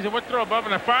the mound. He said, "What throw,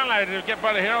 Bubba?" And finally, I had to get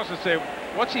Buddy Harrelson and say,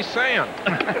 "What's he saying?"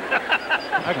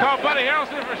 I called Buddy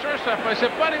Harrelson for shortstop. I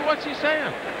said, "Buddy, what's he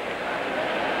saying?"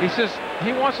 He says,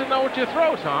 "He wants to know what you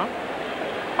throw, Tom."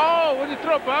 "Oh, what did you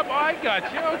throw, Bub?" "Oh, I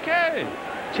got you. Okay."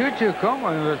 Choo-Choo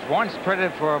Coleman was once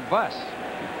traded for a bus.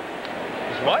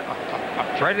 What?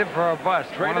 Traded for a bus.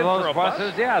 Traded One of for those a bus?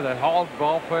 buses, yeah, that hauled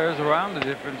ball players around the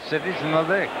different cities in the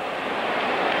league.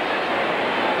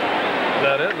 Is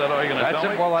that it? Is that all you're going to tell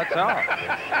me? Well, that's all.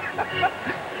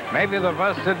 Maybe the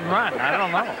bus didn't run. I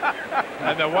don't know.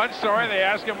 And the one story, they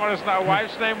asked him what his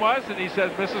wife's name was, and he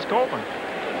said Mrs. Coleman.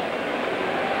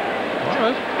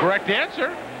 Well, that's the correct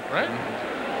answer, right?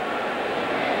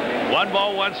 1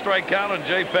 ball, 1 strike count on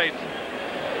Jay Payton.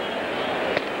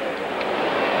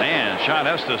 Man, Shawn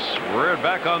Estes reared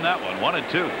back on that one.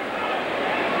 1-2.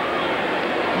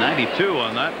 92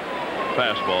 on that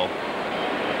fastball.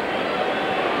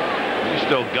 He's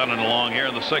still gunning along here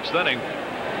in the 6th inning,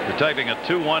 protecting a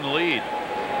 2-1 lead.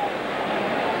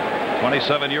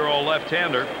 27-year-old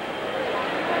left-hander.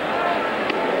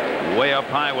 Way up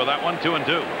high with that one,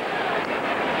 2-2.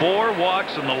 4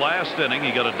 walks in the last inning.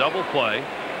 He got a double play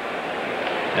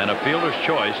and a fielder's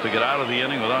choice to get out of the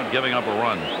inning without giving up a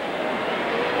run.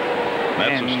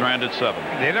 Mets have stranded 7.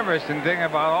 The interesting thing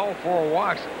about all 4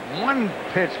 walks, 1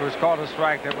 pitch was called a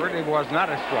strike that really was not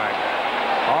a strike.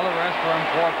 All the rest were in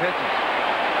 4 pitches.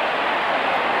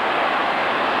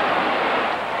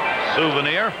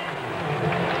 Souvenir.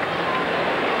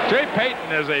 Jay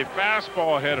Payton is a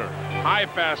fastball hitter, high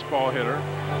fastball hitter.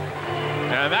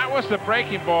 And that was the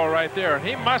breaking ball right there. And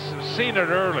he must have seen it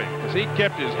early because he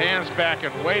kept his hands back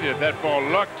and waited. That ball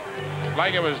looked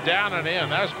like it was down and in.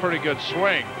 That was a pretty good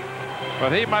swing.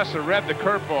 But he must have read the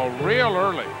curveball real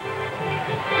early.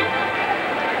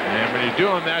 And when you're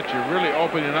doing that, you're really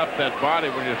opening up that body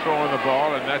when you're throwing the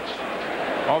ball. And that's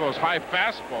all those high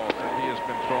fastballs that he has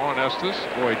been throwing. Estes,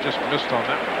 boy, he just missed on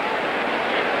that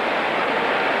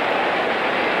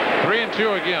one.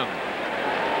 3-2 again.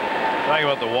 Talking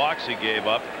about the walks he gave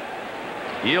up.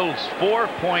 Yields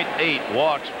 4.8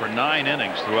 walks per 9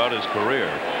 innings throughout his career.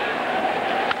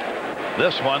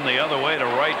 This one the other way to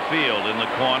right field in the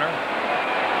corner.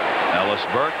 Ellis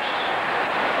Burks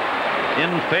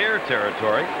in fair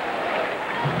territory.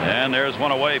 And there's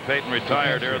one away. Payton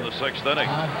retired here in the 6th inning.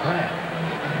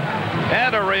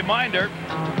 And a reminder,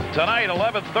 tonight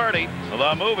 11:30,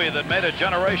 the movie that made a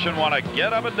generation want to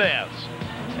get up and dance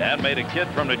and made a kid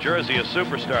from New Jersey a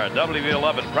superstar.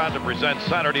 WB11 proud to present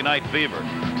Saturday Night Fever.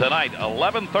 Tonight,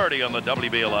 11:30 on the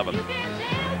WB11.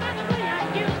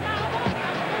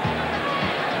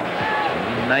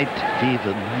 Night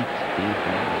Fever, Night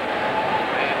Fever.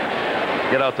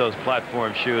 Get out those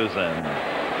platform shoes and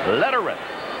Let her rip.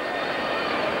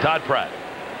 Todd Pratt.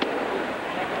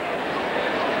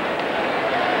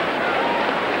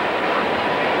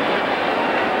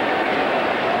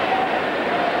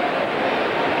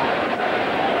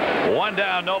 One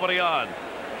down, nobody on.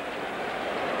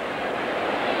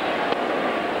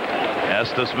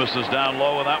 Estes misses down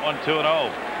low with that one, 2-0.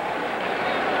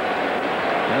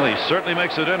 Well, he certainly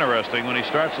makes it interesting when he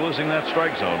starts losing that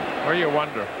strike zone. Well, you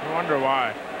wonder. You wonder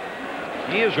why.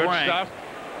 He is good ranked. Stuff.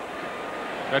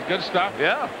 That good stuff?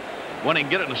 Yeah. When he can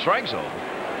get it in the strike zone.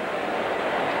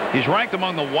 He's ranked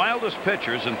among the wildest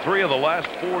pitchers in 3 of the last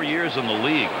 4 years in the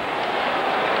league.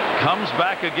 Comes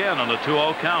back again on the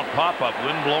 2-0 count. Pop-up,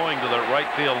 wind blowing to the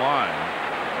right field line.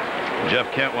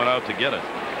 Jeff Kent went out to get it.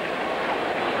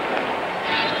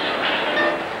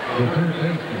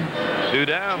 2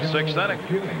 down, 6th inning.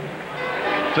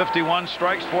 51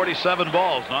 strikes, 47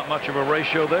 balls. Not much of a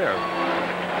ratio there.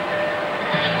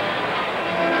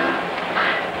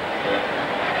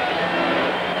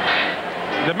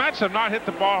 The Mets have not hit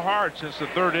the ball hard since the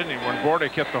 3rd inning when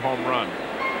Bordick hit the home run.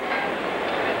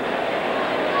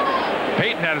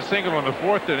 Peyton had a single in the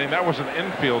 4th inning. That was an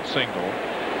infield single.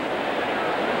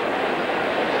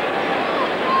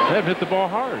 They haven't hit the ball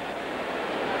hard.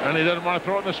 And he doesn't want to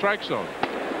throw it in the strike zone.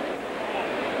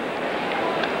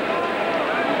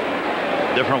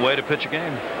 Different way to pitch a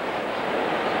game.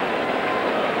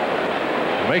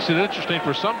 It makes it interesting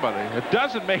for somebody. It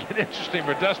doesn't make it interesting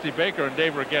for Dusty Baker and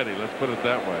Dave Righetti. Let's put it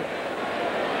that way.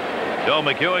 Joe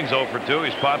McEwing's 0 for 2.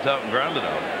 He's popped out and grounded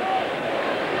out.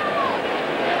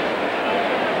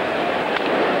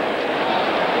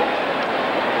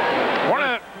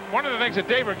 One of the things that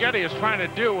Dave Righetti is trying to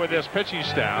do with this pitching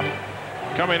staff,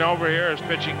 coming over here as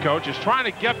pitching coach, is trying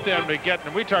to get them to get,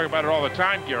 and we talk about it all the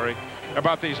time, Gary,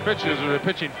 about these pitchers that are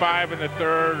pitching 5 in the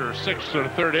 3rd or 6th or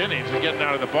 3rd innings and getting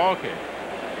out of the ball game.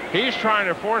 He's trying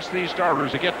to force these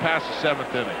starters to get past the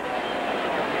 7th inning.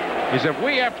 He said,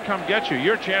 we have to come get you.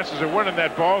 Your chances of winning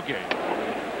that ball game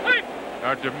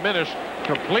are diminished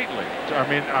completely. I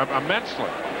mean,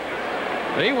 immensely.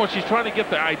 He's trying to get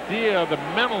the idea, the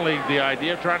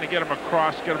idea of trying to get them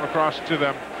across to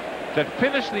them, that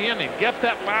finish the inning, get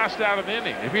that last out of the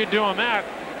inning. If you're doing that,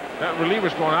 that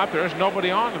reliever's going out there. There's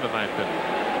nobody on in the 9th inning.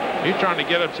 He's trying to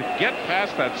get them to get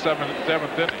past that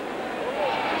 7th inning.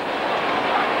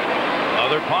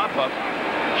 Another pop-up,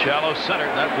 shallow center.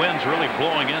 That wind's really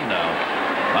blowing in now.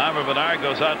 Marvin Bernard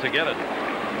goes out to get it.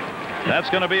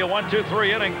 That's going to be a 1-2-3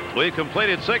 inning. We've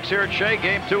completed 6 here at Shea.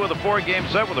 Game 2 of the 4-game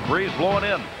set with the breeze blowing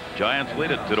in. Giants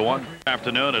lead it 2-1.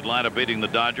 Afternoon, Atlanta beating the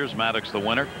Dodgers. Maddox the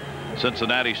winner.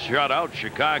 Cincinnati shut out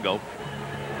Chicago.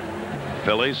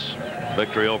 Phillies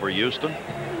victory over Houston.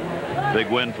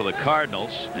 Big win for the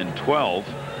Cardinals in 12.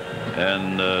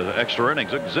 And extra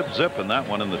innings. Zip in that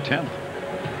one in the 10th.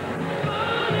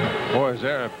 Boy,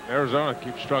 Arizona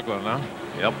keeps struggling now.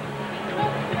 Yep.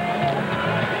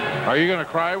 Are you going to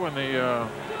cry when the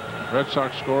Red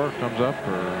Sox score comes up,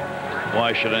 or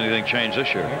why should anything change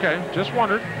this year? Okay, just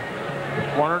wondered.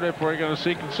 Wondered if we're going to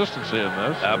see consistency in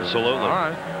this. Absolutely. All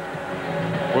right.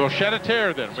 We'll shed a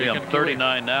tear then. See, I'm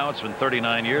 39 now. It's been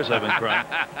 39 years I've been crying.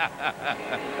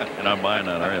 You're not buying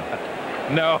that, are you?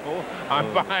 No,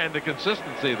 I'm buying the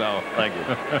consistency, though. Thank you.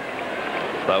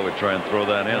 Thought we'd try and throw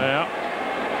that in. Yeah.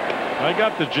 I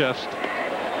got the gist.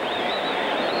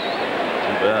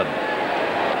 Too bad.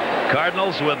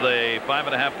 Cardinals with a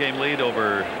 5.5 game lead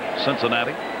over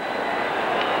Cincinnati.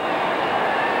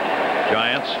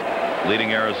 Giants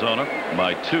leading Arizona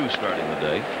by 2 starting the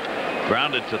day.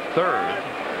 Grounded to 3rd.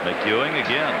 McEwing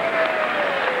again.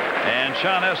 And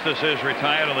Shawn Estes is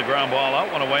retired on the ground ball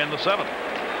out. One away in the 7th.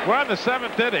 We're in the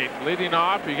 7th inning. Leading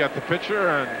off, you got the pitcher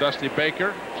and Dusty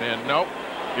Baker saying, nope,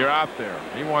 you're out there.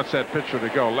 He wants that pitcher to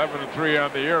go. 11-3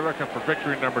 on the year, looking for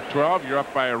victory number 12. You're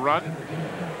up by a run.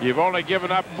 You've only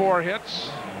given up 4 hits.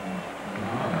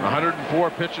 104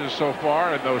 pitches so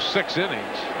far in those 6 innings.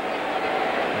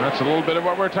 And that's a little bit of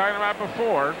what we were talking about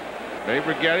before. Dave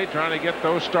Righetti trying to get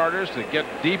those starters to get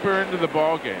deeper into the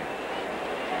ball game.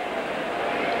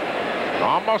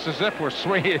 Almost as if we're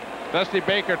swinging. Dusty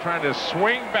Baker trying to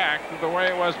swing back to the way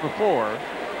it was before.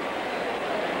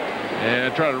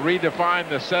 And try to redefine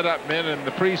the setup men and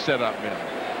the pre-setup men.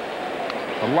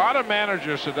 A lot of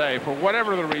managers today, for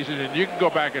whatever the reason, and you can go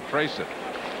back and trace it,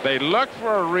 they look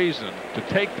for a reason to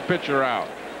take the pitcher out.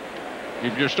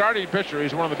 If you're starting pitcher,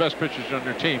 he's one of the best pitchers on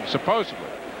your team, supposedly.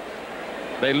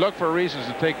 They look for reasons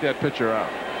to take that pitcher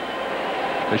out.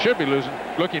 They should be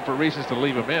looking for reasons to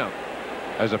leave him in,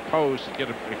 as opposed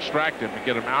to extract him and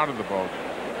get him out of the ballgame.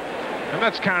 And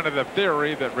that's kind of the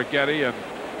theory that Righetti and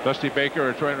Dusty Baker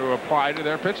are trying to apply to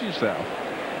their pitching staff.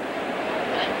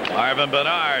 Marvin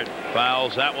Bernard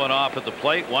fouls that one off at the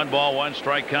plate. 1 ball, 1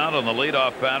 strike count on the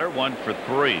leadoff batter, 1 for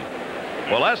 3.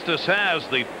 Well, Estes has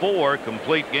the 4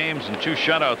 complete games and 2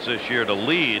 shutouts this year to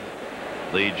lead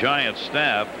the Giants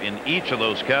staff in each of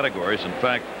those categories. In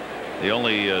fact, the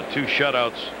only 2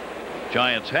 shutouts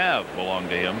Giants have belong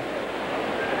to him.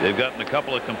 They've gotten a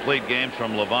couple of complete games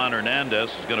from Livan Hernandez,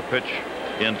 who's going to pitch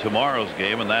in tomorrow's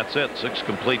game, and that's it. 6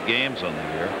 complete games on the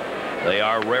year. They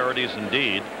are rarities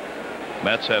indeed.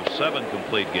 Mets have 7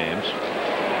 complete games.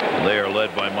 They are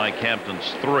led by Mike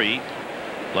Hampton's 3.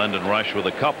 Lyndon Rush with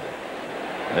a couple.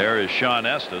 There is Shawn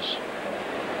Estes,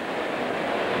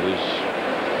 who's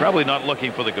probably not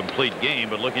looking for the complete game,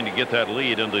 but looking to get that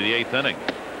lead into the 8th inning.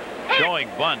 Showing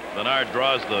bunt. Bernard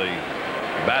draws the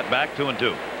bat back,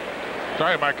 2-2.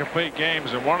 Talking about complete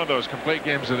games, and one of those complete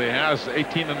games that he has,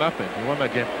 18-0. He won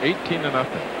that game 18-0.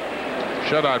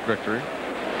 Shutout victory.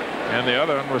 And the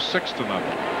other one was 6-0.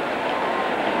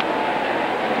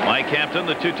 Mike Hampton,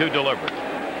 the 2-2 delivered.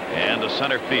 And to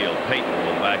center field. Payton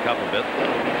will back up a bit.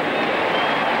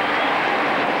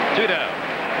 2 down.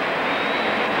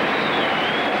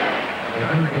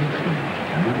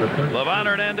 Livan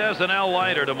Hernandez and Al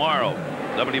Leiter tomorrow.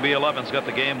 WB11's got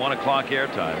the game, 1 o'clock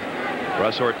airtime.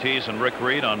 Russ Ortiz and Rick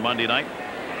Reed on Monday night.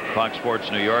 Fox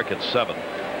Sports New York at 7.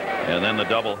 And then the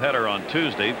doubleheader on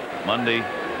Tuesday. Monday,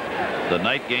 the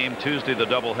night game. Tuesday, the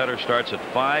doubleheader starts at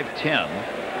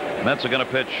 5:10. Mets are going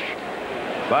to pitch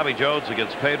Bobby Jones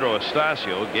against Pedro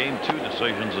Estacio. Game 2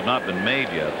 decisions have not been made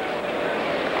yet.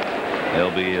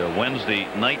 There'll be a Wednesday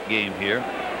night game here,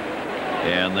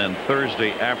 and then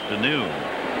Thursday afternoon.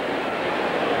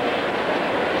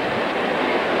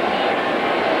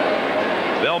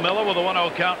 Bill Miller with a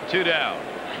 1-0 count, 2 down.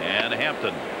 And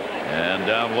Hampton, and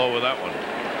down low with that one.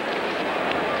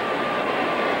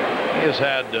 He has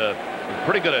had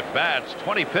pretty good at bats.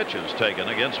 20 pitches taken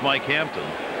against Mike Hampton.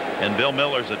 And Bill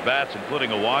Miller's at bats,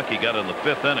 including a walk he got in the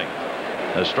 5th inning.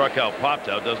 Has struck out, popped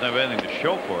out, doesn't have anything to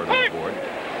show for it on the board.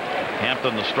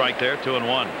 Hampton the strike there,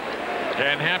 2-1.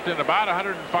 And Hampton about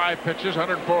 105 pitches,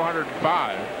 104,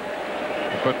 105.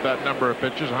 Put that number of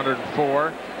pitches,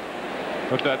 104.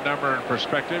 Put that number in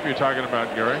perspective. You're talking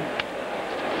about Gary.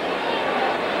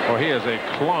 Oh, he is a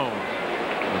clone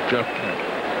of Jeff Kent.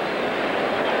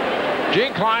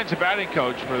 Gene Klein's a batting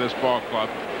coach for this ball club.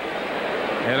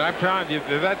 And I'm telling you,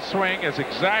 that swing is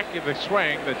exactly the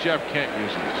swing that Jeff Kent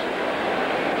uses.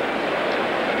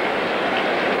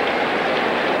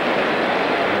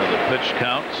 Pitch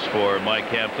counts for Mike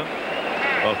Hampton.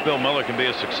 Well, if Bill Miller can be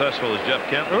as successful as Jeff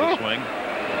Kent with the swing,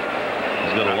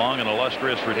 he's got a long and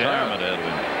illustrious retirement ahead of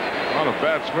him. Not a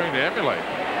bad swing to emulate.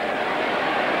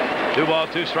 2 ball,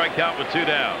 2 strike count with 2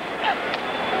 down.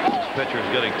 This pitcher's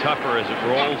getting tougher as it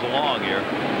rolls along here.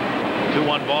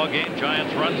 2-1 ball game.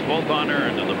 Giants runs both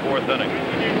unearned in the 4th inning.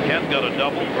 Kent got a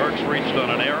double. Burks reached on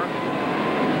an error.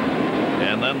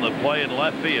 And then the play in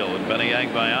left field, and Benny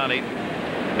Agbayani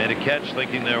made a catch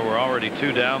thinking there were already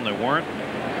 2 down. There weren't.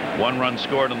 1 run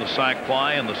scored on the sac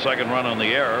fly and the 2nd run on the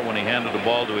error when he handed the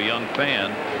ball to a young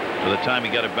fan. By the time he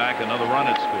got it back, another run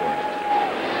had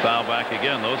scored. Foul back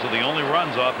again. Those are the only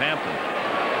runs off Hampton.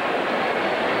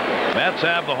 Mets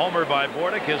have the homer by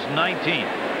Bordick, his 19th.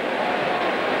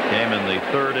 Came in the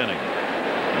 3rd inning.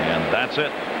 And that's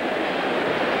it.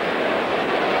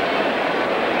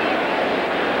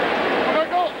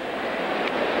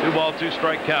 Two ball, 2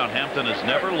 strike count. Hampton has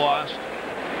never lost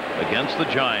against the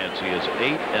Giants. He is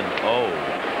 8-0.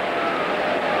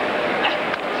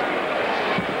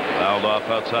 Fouled off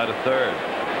outside of 3rd.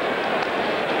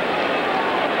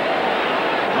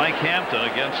 Mike Hampton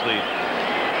against the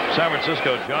San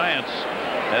Francisco Giants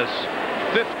has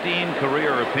 15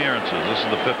 career appearances. This is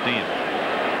the 15th.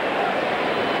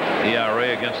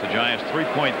 ERA against the Giants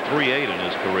 3.38 in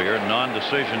his career.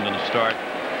 Non-decision in the start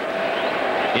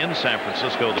in San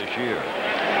Francisco this year.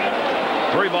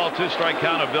 3 ball, 2 strike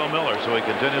count of Bill Miller, so he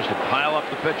continues to pile up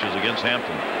the pitches against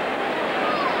Hampton.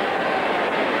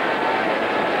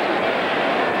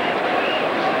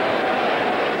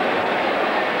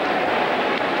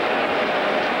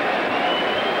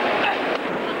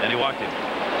 And he walked him.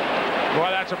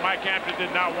 Well, that's what Mike Hampton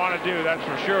did not want to do, that's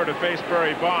for sure, to face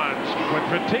Barry Bonds. When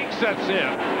fatigue sets in,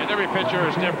 and every pitcher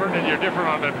is different, and you're different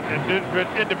on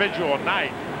an individual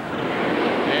night,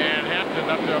 and Hampton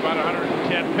up to about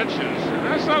 110 pitches.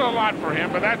 That's not a lot for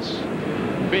him, but that's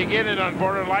beginning on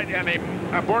borderline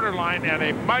and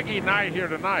a muggy night here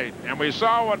tonight. And we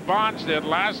saw what Bonds did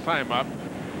last time up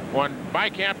when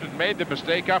Mike Hampton made the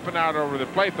mistake up and out over the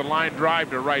plate, the line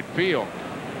drive to right field.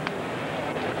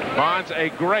 Bonds, a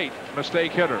great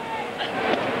mistake hitter.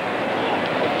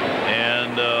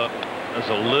 And there's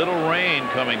a little rain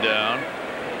coming down.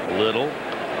 Little.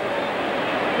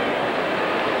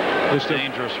 Just a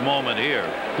dangerous moment here.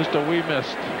 Just a wee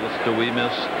missed. Just a wee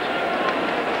missed.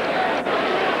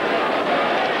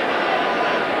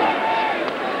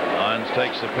 Bonds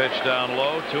takes the pitch down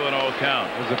low. 2-0 count.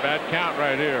 There's a bad count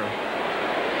right here.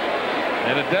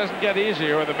 And it doesn't get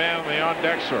easier with a man on the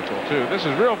on-deck circle, too. This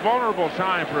is real vulnerable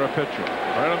time for a pitcher.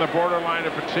 Right on the borderline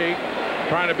of fatigue.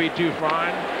 Trying to be too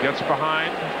fine. Gets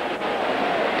behind.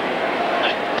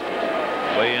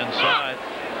 Way inside.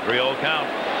 3-0 count.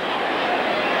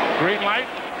 Green light?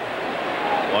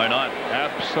 Why not?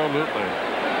 Absolutely.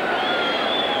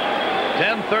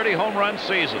 10-30 home run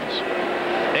seasons.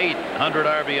 800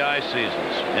 RBI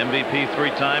seasons. MVP 3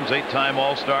 times, 8-time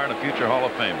All-Star, and a future Hall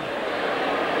of Famer.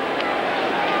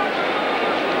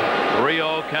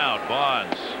 3-0 count.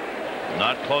 Bonds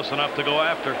not close enough to go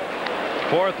after.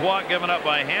 4th walk given up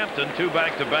by Hampton. 2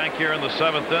 back-to-back here in the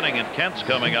 7th inning, and Kent's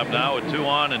coming up now with 2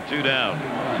 on and 2 down.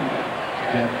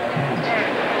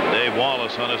 Dave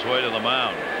Wallace on his way to the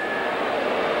mound.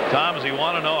 Tom, does he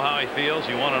want to know how he feels?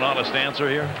 You want an honest answer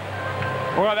here?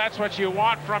 Well, that's what you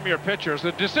want from your pitchers.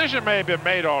 The decision may have been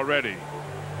made already.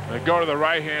 They go to the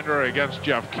right-hander against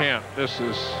Jeff Kent. This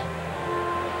is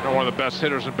one of the best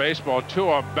hitters in baseball. 2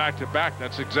 of them back-to-back.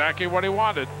 That's exactly what he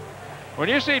wanted. When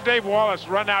you see Dave Wallace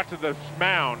run out to the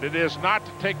mound, it is not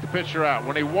to take the pitcher out.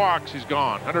 When he walks, he's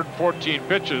gone. 114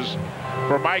 pitches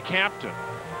for Mike Hampton,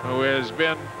 who has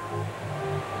been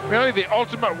really the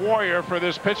ultimate warrior for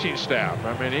this pitching staff.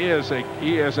 I mean, he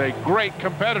is a great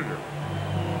competitor.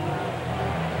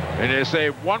 And they say,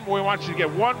 we want you to get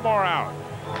 1 more out.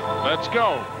 Let's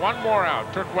go. 1 more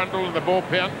out. Turk Wendell in the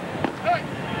bullpen.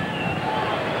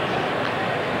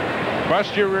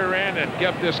 Bust your rear end and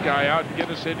get this guy out and get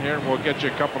us in here, and we'll get you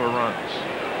a couple of runs.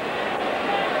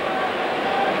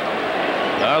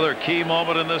 Another key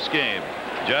moment in this game.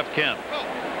 Jeff Kent.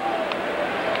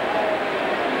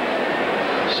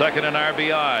 2nd in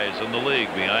RBIs in the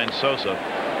league behind Sosa.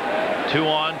 2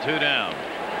 on, 2 down.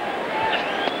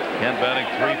 Kent batting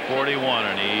 .341,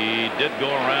 and he did go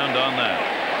around on that.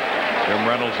 Jim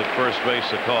Reynolds at first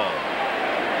base a call.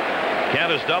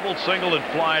 Kent has doubled, singled, and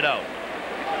flied out.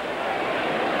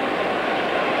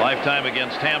 Lifetime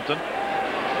against Hampton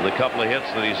with a couple of hits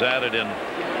that he's added in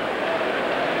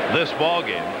this ball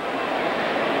game.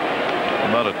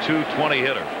 About a .220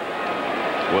 hitter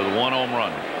with 1 home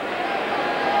run.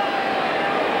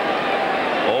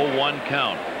 0-1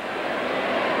 count.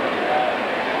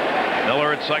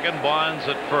 Miller at second, Bonds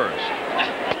at first.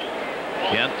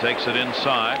 Kent takes it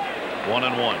inside.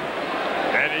 1-1.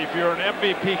 And if you're an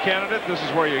MVP candidate, this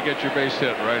is where you get your base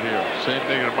hit right here. Same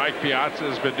thing that Mike Piazza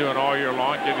has been doing all year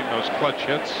long, getting those clutch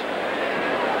hits.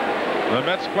 The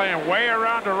Mets playing way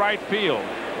around to right field.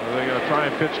 They're going to try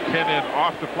and pitch Kent in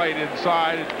off the plate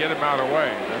inside and get him out of the way.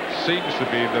 That seems to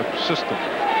be the system.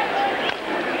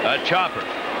 A chopper.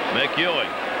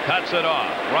 McEwing cuts it off.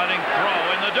 Running throw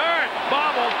in the dirt.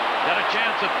 Bobbled. Got a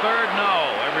chance at third. No.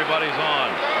 Everybody's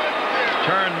on.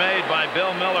 Turn made by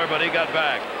Bill Miller, but he got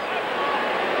back.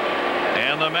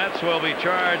 And the Mets will be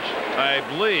charged, I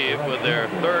believe, with their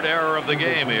 3rd error of the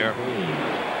game here.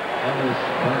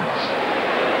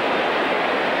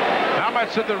 How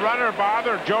much did the runner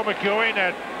bother Joe McEwing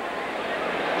at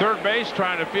third base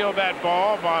trying to field that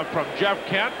ball from Jeff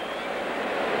Kent?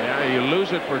 Yeah, you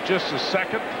lose it for just a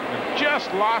second. And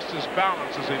just lost his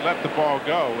balance as he let the ball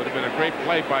go. Would have been a great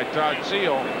play by Todd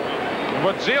Zeal. And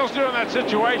what Zeal's doing in that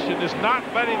situation is not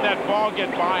letting that ball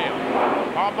get by him.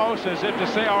 Almost as if to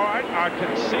say, all right, I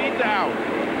concede the out.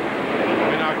 I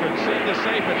mean, I concede the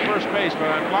safe at first base, but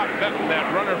I'm not letting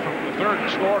that runner from the third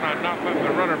score, and I'm not letting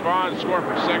the runner Bonds score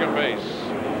from second base.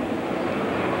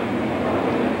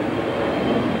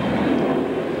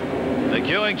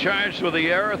 McEwing charged with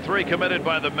the error. 3 committed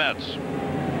by the Mets.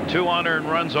 2 unearned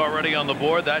runs already on the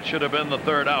board. That should have been the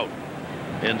 3rd out.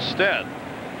 Instead,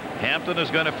 Hampton is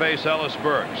going to face Ellis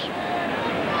Burks.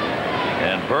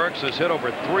 And Burks has hit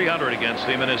over 300 against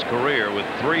him in his career with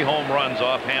 3 home runs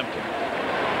off Hampton.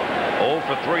 0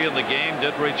 for 3 in the game.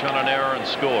 Did reach on an error and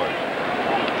scored.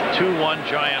 2-1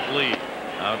 Giant lead.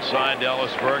 Outside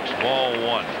Ellis Burks, ball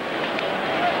 1.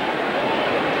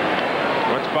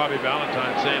 What's Bobby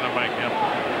Valentine saying on Mike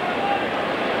Hampton?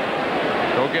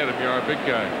 Go get him. You're a big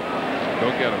guy.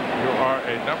 Go get him. You are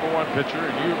a #1 pitcher,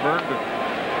 and you've earned it.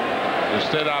 To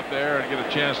sit out there and get a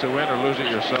chance to win or lose it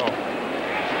yourself.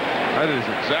 That is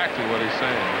exactly what he's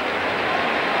saying.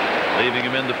 Leaving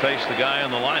him in to face the guy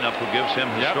in the lineup who gives him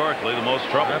historically the most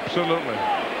trouble. Absolutely.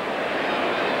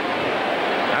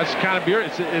 That's kind of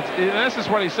it's in essence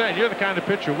what he's saying. You're the kind of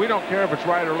pitcher, we don't care if it's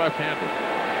right or left-handed.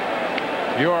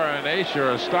 You are an ace,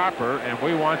 you're a stopper, and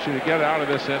we want you to get out of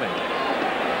this inning.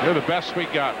 They're the best we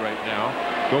got right now.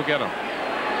 Go get them.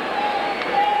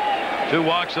 2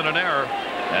 walks and an error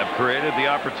have created the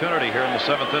opportunity here in the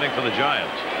 7th inning for the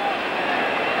Giants.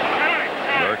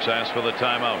 Burks asked for the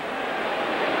timeout.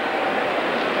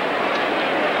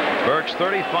 Burks,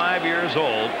 35 years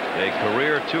old, a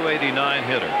career .289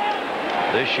 hitter.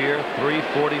 This year,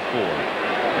 .344,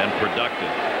 and productive.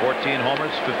 14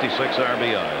 homers, 56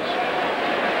 RBIs.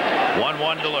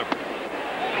 1-1 delivery.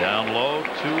 Down low,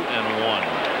 2-1.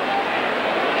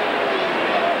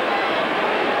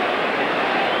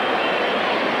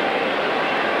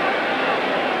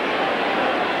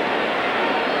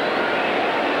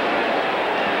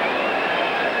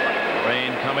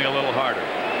 Rain coming a little harder.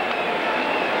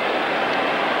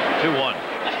 2-1.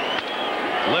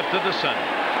 Lifted to center.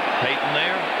 Payton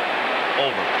there.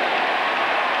 Over.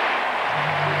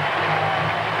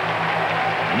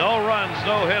 No runs,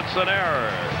 no hits, an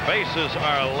error. Bases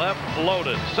are left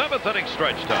loaded. 7th inning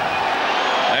stretch time.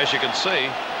 As you can see,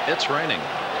 it's raining.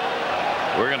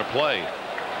 We're going to play.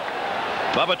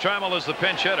 Bubba Trammel is the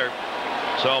pinch hitter.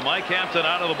 So Mike Hampton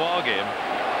out of the ball game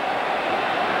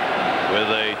with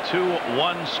a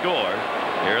 2-1 score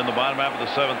here in the bottom half of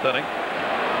the 7th inning.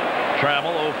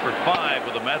 Trammel 0 for 5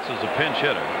 with the Mets as a pinch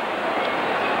hitter.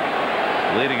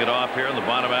 Leading it off here in the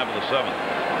bottom half of the 7th.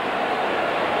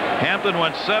 Hampton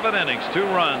went 7 innings, 2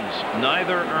 runs,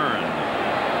 neither earned.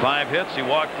 5 hits. He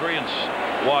walked 3 and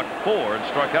walked 4 and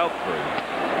struck out 3.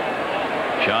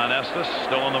 Shawn Estes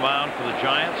still on the mound for the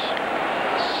Giants.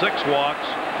 6 walks,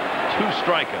 2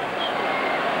 strikeouts.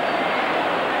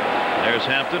 There's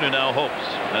Hampton, who now hopes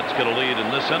Mets get a lead in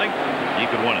this inning. He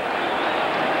could win it.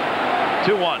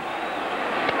 2-1.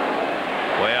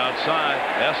 Way outside,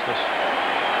 Estes.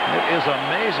 It is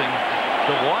amazing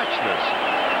to watch this.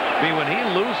 I mean, when he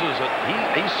loses it,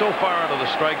 he's so far out of the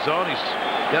strike zone, he's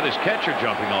got his catcher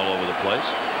jumping all over the place.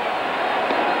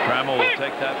 Trammel will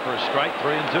take that for a strike,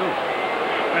 3-2.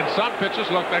 And some pitches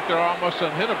look like they're almost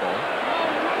unhittable.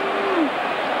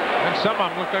 And some of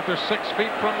them look like they're 6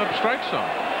 feet from the strike zone.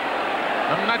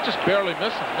 I'm not just barely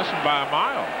missing by a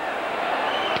mile.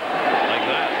 Like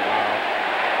that.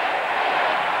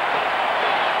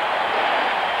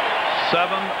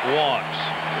 7 walks.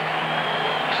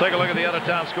 Let's take a look at the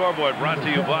out-of-town scoreboard, brought to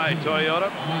you by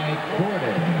Toyota.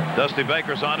 Dusty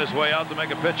Baker's on his way out to make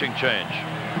a pitching change.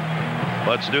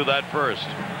 Let's do that first.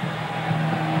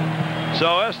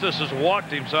 So Estes has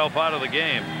walked himself out of the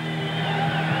game.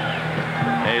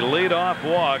 A lead-off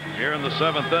walk here in the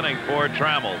 7th inning for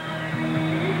Trammel.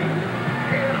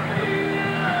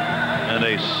 And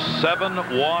a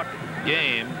 7-walk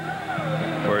game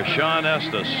for Shawn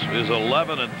Estes, who's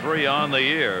 11-3 on the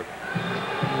year.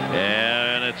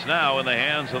 And it's now in the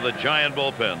hands of the Giant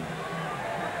bullpen.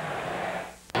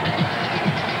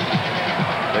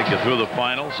 Take you through the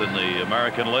finals in the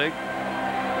American League.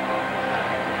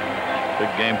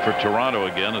 Big game for Toronto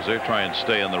again as they try and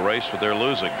stay in the race, but they're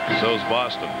losing. So's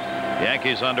Boston.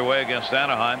 Yankees underway against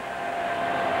Anaheim.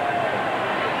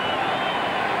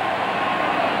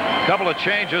 A couple of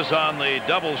changes on the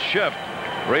double shift.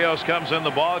 Rios comes in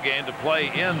the ball game to play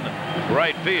in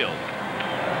right field.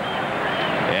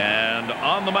 And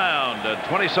on the mound, a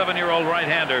 27-year-old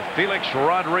right-hander, Felix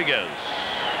Rodriguez.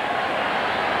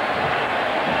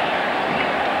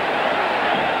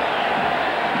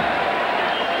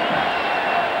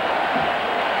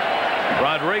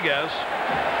 Rodriguez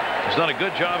has done a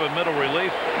good job of middle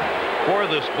relief for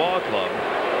this ball club.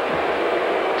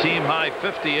 Team high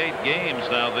 58 games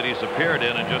now that he's appeared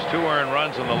in, and just 2 earned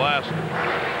runs in the last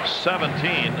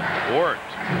 17 worked.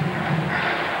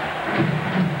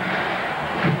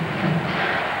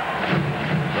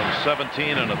 Some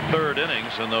 17 1/3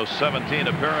 innings in those 17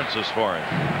 appearances for him.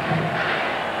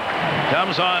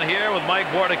 Comes on here with Mike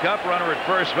Bordick up, runner at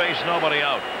first base, nobody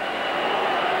out.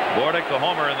 Bordick, the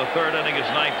homer in the 3rd inning, is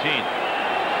 19th.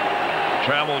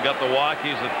 Trammel got the walk.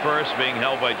 He's at first, being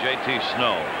held by J.T.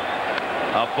 Snow.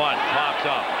 A bunt pops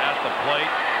up at the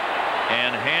plate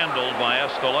and handled by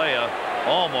Escalera,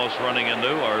 almost running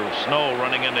into, or Snow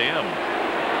running into him.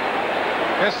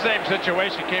 This same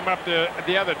situation came up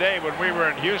the other day when we were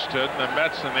in Houston, the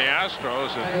Mets and the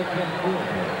Astros,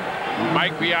 and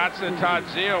Mike Piazza and Todd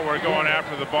Zeal were going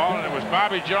after the ball, and it was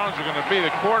Bobby Jones who was going to be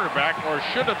the quarterback, or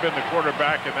should have been the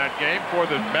quarterback in that game for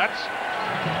the Mets.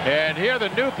 And here the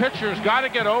new pitcher's got to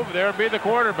get over there and be the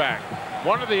quarterback.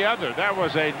 One or the other. That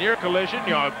was a near collision.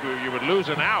 You would lose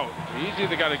an out. He's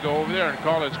either got to go over there and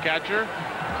call his catcher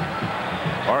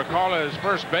or call his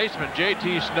first baseman,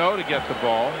 J.T. Snow, to get the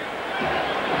ball.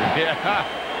 Yeah,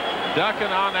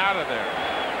 ducking on out of there.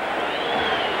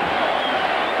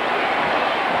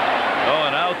 Oh,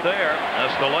 and out there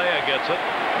Estelea gets it,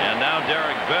 and now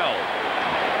Derek Bell.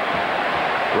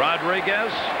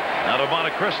 Rodriguez out of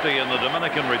Monte Cristi in the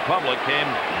Dominican Republic came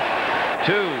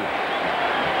to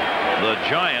the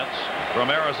Giants from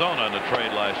Arizona in a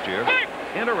trade last year.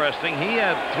 Interesting, he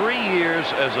had 3 years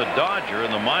as a Dodger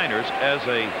in the minors as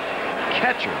a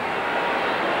catcher,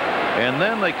 and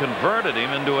then they converted him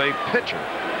into a pitcher.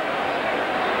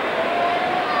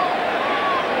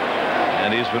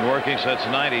 And he's been working since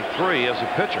 '93 as a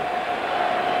pitcher.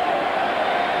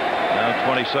 Now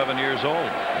 27 years old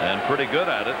and pretty good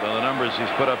at it by the numbers he's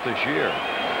put up this year.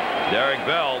 Derek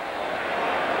Bell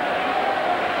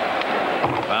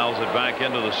fouls it back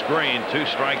into the screen.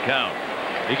 2-strike count.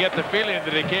 You get the feeling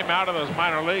that he came out of those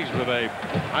minor leagues with a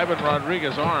Ivan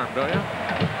Rodriguez arm, don't you?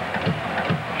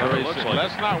 Sure, it looks like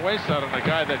let's not waste that on a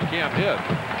guy that can't hit.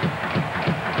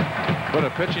 Put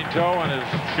a pitching toe on his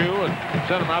shoe and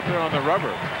send him out there on the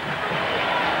rubber.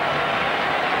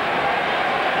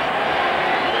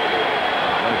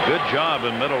 Good job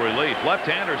in middle relief.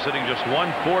 Left-hander sitting just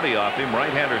 140 off him.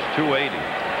 Right-hander's 280.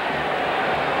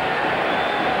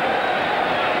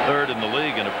 Third in the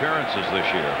league in appearances this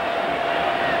year.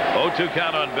 0-2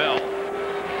 count on Bell.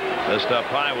 Missed up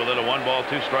high with it. A 1-ball,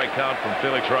 2-strike count from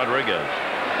Felix Rodriguez.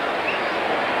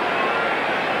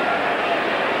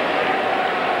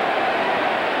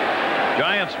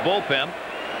 Giants bullpen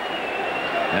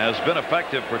has been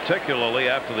effective, particularly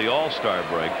after the All-Star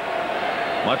break.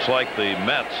 Much like the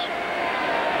Mets,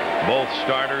 both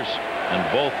starters and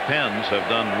both pens have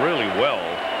done really well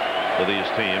for these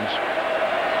teams.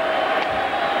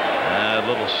 A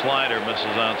little slider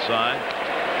misses outside.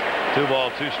 2-ball,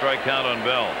 2-strike count on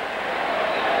Bell.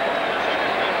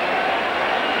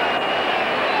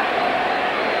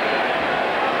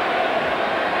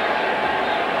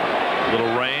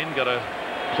 Little rain, got to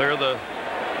clear the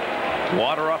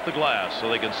water off the glass so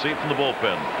they can see from the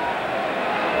bullpen.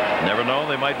 Never know,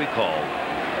 they might be called.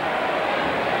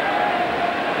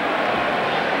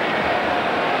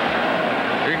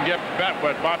 You can get bet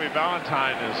what Bobby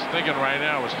Valentine is thinking right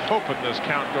now is hoping this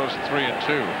count goes 3-2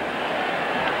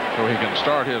 so he can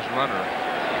start his runner.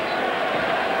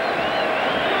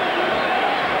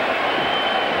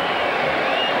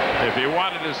 If he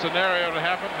wanted a scenario to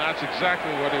happen, that's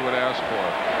exactly what he would ask for.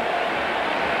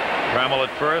 Trammel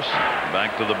at first,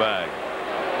 back to the bag.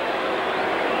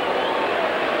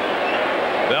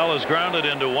 Bell is grounded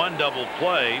into 1 double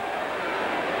play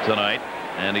tonight,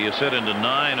 and he has hit into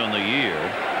 9 on the year.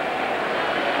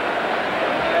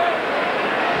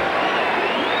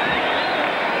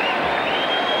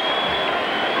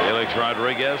 Felix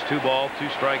Rodriguez, 2-ball,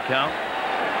 2-strike count.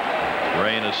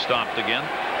 Rain is stopped again.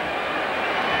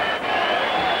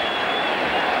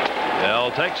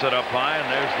 Bell takes it up high,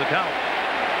 and there's the count.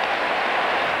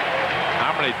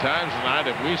 How many times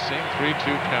tonight have we seen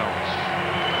 3-2 counts?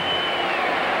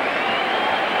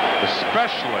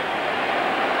 Especially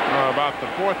about the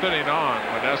 4th inning on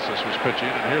when Estes was pitching.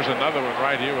 And here's another one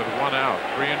right here with 1 out.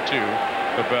 3-2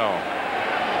 to Bell.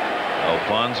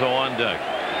 Alfonzo on deck.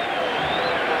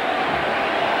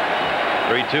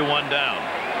 3-2-1 down.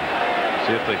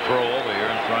 See if they throw over here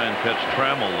and try and catch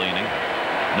Trammel leaning.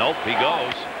 Nope, he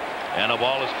goes. And a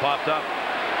ball is popped up.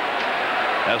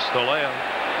 Estelea.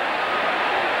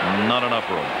 Not enough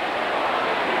room.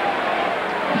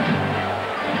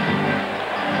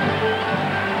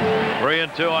 Three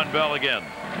and 2 on Bell again.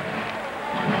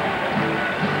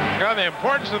 Now the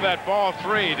importance of that ball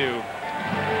 3 to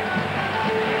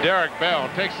Derek Bell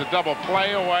takes the double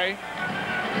play away.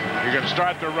 You can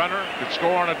start the runner, could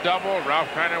score on a double. Ralph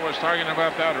Kiner was talking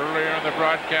about that earlier in the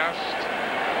broadcast.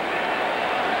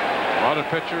 A lot of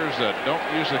pitchers that don't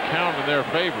use the count in their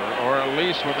favor, or at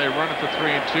least when they run it to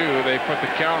 3-2, they put the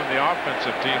count in the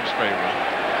offensive team's favor.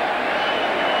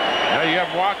 Now you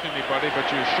haven't walked anybody, but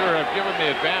you sure have given the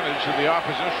advantage to the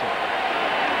opposition.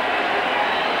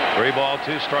 3-ball,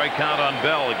 2-strike count on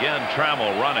Bell. Again,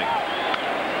 Trammel running.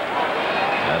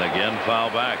 And again,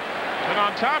 foul back. And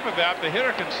on top of that, the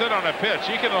hitter can sit on a pitch.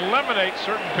 He can eliminate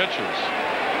certain pitches.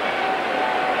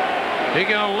 He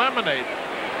can eliminate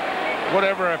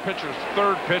whatever a pitcher's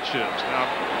 3rd pitch is. Now,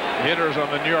 hitters on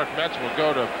the New York Mets will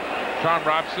go to Tom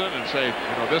Robson and say,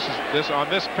 you know, this on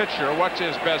this pitcher, what's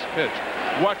his best pitch?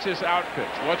 What's his out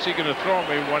pitch? What's he going to throw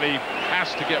me when he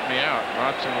has to get me out?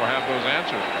 Robson will have those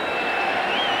answers.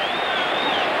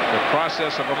 The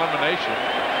process of elimination,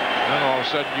 then all of a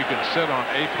sudden you can sit on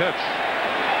a pitch.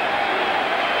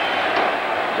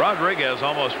 Rodriguez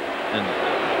almost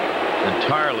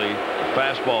entirely a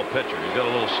fastball pitcher. He's got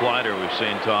a little slider we've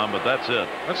seen, Tom, but that's it.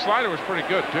 That slider was pretty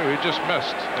good, too. He just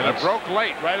missed. And it broke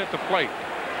late, right at the plate.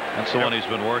 That's the one he's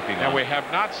been working on. And we have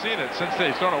not seen it since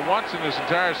he's thrown it once in this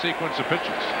entire sequence of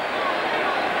pitches.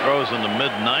 Throws in the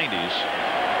mid-90s.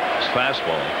 His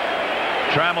fastball.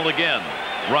 Trammel again.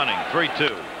 Running.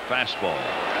 3-2. Fastball.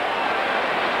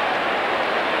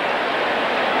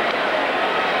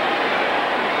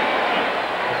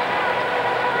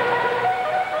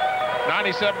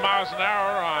 .97 miles an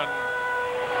hour on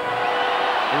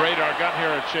the radar gun here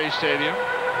at Shea Stadium.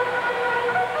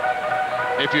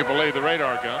 If you believe the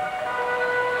radar gun.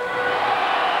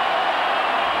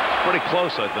 Pretty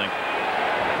close, I think.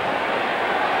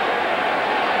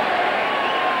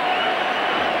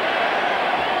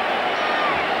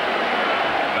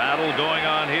 Battle going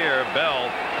on here. Bell,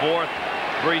 fourth,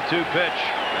 3-2 pitch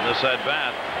in this at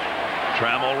bat.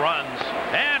 Trammel runs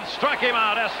and struck him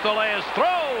out. Estes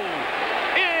throw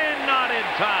in, not in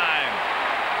time.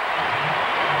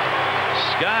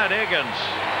 Scott Higgins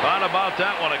thought about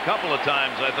that one a couple of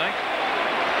times, I think.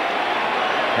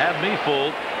 Had me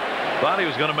fooled. Thought he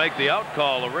was going to make the out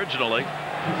call originally.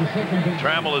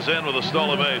 Trammel is in with a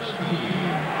stolen base.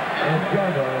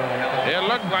 It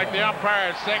looked like the umpire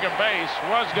at second base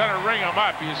was going to ring him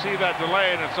up. You see that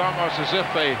delay, and it's almost as if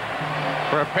they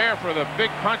prepare for the big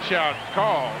punch-out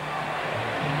call.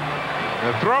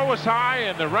 The throw was high,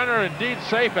 and the runner indeed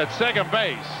safe at second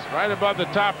base, right above the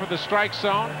top of the strike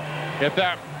zone. If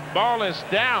that ball is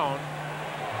down,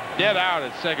 dead out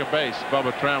at second base,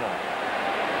 Bubba Trammel.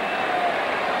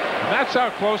 And that's how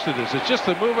close it is. It's just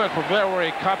the movement from there where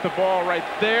he caught the ball right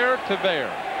there to there.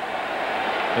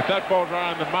 If that ball's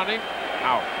right on the money,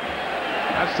 out.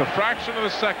 That's the fraction of a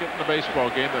second in the baseball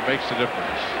game that makes the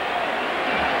difference.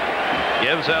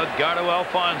 Gives Edgardo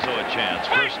Alfonzo a chance.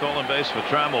 First stolen base for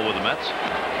Trammel with the Mets.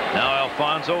 Now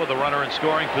Alfonzo with the runner in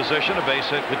scoring position. A base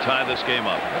hit could tie this game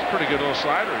up. That's a pretty good little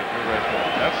slider he threw right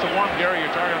there. That's the one, Gary,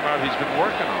 you're talking about he's been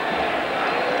working on.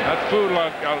 That fool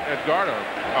Edgardo.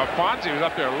 Alfonzo was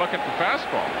up there looking for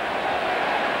fastball.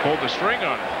 Pulled the string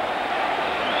on it.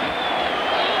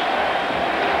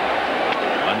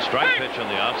 One strike pitch on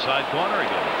the outside corner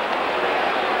again.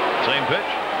 Same pitch.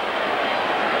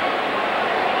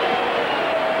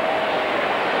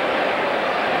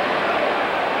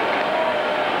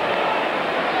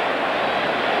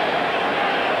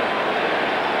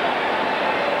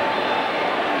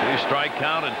 Strike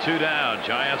count and 2 down.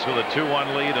 Giants with a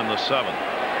 2-1 lead in the 7th.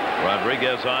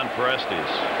 Rodriguez on for Estes.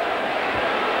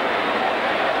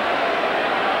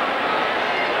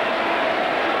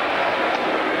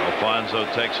 Alfonzo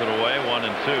takes it away, 1-2.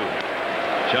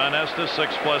 Shawn Estes, 6+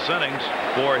 innings,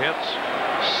 4 hits,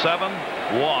 7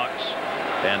 walks,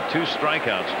 and 2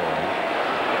 strikeouts for him.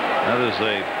 That is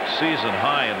a season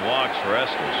high in walks for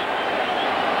Estes.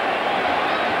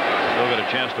 Still got a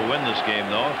chance to win this game,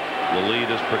 though. The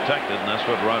lead is protected, and that's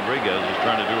what Rodriguez is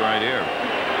trying to do right here.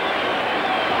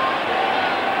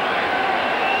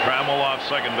 Trammel off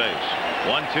second base.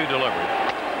 1-2 delivery.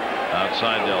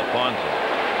 Outside to Alfonzo.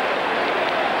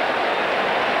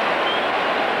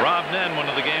 Rob Nen, one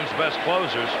of the game's best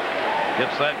closers,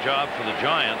 gets that job for the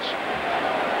Giants.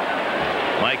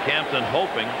 Mike Hampton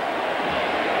hoping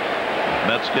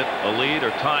Mets get a lead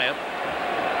or tie it.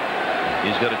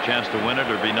 He's got a chance to win it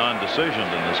or be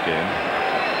non-decisioned in this game.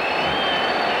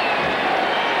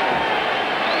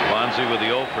 Fonzie with the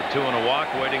 0 for 2 and a walk,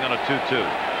 waiting on a 2-2.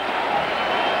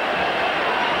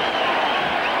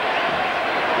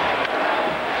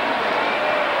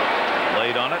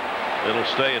 Late on it. It'll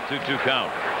stay a 2-2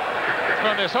 count.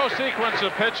 From this whole sequence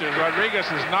of pitches, Rodriguez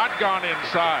has not gone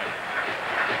inside.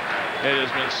 It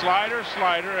has been slider,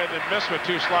 slider, and then missed with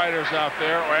 2 sliders out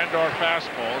there, and/or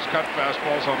fastballs, cut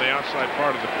fastballs on the outside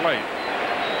part of the plate.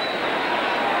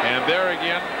 And there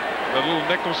again, the little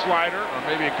nickel slider, or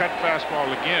maybe a cut fastball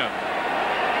again.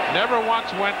 Never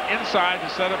once went inside to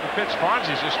set up a pitch.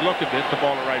 Fonzie's just looking to hit the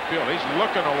ball to right field. He's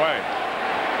looking away,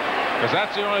 because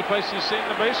that's the only place he's seen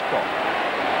the baseball.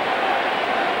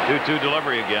 2-2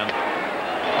 delivery again.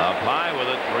 Up high with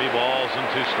it, 3 balls and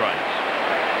 2 strikes.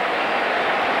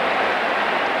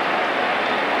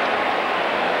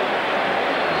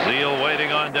 Zeal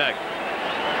waiting on deck.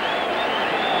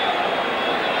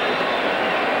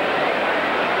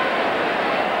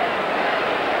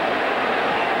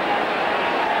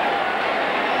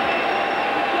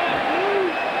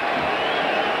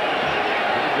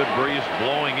 Good breeze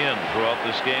blowing in throughout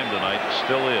this game tonight.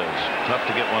 Still is. Tough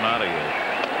to get one out of here.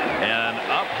 And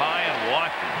up high and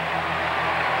walking.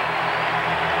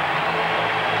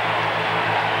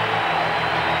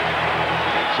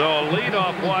 So a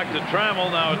leadoff walk to Trammel,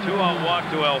 now a 2-out walk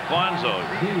to Alfonzo.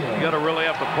 You got to really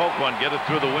have to poke one, get it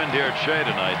through the wind here at Shea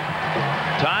tonight.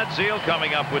 Todd Zeal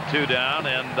coming up with 2 down,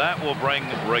 and that will bring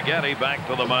Righetti back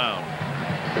to the mound.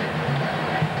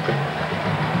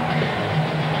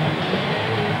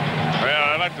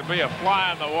 a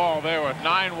fly on the wall there with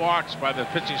 9 walks by the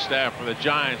pitching staff for the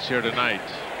Giants here tonight.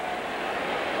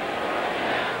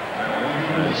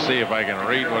 Let's see if I can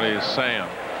read what he's saying.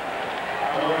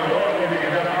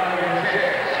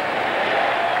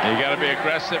 You got to be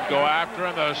aggressive, go after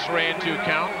him, those 3 and 2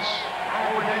 counts.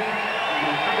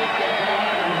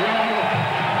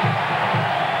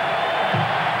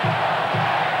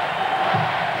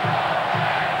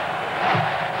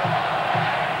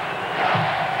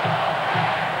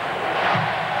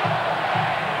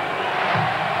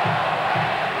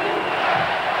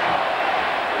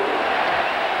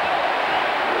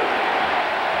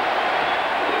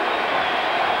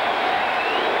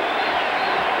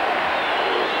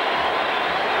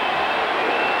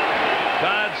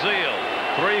 Zeal,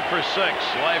 3 for 6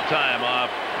 lifetime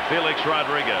off Felix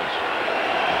Rodriguez.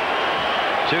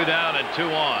 2 down and 2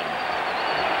 on.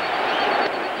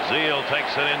 Zeal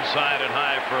takes it inside and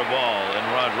high for a ball, and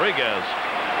Rodriguez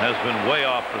has been way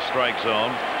off the strike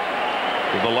zone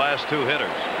with the last 2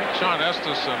 hitters. Shawn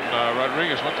Estes and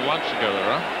Rodriguez went to lunch together,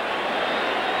 huh?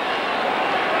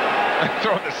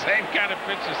 Throwing the same kind of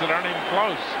pitches that aren't even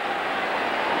close.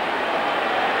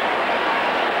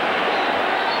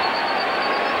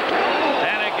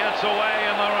 Away,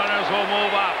 and the runners will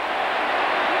move up.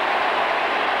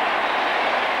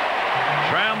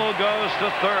 Trammel goes to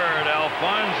third,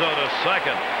 Alfonzo to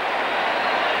second.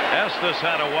 Estes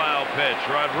had a wild pitch.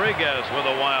 Rodriguez with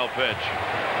a wild pitch.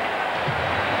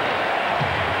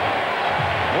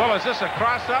 Well, is this a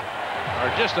cross-up or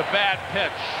just a bad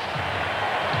pitch?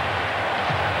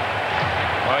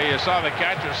 Well, you saw the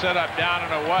catcher set up down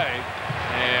and away,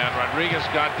 and Rodriguez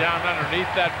got down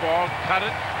underneath that ball, cut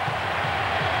it.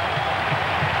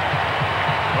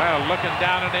 Well, looking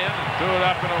down and in and threw it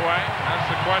up and away. That's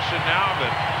the question now that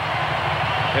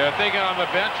they're thinking on the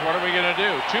bench, what are we going to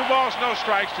do? 2 balls, no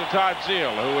strikes to Todd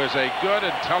Zeal, who is a good,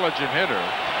 intelligent hitter.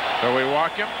 So we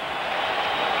walk him.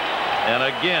 And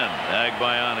again,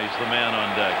 Agbayani's the man on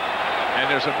deck. And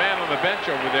there's a man on the bench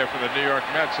over there for the New York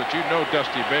Mets that you know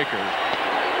Dusty Baker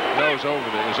knows over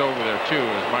there, is over there too,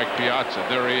 is Mike Piazza.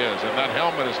 There he is. And that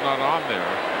helmet is not on there.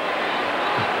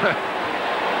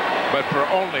 But for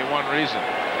only one reason.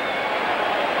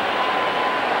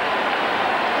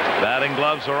 Batting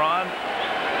gloves are on.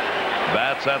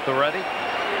 Bats at the ready.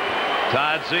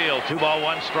 Todd Zeal, 2 ball,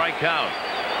 1 strike count.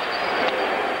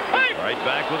 Right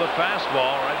back with a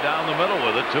fastball, right down the middle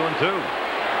with it, 2 and 2.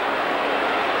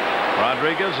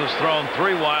 Rodriguez has thrown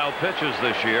 3 wild pitches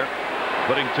this year,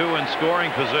 putting 2 in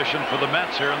scoring position for the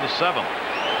Mets here in the 7th.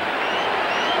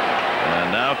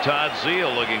 And now Todd Zeal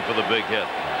looking for the big hit.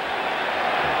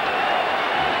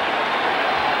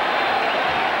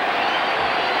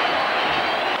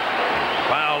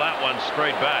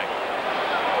 Straight back.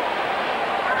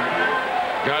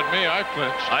 Got me. I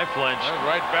flinched. I flinched.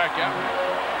 Right back at me.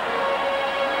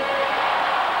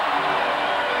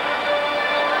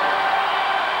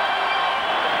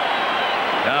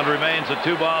 Count remains at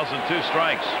 2 balls and 2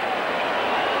 strikes.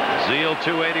 Zeal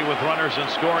 280 with runners in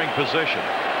scoring position.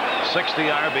 60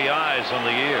 RBIs on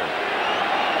the year.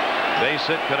 Base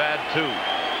hit could add 2.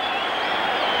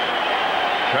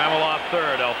 Trammel off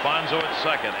third, Alfonzo at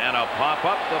second, and a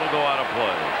pop-up that'll go out of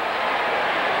play.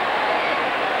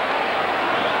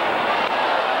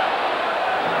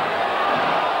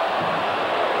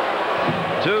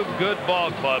 Two good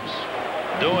ball clubs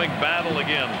doing battle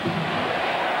again.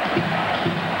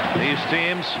 These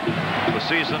teams, the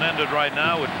season ended right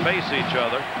now, would face each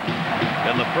other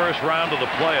in the first round of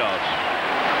the playoffs.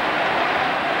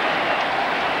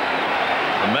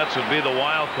 The Mets would be the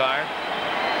wild card.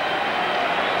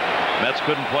 Mets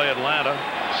couldn't play Atlanta,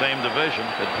 same division,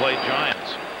 that played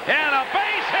Giants. And a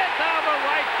base hit down the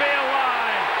right field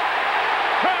line.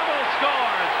 Trammel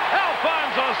scores.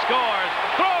 Alfonzo scores.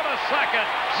 Throw to second.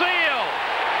 Zeal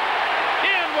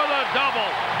in with a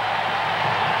double.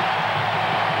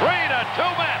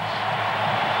 3-2 Mets.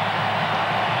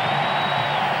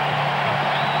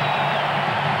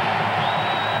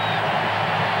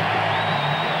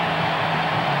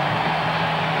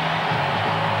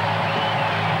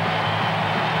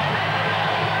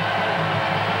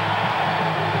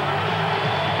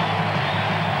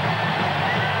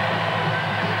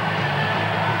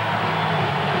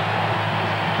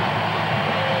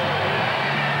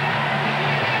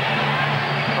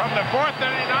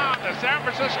 San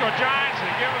Francisco Giants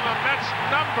have given the Mets a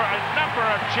number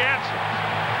of chances,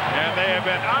 and they have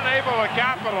been unable to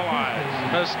capitalize.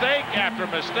 Mistake after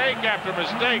mistake after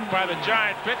mistake by the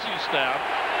Giant pitching staff,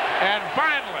 and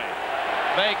finally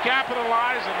they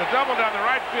capitalize on the double down the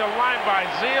right field line by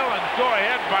Zeal and go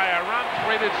ahead by a run,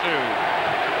 3-2.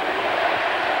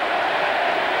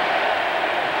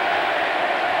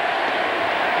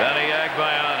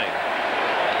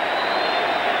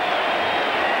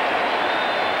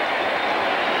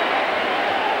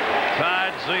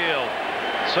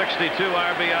 62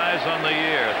 RBIs on the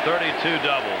year, 32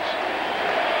 doubles.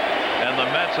 And the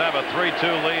Mets have a 3-2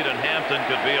 lead, and Hampton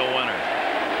could be a winner.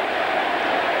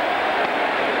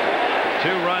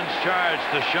 2 runs charged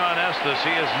to Shawn Estes.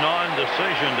 He is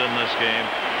non-decisioned in this game.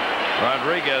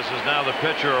 Rodriguez is now the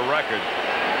pitcher of record.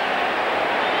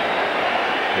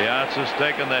 Piazza's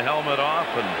taken the helmet off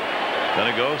and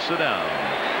gonna go sit down.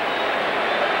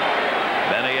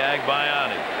 Benny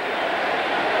Agbayani.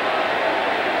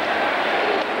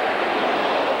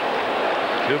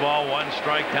 Two ball, 1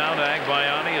 strike count.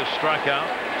 Agbayani is struck out.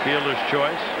 Fielder's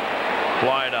choice.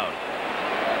 Flied out.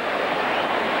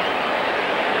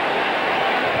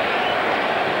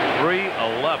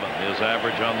 .311 his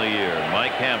average on the year.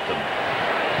 Mike Hampton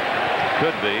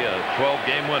could be a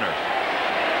 12-game winner.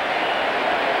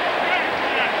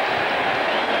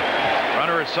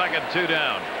 Runner at second, 2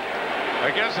 down.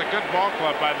 Against a good ball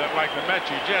club like the Mets,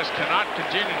 you just cannot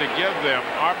continue to give them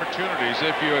opportunities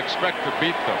if you expect to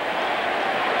beat them.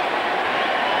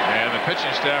 And the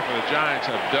pitching staff of the Giants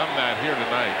have done that here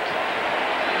tonight.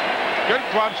 Good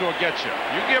clubs will get you.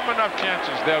 You give them enough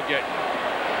chances, they'll get you.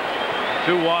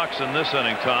 2 walks in this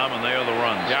inning, Tom, and they are the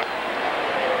runs. Yeah.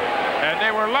 And they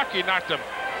were lucky not to,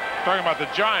 talking about the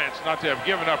Giants, not to have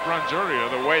given up runs earlier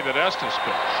the way that Estes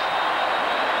pitched.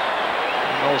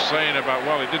 No saying about,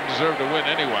 well, he didn't deserve to win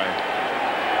anyway.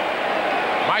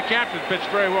 Mike Hampton pitched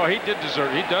very well. He does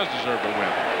deserve to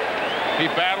win. He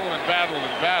battled and battled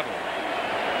and battled.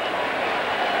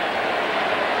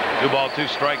 2 ball, 2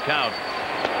 strike count.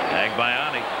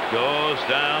 Agbayani goes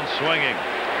down swinging.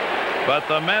 But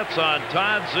the Mets on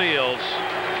Todd Zeal's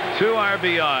 2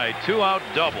 RBI, 2-out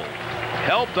double,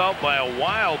 helped out by a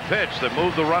wild pitch that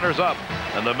moved the runners up,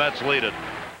 and the Mets lead it.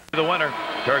 The winner,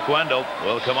 Turk Wendell,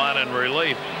 will come on in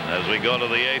relief as we go to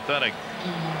the 8th inning.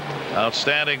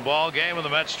 Outstanding ball game, and the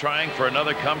Mets trying for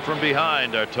another come from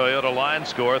behind. Our Toyota line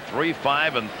score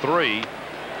 3-5-3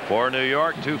 for New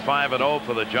York, 2-5-0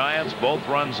 for the Giants. Both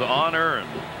runs unearned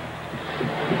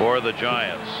for the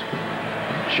Giants.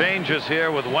 Changes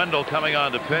here with Wendell coming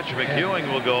on to pitch.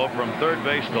 McEwing will go from third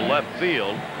base to left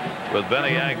field with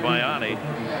Benny Agbayani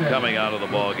coming out of the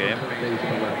ball game.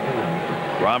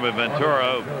 Robin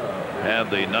Ventura had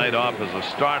the night off as a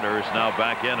starter, is now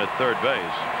back in at third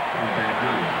base.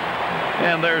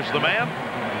 And there's the man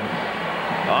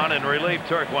on in relief,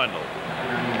 Turk Wendell.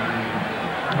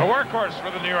 A workhorse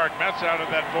for the New York Mets out of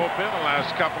that bullpen the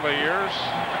last couple of years.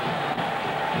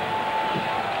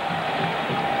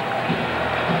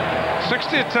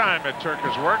 60th time that Turk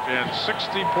has worked, and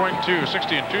 60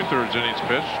 2/3 innings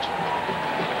pitched.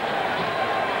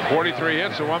 43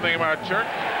 hits. So one thing about Turk,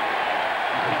 he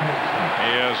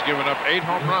has given up 8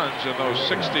 home runs in those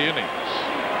 60 innings.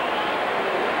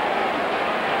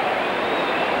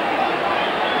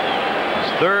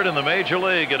 He's third in the major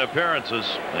league in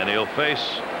appearances, and he'll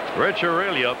face Rich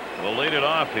Aurelia. Will lead it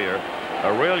off here.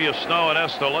 Aurelia, Snow, and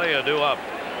Estalella due up.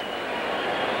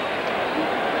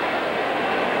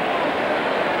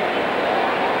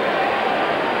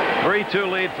 .3-2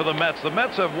 lead for the Mets. The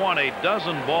Mets have won a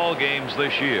dozen ball games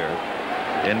this year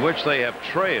in which they have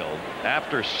trailed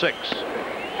after 6.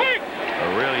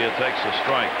 Aurelia takes a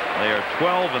strike. They are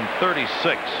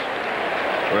 12-36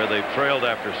 where they've trailed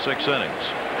after 6 innings.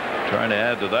 Trying to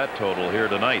add to that total here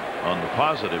tonight on the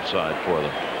positive side for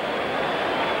them.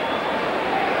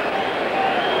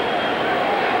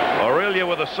 Aurelia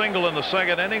with a single in the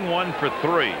 2nd inning, 1 for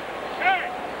 3.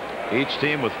 Each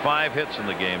team with 5 hits in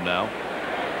the game now.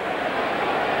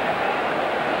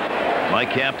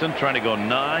 Mike Hampton trying to go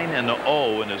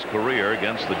 9-0 in his career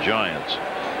against the Giants.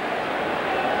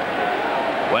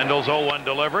 Wendell's 0-1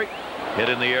 delivery. Hit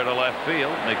in the air to left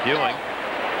field. McEwing.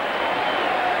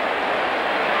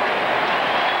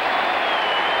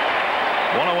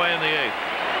 One away in the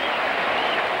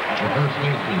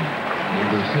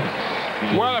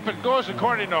 8th. Well, if it goes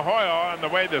according to Hoyle and the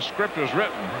way the script was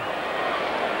written,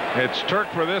 it's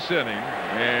Turk for this inning,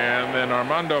 and then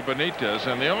Armando Benitez.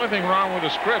 And the only thing wrong with the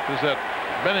script is that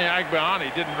Benny Agbayani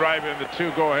didn't drive in the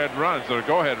 2 go-ahead runs, the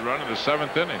go-ahead run in the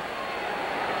 7th inning.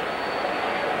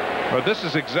 But this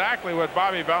is exactly what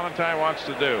Bobby Valentine wants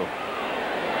to do.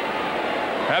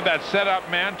 Have that setup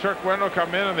man, Turk Wendell,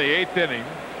 come in the 8th inning,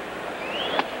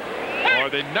 or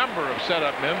the number of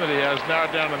setup men that he has now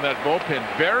down in that bullpen,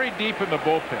 very deep in the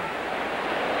bullpen,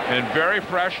 and very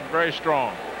fresh and very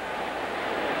strong.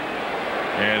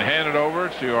 And hand it over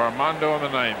to Armando in the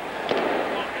 9th.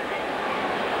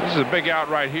 This is a big out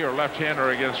right here, left-hander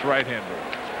against right-hander.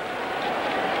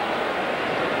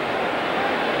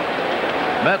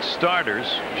 Mets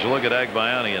starters, as you look at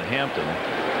Agbayani and Hampton,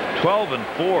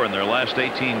 12-4 in their last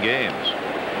 18 games,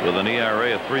 with an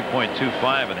ERA of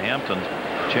 3.25, and Hampton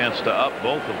chance to up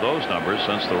both of those numbers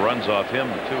since the runs off him,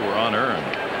 the 2 were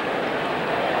unearned.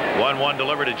 1-1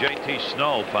 delivered to J.T.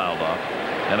 Snow, fouled off.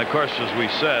 And of course, as we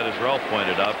said, as Ralph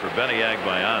pointed out, for Benny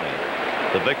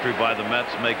Agbayani, the victory by the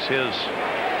Mets makes his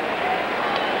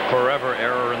forever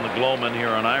error in the Gloman here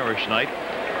on Irish night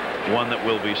one that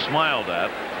will be smiled at,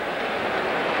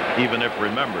 even if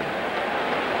remembered.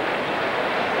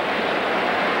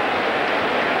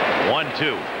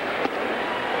 1-2.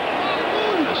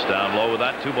 This down low with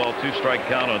that 2-ball, 2-strike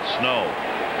count on Snow.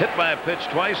 Hit by a pitch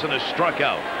twice and is struck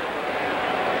out.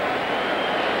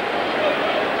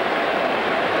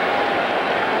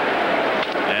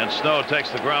 And Snow takes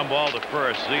the ground ball to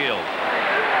first. Zeal.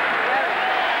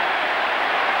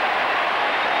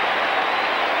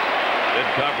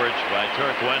 Good coverage by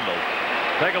Turk Wendell.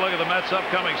 Take a look at the Mets'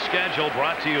 upcoming schedule,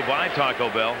 brought to you by Taco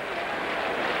Bell.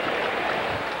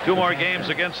 2 more games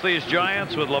against these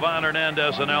Giants with Livan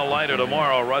Hernandez and Al Leiter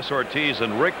tomorrow, Russ Ortiz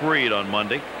and Rick Reed on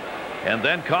Monday. And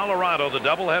then Colorado, the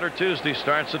doubleheader Tuesday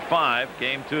starts at 5.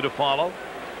 Game 2 to follow.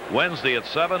 Wednesday at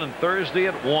 7 and Thursday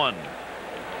at 1.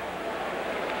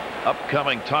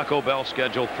 Upcoming Taco Bell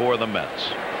schedule for the Mets.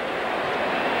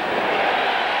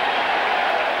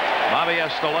 Bobby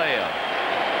Estalella.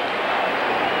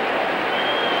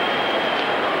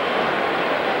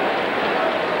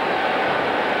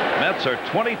 Mets are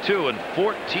 22 and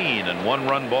 14 in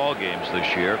 1-run ball games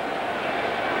this year.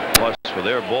 Plus for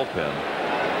their bullpen.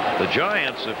 The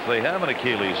Giants, if they have an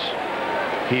Achilles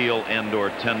heel and or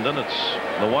tendon, it's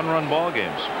the 1-run ball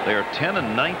games. They are 10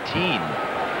 and 19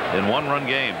 in 1-run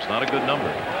games. Not a good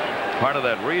number. Part of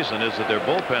that reason is that their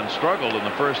bullpen struggled in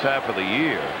the first half of the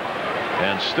year.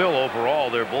 And still overall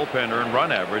their bullpen earned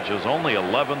run average is only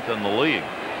 11th in the league.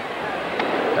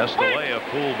 Estalella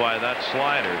fooled by that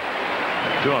slider.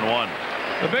 2-1.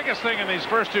 The biggest thing in these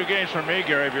first 2 games for me,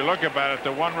 Gary, if you look about it, the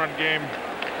 1-run game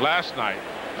last night,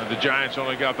 the Giants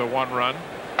only got the 1 run.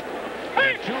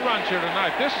 And 2 runs here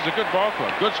tonight. This is a good ball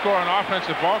club, good scoring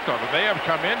offensive ball club, and they have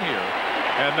come in here.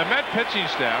 And the Met pitching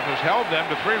staff has held them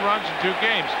to 3 runs in 2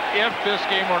 games if this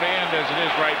game were to end as it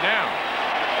is right now.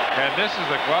 And this is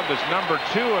a club that's number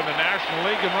 2 in the National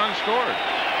League in runs scored.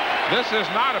 This is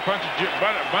not a bunch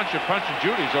of punch and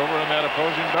Judies over in that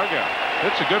opposing dugout.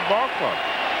 It's a good ball club.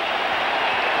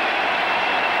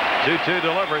 2-2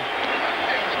 delivery.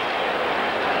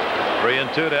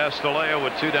 3-2 to Estalella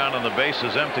with 2 down and the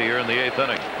bases empty here in the 8th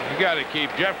inning. You got to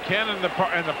keep Jeff Kent in the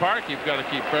park. You've got to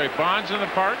keep Barry Bonds in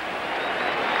the park.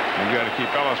 You've got to keep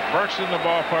Ellis Burks in the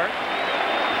ballpark.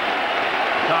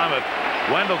 Tom, if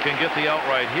Wendell can get the out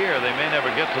right here, they may never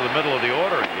get to the middle of the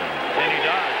order again. And he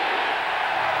does.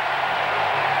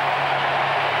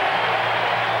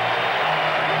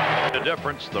 The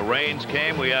difference, the rains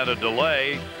came, we had a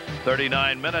delay,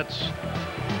 39 minutes.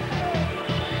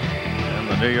 And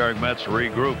the New York Mets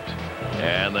regrouped.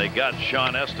 And they got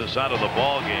Shawn Estes out of the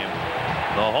ball game.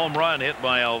 The home run hit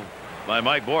by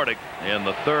Mike Bordick in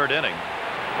the 3rd inning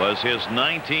was his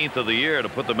 19th of the year to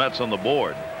put the Mets on the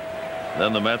board.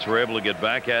 Then the Mets were able to get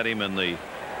back at him in the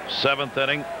 7th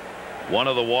inning. One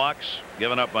of the walks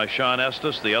given up by Shawn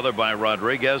Estes, the other by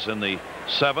Rodriguez in the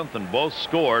 7th, and both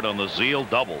scored on the Zeal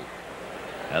double.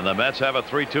 And the Mets have a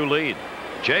 3-2 lead.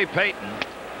 Jay Payton.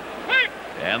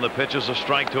 And the pitch is a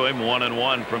strike to him,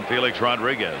 1-1 from Felix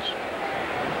Rodriguez.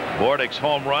 Bordick's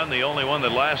home run, the only one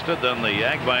that lasted. Then the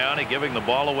Agbayani giving the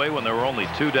ball away when there were only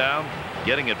 2 down,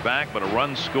 getting it back, but a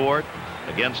run scored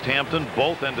against Hampton.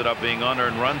 Both ended up being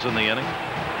unearned runs in the inning.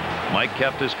 Mike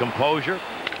kept his composure. He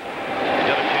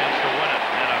got a chance to win it,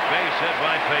 and a base hit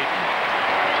by Payton.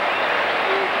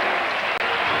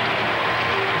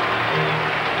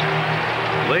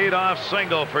 Lead-off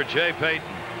single for Jay Payton.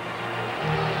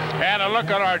 And a look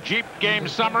at our Jeep game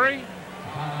summary.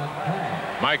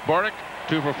 Mike Bordick,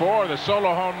 2 for 4, the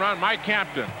solo home run. Mike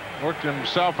Hampton worked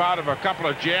himself out of a couple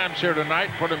of jams here tonight,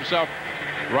 put himself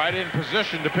right in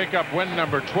position to pick up win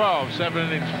number 12. 7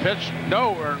 innings pitched,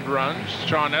 no earned runs.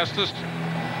 Shawn Estes,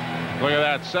 look at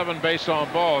that, 7 base on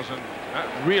balls, and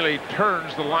that really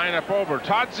turns the lineup over.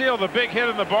 Todd Zeal, the big hit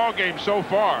in the ball game so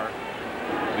far.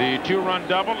 The 2-run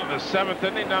double in the 7th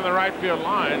inning down the right field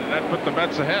line, and that put the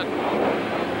Mets ahead.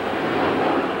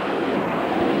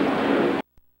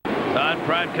 Todd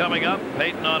Pratt coming up.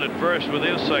 Payton on at first with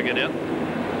his 2nd hit.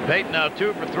 Payton now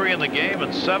 2 for 3 in the game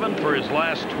and 7 for his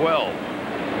last 12.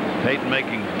 Payton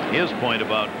making his point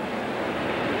about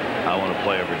I want to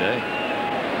play every day.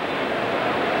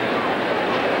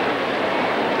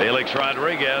 Felix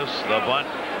Rodriguez, the bunt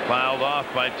fouled off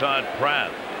by Todd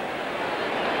Pratt.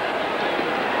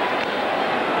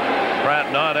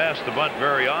 Pratt not asked to bunt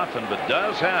very often, but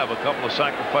does have a couple of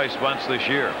sacrifice bunts this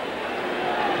year.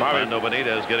 Armando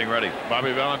Benitez getting ready.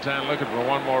 Bobby Valentine looking for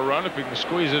one more run. If he can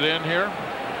squeeze it in here.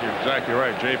 You're exactly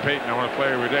right. Jay Payton, I want to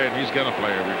play every day, and he's going to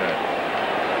play every day.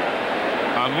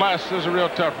 Unless there's a real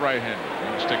tough right-hander. You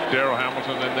can stick Darrell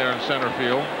Hamilton in there in center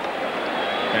field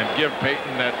and give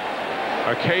Payton that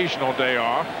occasional day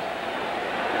off.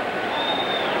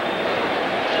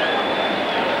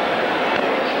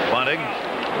 Bunting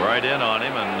right in on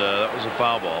him, and that was a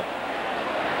foul ball.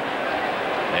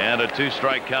 And a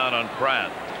 2-strike count on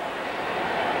Pratt.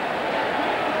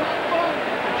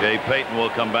 Jay Payton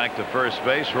will come back to first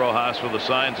base. Rojas with the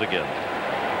signs again.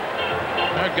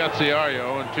 That gutsy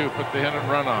Ario and 2 put the hit and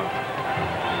run on.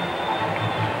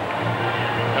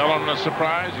 Element of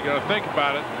surprise. You got to think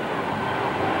about it.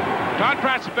 Todd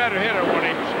Pratt's a better hitter when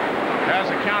he has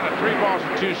a count of 3 balls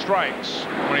and 2 strikes.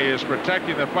 When he is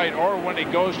protecting the plate or when he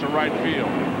goes to right field.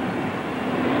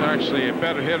 He's actually a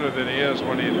better hitter than he is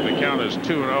when the count is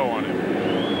 2-0 on him.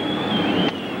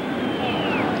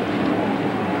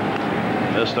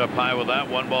 Missed up high with that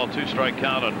 1 ball 2-strike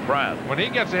count on Pratt. When he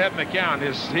gets ahead in the count,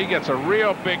 he gets a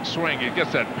real big swing. He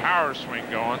gets that power swing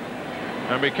going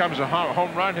and becomes a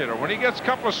home run hitter. When he gets a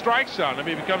couple of strikes on him,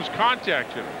 he becomes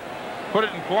contact hitter. Put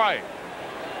it in play.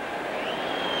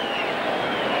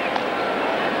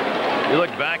 You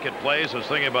look back at plays. I was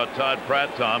thinking about Todd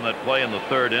Pratt, Tom, that play in the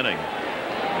 3rd inning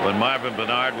when Marvin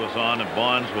Bernard was on and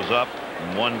Bonds was up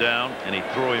and 1 down, and he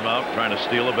threw him out trying to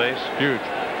steal a base. Huge.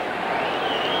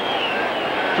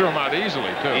 Threw him out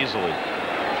easily, too. Easily.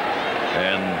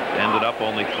 And ended up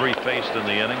only 3 faced in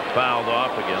the inning. Fouled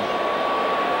off again.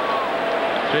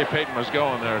 Jay Payton was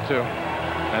going there, too.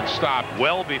 And stopped.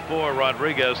 Well before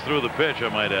Rodriguez threw the pitch, I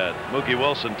might add. Mookie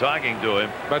Wilson talking to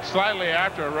him. But slightly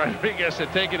after Rodriguez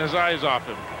had taken his eyes off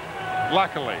him.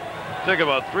 Luckily. Took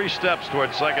about 3 steps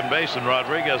towards second base, and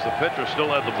Rodriguez, the pitcher, still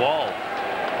had the ball.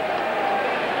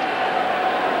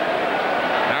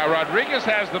 Now Rodriguez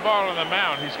has the ball on the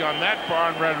mound. He's gone that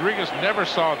far, and Rodriguez never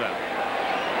saw that.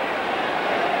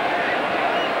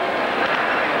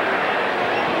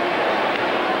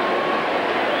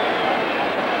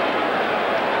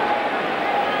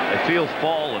 I feel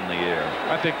fall in the air.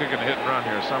 I think they're going to hit and run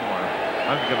here somewhere.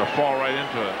 I'm going to fall right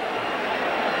into it.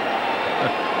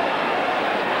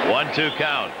 1-2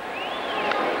 count.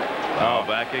 Oh,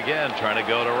 back again, trying to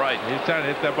go to right. He's trying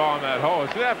to hit that ball in that hole.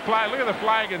 See that flag? Look at the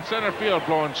flag in center field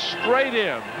blowing straight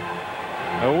in.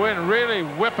 The wind really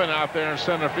whipping out there in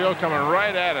center field, coming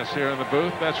right at us here in the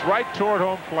booth. That's right toward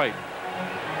home plate.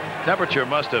 Temperature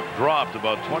must have dropped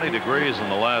about 20 degrees in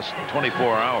the last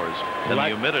 24 hours, and the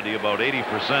humidity about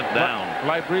 80% down.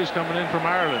 Light breeze coming in from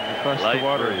Ireland across the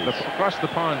water, across the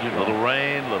pond, you know. Little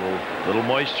rain, little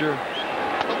moisture.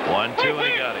 1-2,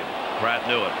 and he got him. Pratt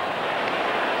knew it.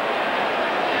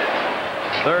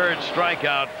 3rd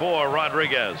strikeout for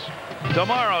Rodriguez.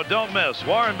 Tomorrow, don't miss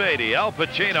Warren Beatty, Al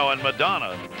Pacino, and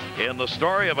Madonna in the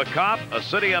story of a cop, a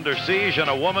city under siege, and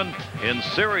a woman in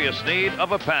serious need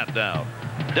of a pat-down.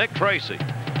 Dick Tracy,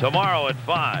 tomorrow at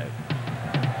 5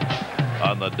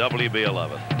 on the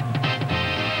WB11.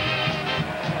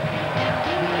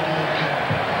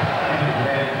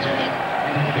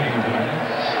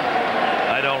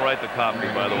 I don't write the copy,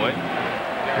 by the way.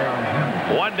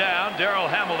 1 down. Darrell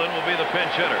Hamilton will be the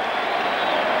pinch hitter.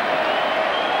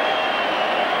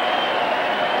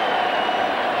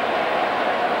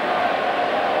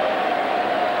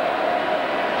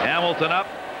 Hamilton up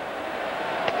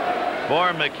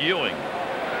for McEwing.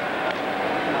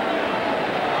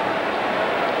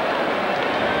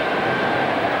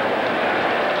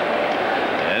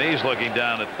 And he's looking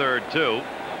down at 3rd, too.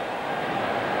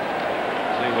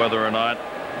 See whether or not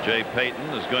Jay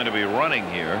Payton is going to be running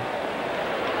here.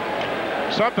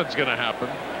 Something's going to happen.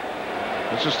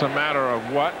 It's just a matter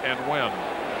of what and when.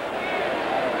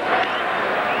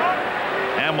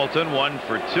 Hamilton 1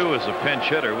 for 2 as a pinch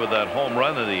hitter with that home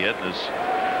run that he hit in his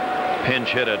pinch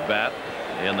hit at bat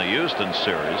in the Houston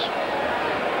series.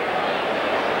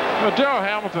 Well, Darrell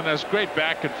Hamilton has great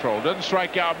bat control. Doesn't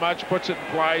strike out much, puts it in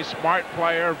play. Smart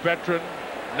player, veteran,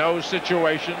 knows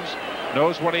situations,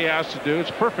 knows what he has to do. It's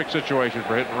a perfect situation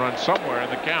for hit and run somewhere in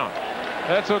the count.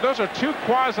 So those are 2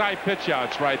 quasi pitch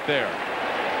outs right there.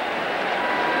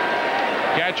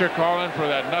 Catcher calling for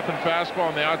that nothing fastball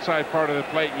on the outside part of the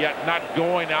plate, yet not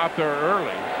going out there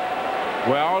early.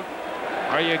 Well,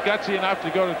 are you gutsy enough to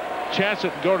go to chance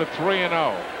it and go to 3-0?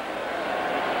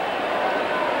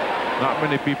 Not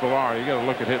many people are. You got to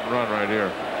look at hit and run right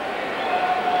here.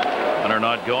 Runner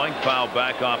not going. Foul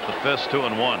back off the fist.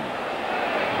 2-1.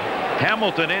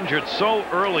 Hamilton injured so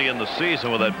early in the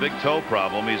season with that big toe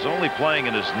problem. He's only playing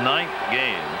in his 9th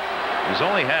game. He's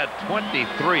only had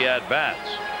 23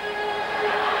 at-bats.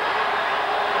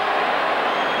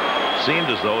 Seemed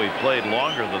as though he played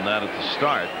longer than that at the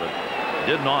start, but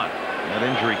did not. That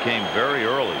injury came very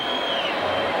early.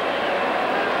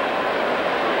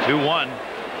 2-1.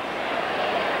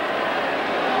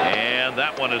 And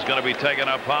that one is going to be taken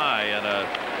up high, and a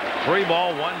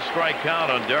 3-ball, 1-strike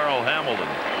count on Darrell Hamilton.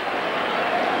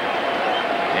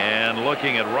 And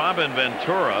looking at Robin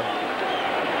Ventura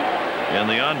in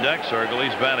the on-deck circle,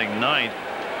 he's batting 9th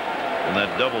in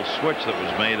that double switch that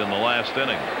was made in the last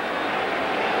inning.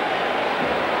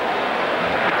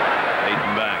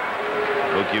 Hayden back.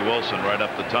 Mookie Wilson right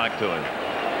up to talk to him.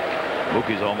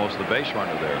 Mookie's almost the base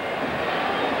runner there.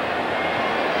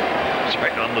 He's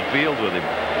right on the field with him.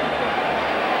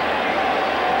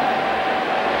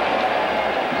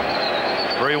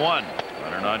 Three-1.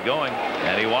 Runner not going,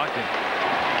 and he walked him.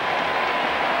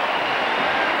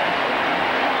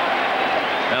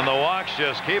 And the walks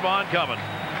just keep on coming.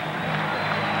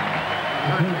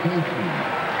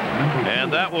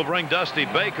 And that will bring Dusty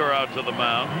Baker out to the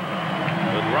mound,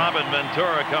 with Robin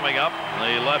Ventura coming up,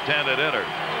 the left-handed hitter.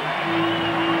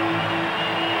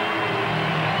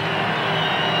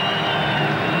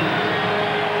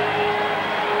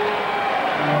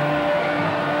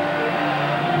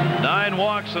 Nine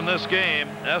walks in this game.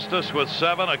 Estes with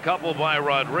 7, a couple by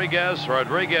Rodriguez.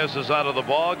 Rodriguez is out of the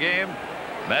ball game.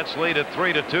 Mets lead at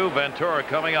 3-2. Ventura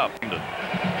coming up.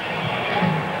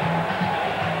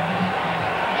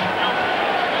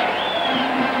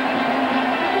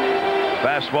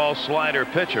 Fastball slider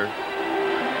pitcher.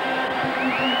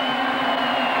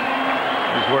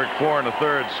 He's worked 4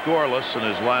 1/3 scoreless in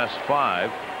his last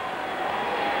 5.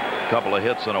 A couple of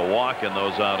hits and a walk in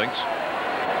those outings.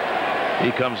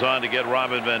 He comes on to get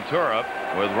Robin Ventura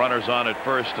with runners on at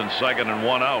first and second and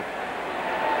 1 out.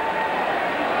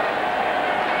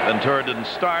 Ventura didn't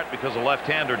start because a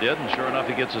left-hander did, and sure enough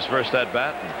he gets his first at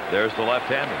bat, and there's the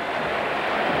left-hander.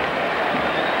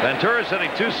 Ventura's hitting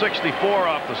 .264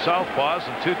 off the southpaws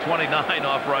and .229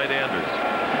 off right-handers.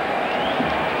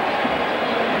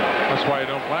 That's why you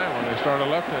don't play him when they start a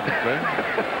left-hander.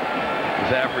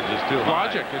 His average is too high.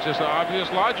 Logic. It's just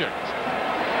obvious logic.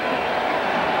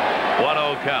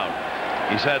 1-0 count.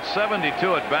 He's had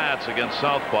 72 at bats against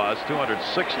southpaws,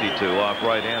 262 off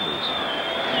right-handers.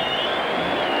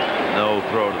 No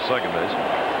throw to second base.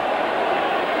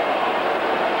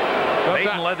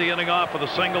 Payton led the inning off with a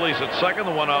single. He's at second,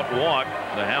 the 1-out walk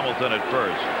to Hamilton at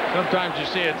first. Sometimes you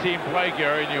see a team play,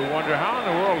 Gary, and you wonder how in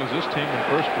the world is this team in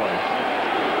first place?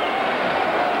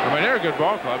 I mean, they're a good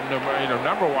ball club. You know,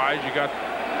 number-wise,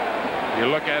 you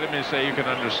look at them and say you can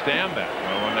understand that. You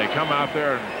know, when they come out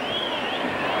there and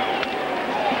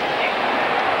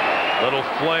little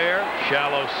flare,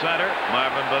 shallow center.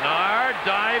 Marvin Bernard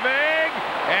diving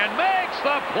and makes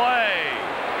the play.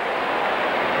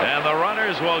 And the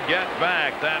runners will get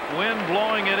back. That wind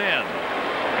blowing it in.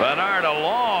 Bernard a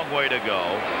long way to go.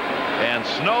 And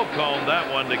snow coned that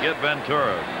one to get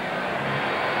Ventura.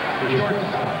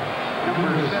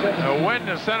 The wind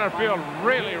in center field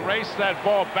really raced that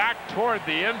ball back toward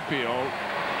the infield.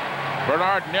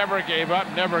 Bernard never gave up,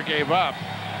 never gave up.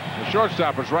 The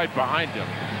shortstop was right behind him.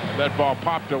 That ball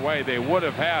popped away. They would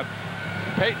have had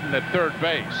Payton at third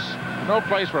base. No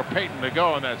place for Payton to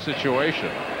go in that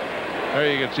situation. There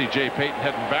you can see Jay Payton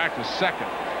heading back to second.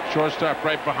 Shortstop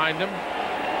right behind him.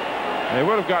 They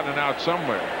would have gotten an out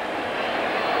somewhere.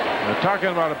 They're talking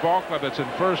about a ball club that's in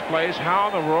first place. How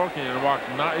in the world can you walk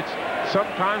 9?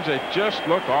 Sometimes they just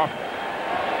look awful.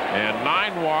 And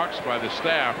 9 walks by the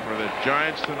staff for the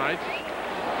Giants tonight.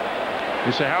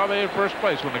 You say, how are they in first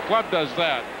place? When the club does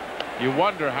that, you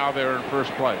wonder how they're in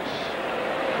first place.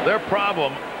 Their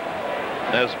problem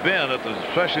has been,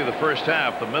 especially the first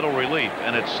half, the middle relief,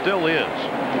 and it still is.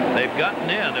 They've gotten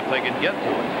in if they can get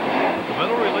to it. But the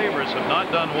middle relievers have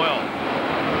not done well.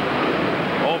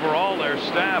 Overall, their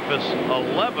staff is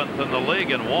 11th in the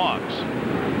league in walks.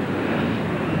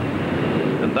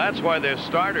 And that's why their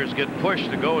starters get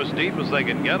pushed to go as deep as they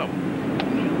can get them.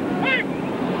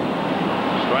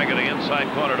 Striking the inside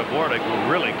corner to Bordick,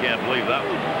 who really can't believe that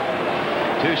one.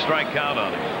 2-strike count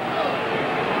on him.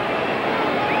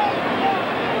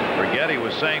 Forget he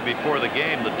was saying before the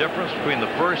game, the difference between the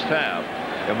first half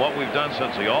and what we've done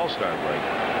since the All-Star break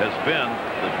has been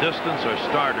the distance our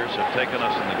starters have taken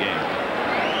us in the game.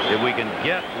 If we can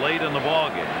get late in the ball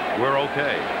game, we're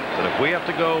okay. But if we have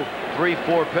to go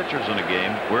 3-4 pitchers in a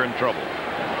game, we're in trouble.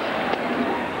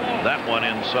 That one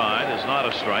inside is not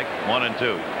a strike.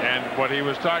 1-2. And what he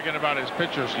was talking about is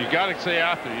pitchers. You got to stay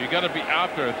out there. You got to be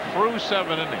out there through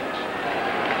 7 innings.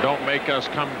 Don't make us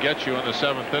come get you in the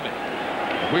 7th inning.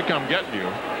 If we come getting you,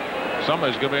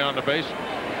 somebody's going to be on the bases.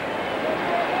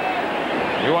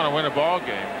 You want to win a ball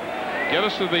game, Get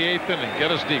us to the 8th inning.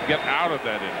 Get us deep. Get out of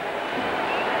that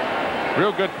inning.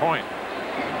 Real good point.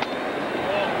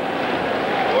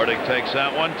 Bordick takes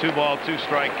that one. 2-ball,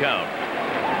 2-strike count.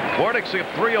 Bordick's a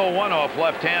 301 off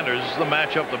left-handers. This is the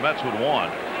matchup the Mets would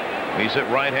want. He's hit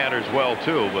right-handers well,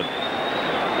 too, but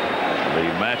the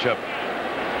matchup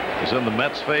is in the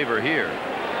Mets' favor here.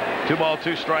 2-ball,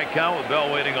 2-strike count with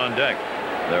Bell waiting on deck.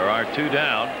 There are 2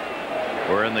 down.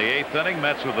 We're in the 8th inning.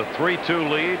 Mets with a 3-2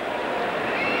 lead.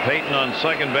 Payton on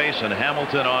second base and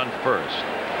Hamilton on first.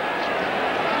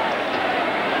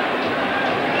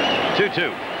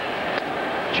 2-2.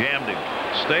 Jammed him.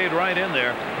 Stayed right in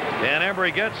there. And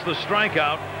Embry gets the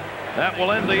strikeout. That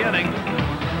will end the inning.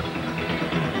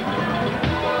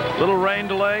 Little rain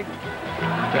delay.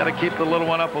 Got to keep the little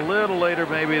one up a little later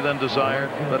maybe than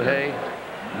desired. But hey,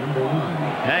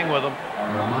 hang with them.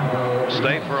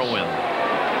 Stay for a win.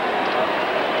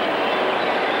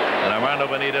 And Armando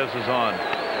Benitez is on.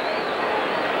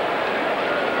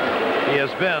 He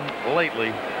has been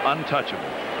lately untouchable.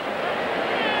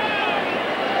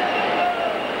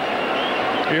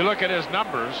 You look at his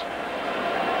numbers.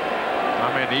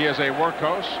 I mean, he is a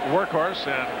workhorse,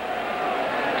 and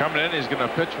coming in, he's going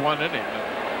to pitch 1 inning.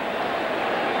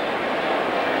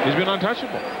 He's been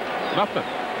untouchable. Nothing.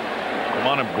 Come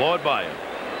on and blow it by him.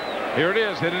 Here it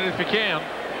is. Hit it if you can.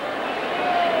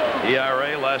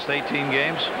 ERA last 18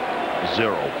 games,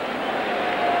 0.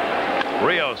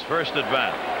 Rios first at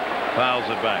bat. Fouls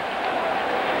it back.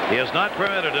 He has not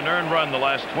permitted an earned run the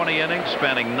last 20 innings,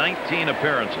 spanning 19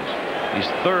 appearances. He's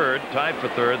tied for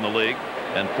third in the league,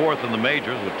 and 4th in the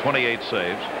majors with 28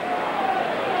 saves.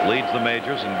 Leads the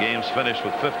majors in games finished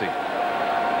with 50.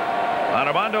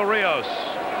 Armando Rios,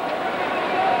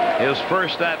 his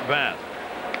first at bat.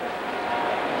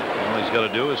 All he's got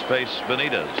to do is face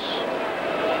Benitez.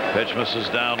 Pitch misses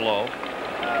down low.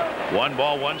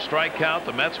 1-ball, 1-strike count.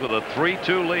 The Mets with a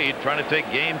 3-2 lead, trying to take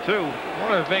game 2.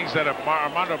 One of the things that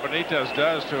Armando Benitez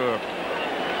does to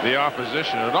the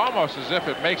opposition, it's almost as if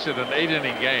it makes it an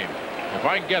 8-inning game. If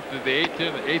I can get to the 8th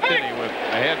inning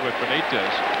ahead with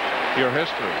Benitez, your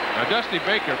history. Now, Dusty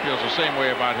Baker feels the same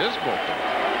way about his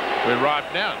bullpen with Rod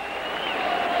Nunn.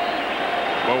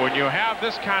 But when you have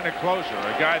this kind of closer,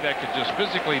 a guy that can just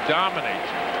physically dominate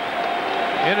you,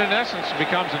 in essence, it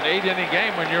becomes an 8-inning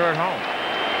game when you're at home.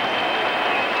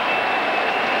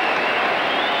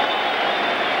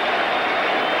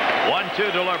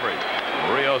 One-two delivery.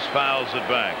 Rios fouls it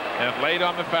back. And late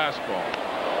on the fastball.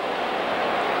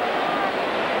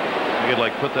 You could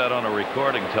like put that on a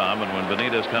recording, Tom, and when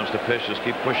Benitez comes to pitch, just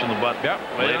keep pushing the button. Yep,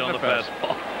 late on the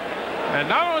fastball. And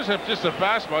not only is it just a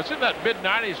fastball, it's in that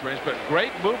mid-90s range, but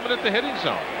great movement at the hitting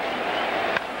zone.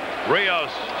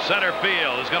 Rios, center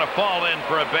field, is going to fall in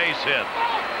for a base hit.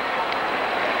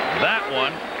 That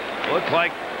one looked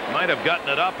like might have gotten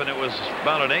it up, and it was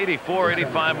about an 84,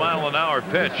 85 mile an hour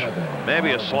pitch.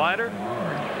 Maybe a slider.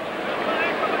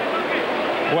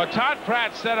 Well, Todd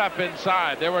Pratt set up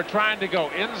inside. They were trying to go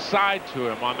inside to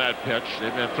him on that pitch.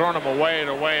 They've been throwing him away and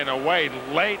away and away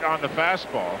late on the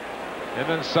fastball. And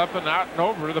then something out and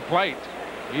over to the plate.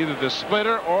 Either the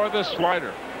splitter or the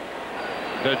slider.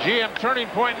 The GM turning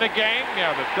point in the game.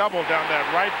 Yeah, the double down that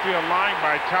right field line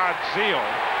by Todd Zeal.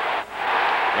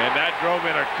 And that drove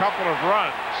in a couple of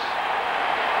runs.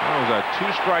 That was a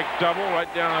 2-strike double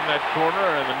right down on that corner,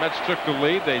 and the Mets took the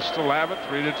lead. They still have it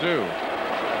 3-2.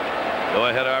 Go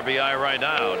ahead RBI right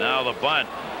now. Now the bunt.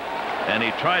 And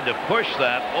he tried to push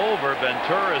that over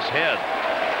Ventura's head.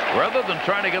 Rather than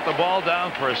trying to get the ball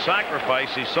down for a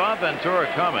sacrifice, he saw Ventura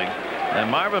coming,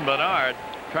 and Marvin Bernard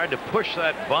tried to push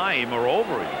that by him or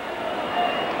over him.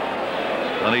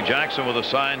 Sonny Jackson with the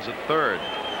signs at third.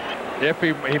 If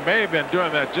he may have been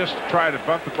doing that just to try to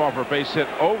bunt the ball for a base hit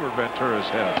over Ventura's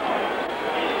head.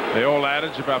 The old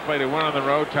adage about play to win on the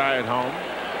road, tie at home.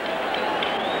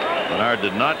 Bernard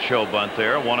did not show bunt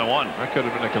there. 1-1. That could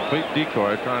have been a complete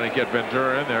decoy trying to get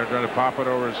Ventura in there and trying to pop it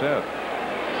over his head.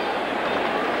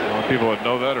 The only people that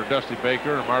know that are Dusty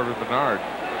Baker and Marvin Bernard.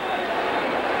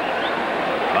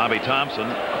 Bobby Thompson,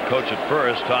 coach at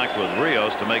first, talked with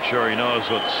Rios to make sure he knows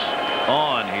what's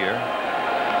on here.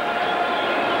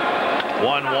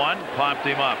 1-1, popped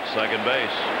him up, second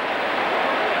base.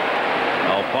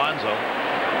 Alfonzo.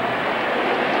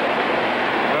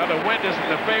 Well, the wind is in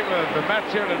the favor of the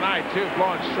Mets here tonight, too,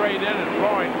 blowing straight in and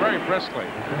blowing very briskly.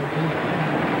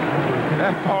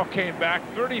 That ball came back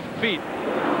 30 feet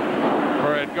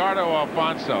for Edgardo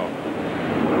Alfonzo.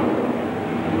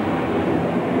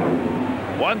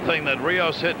 One thing that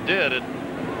Rios hit did, it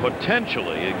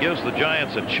gives the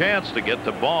Giants a chance to get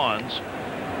to Bonds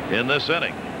in this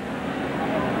inning.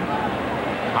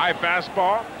 High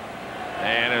fastball.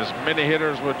 And as many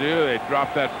hitters would do, they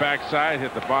drop that backside,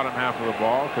 hit the bottom half of the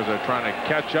ball because they're trying to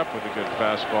catch up with a good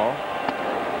fastball.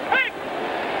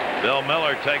 Bill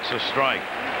Miller takes a strike.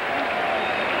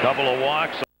 Couple of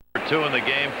walks, 2 in the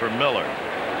game for Miller.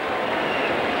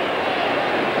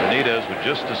 Benitez would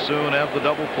just as soon have the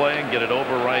double play and get it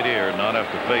over right ear, not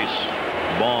have to face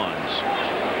Bonds.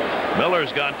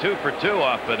 Miller's gone 2 for 2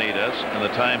 off Benitez in the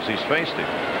times he's faced him.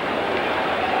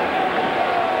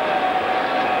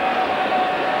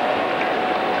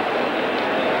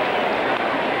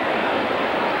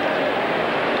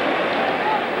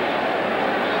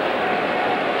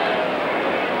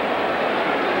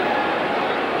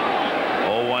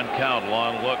 Count,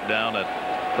 long look down at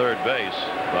third base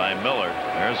by Miller.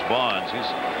 There's Bonds. He's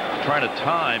trying to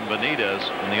time Benitez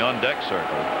in the on-deck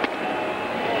circle.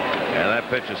 And that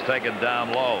pitch is taken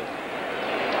down low.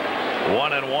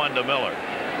 1-1 to Miller.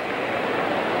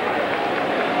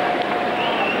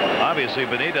 Obviously,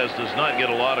 Benitez does not get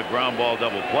a lot of ground ball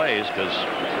double plays because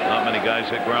not many guys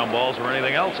hit ground balls or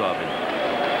anything else off him.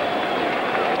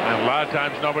 And a lot of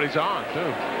times nobody's on,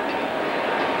 too.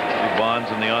 Bonds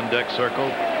in the on-deck circle,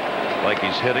 like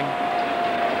he's hitting.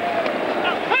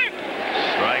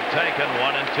 Strike taken,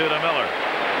 1-2 to Miller.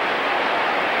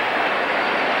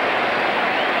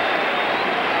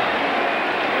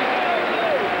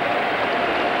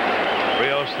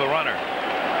 Rios the runner.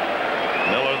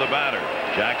 Miller the batter.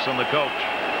 Jackson the coach.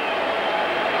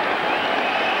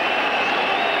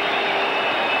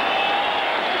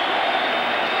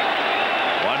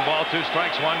 One ball, 2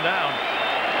 strikes, 1 down.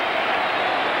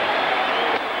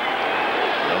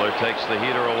 Miller takes the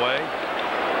heater away.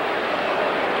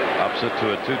 Ups it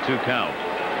to a 2-2 count.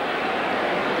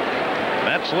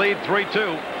 Mets lead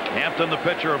 3-2. Hampton, the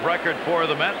pitcher of record for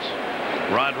the Mets.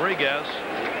 Rodriguez,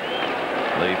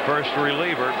 the first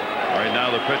reliever. Right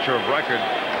now the pitcher of record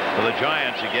for the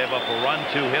Giants. He gave up a run,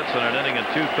 2 hits in an inning and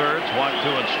 2/3. Walked 2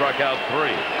 and struck out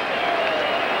 3.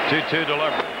 2-2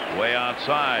 delivery. Way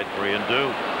outside,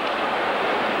 3-2.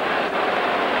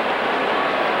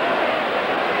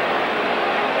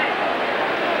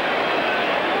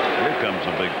 Comes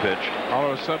a big pitch. All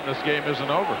of a sudden this game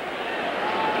isn't over.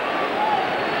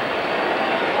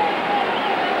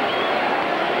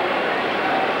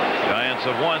 Giants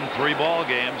have won 3 ball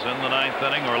games in the 9th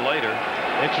inning or later.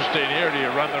 Interesting here. Do you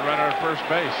run the runner at first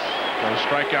base? A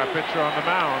strikeout pitcher on the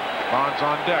mound. Bonds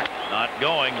on deck. Not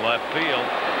going left field.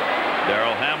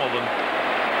 Darrell Hamilton.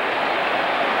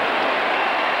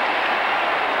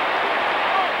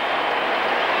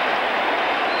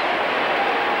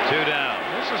 Two down.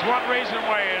 This is one reason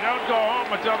why you don't go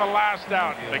home until the last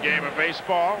out in the game of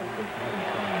baseball.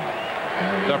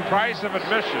 The price of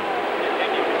admission.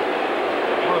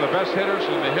 One of the best hitters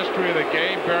in the history of the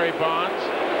game, Barry Bonds,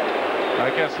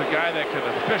 against the guy that can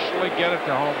officially get it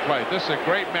to home plate. This is a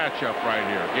great matchup right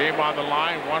here. Game on the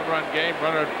line, 1-run game,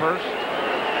 runner at first.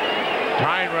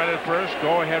 Tying run at first,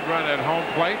 go-ahead run at home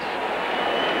plate.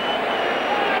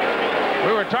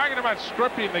 We were talking about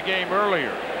scripting the game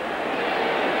earlier.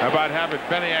 About having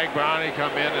Benny Agbayani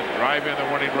come in and drive in the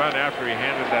winning run after he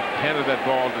handed that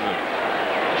ball to the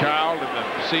child in the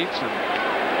seats and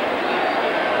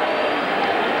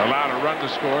allowed a run to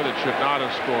score that should not have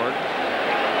scored.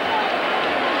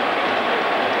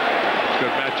 It's a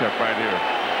good matchup right here.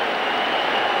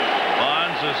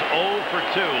 Bonds is 0 for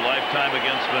 2 lifetime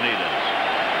against Benitez.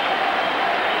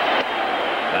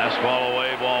 Fastball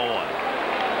away, ball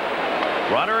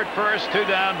 1. Runner at first, 2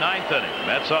 down, 9th inning.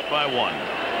 Mets up by 1.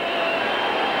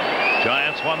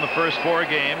 Giants won the first 4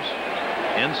 games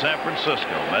in San Francisco.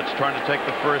 Mets trying to take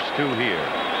the first 2 here.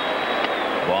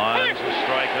 Bonds a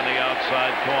strike on the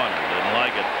outside corner. Didn't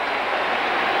like it.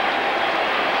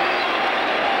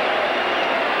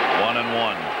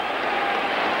 1-1.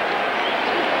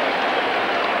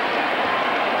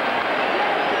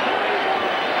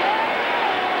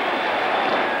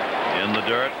 In the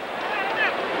dirt.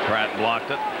 Pratt blocked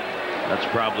it. That's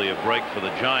probably a break for the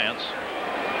Giants.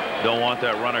 Don't want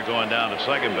that runner going down to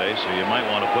second base, so you might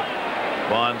want to put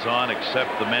Bonds on, except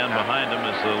the man behind him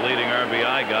is the leading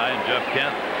RBI guy, and Jeff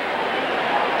Kent.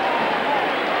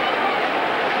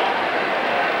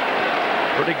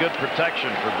 Pretty good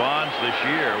protection for Bonds this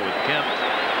year with Kent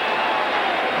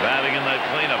batting in that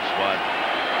cleanup spot.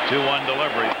 2-1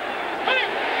 delivery.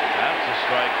 That's a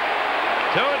strike.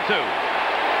 2-2.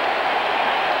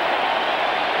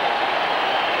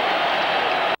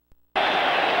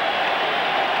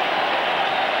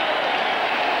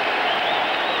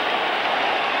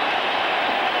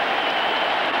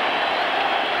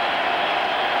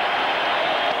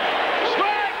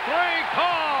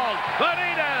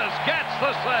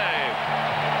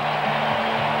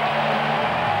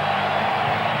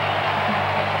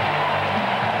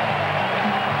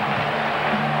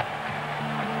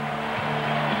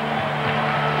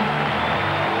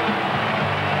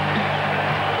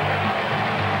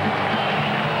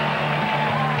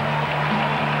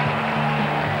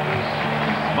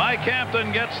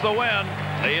 Hampton gets the win.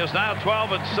 He is now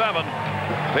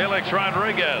 12-7. Felix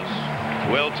Rodriguez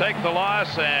will take the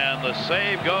loss, and the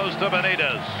save goes to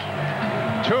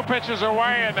Benitez. 2 pitches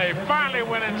away, and they finally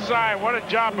went inside. What a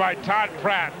job by Todd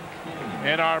Pratt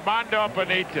and Armando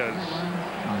Benitez.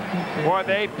 Boy,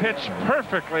 they pitched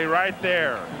perfectly right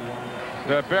there.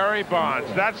 The Barry Bonds.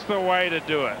 That's the way to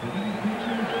do it.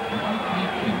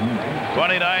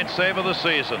 29th save of the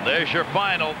season. There's your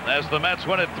final as the Mets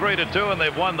win it 3-2, and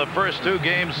they've won the first 2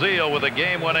 games. Zeal with a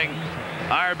game-winning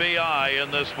RBI in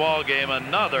this ball game.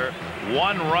 Another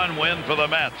 1-run win for the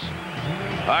Mets.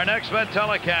 Our next Met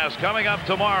telecast coming up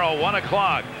tomorrow, 1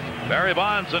 o'clock. Barry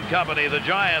Bonds and company, the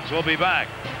Giants, will be back.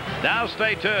 Now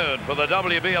stay tuned for the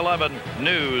WB11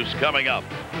 news coming up.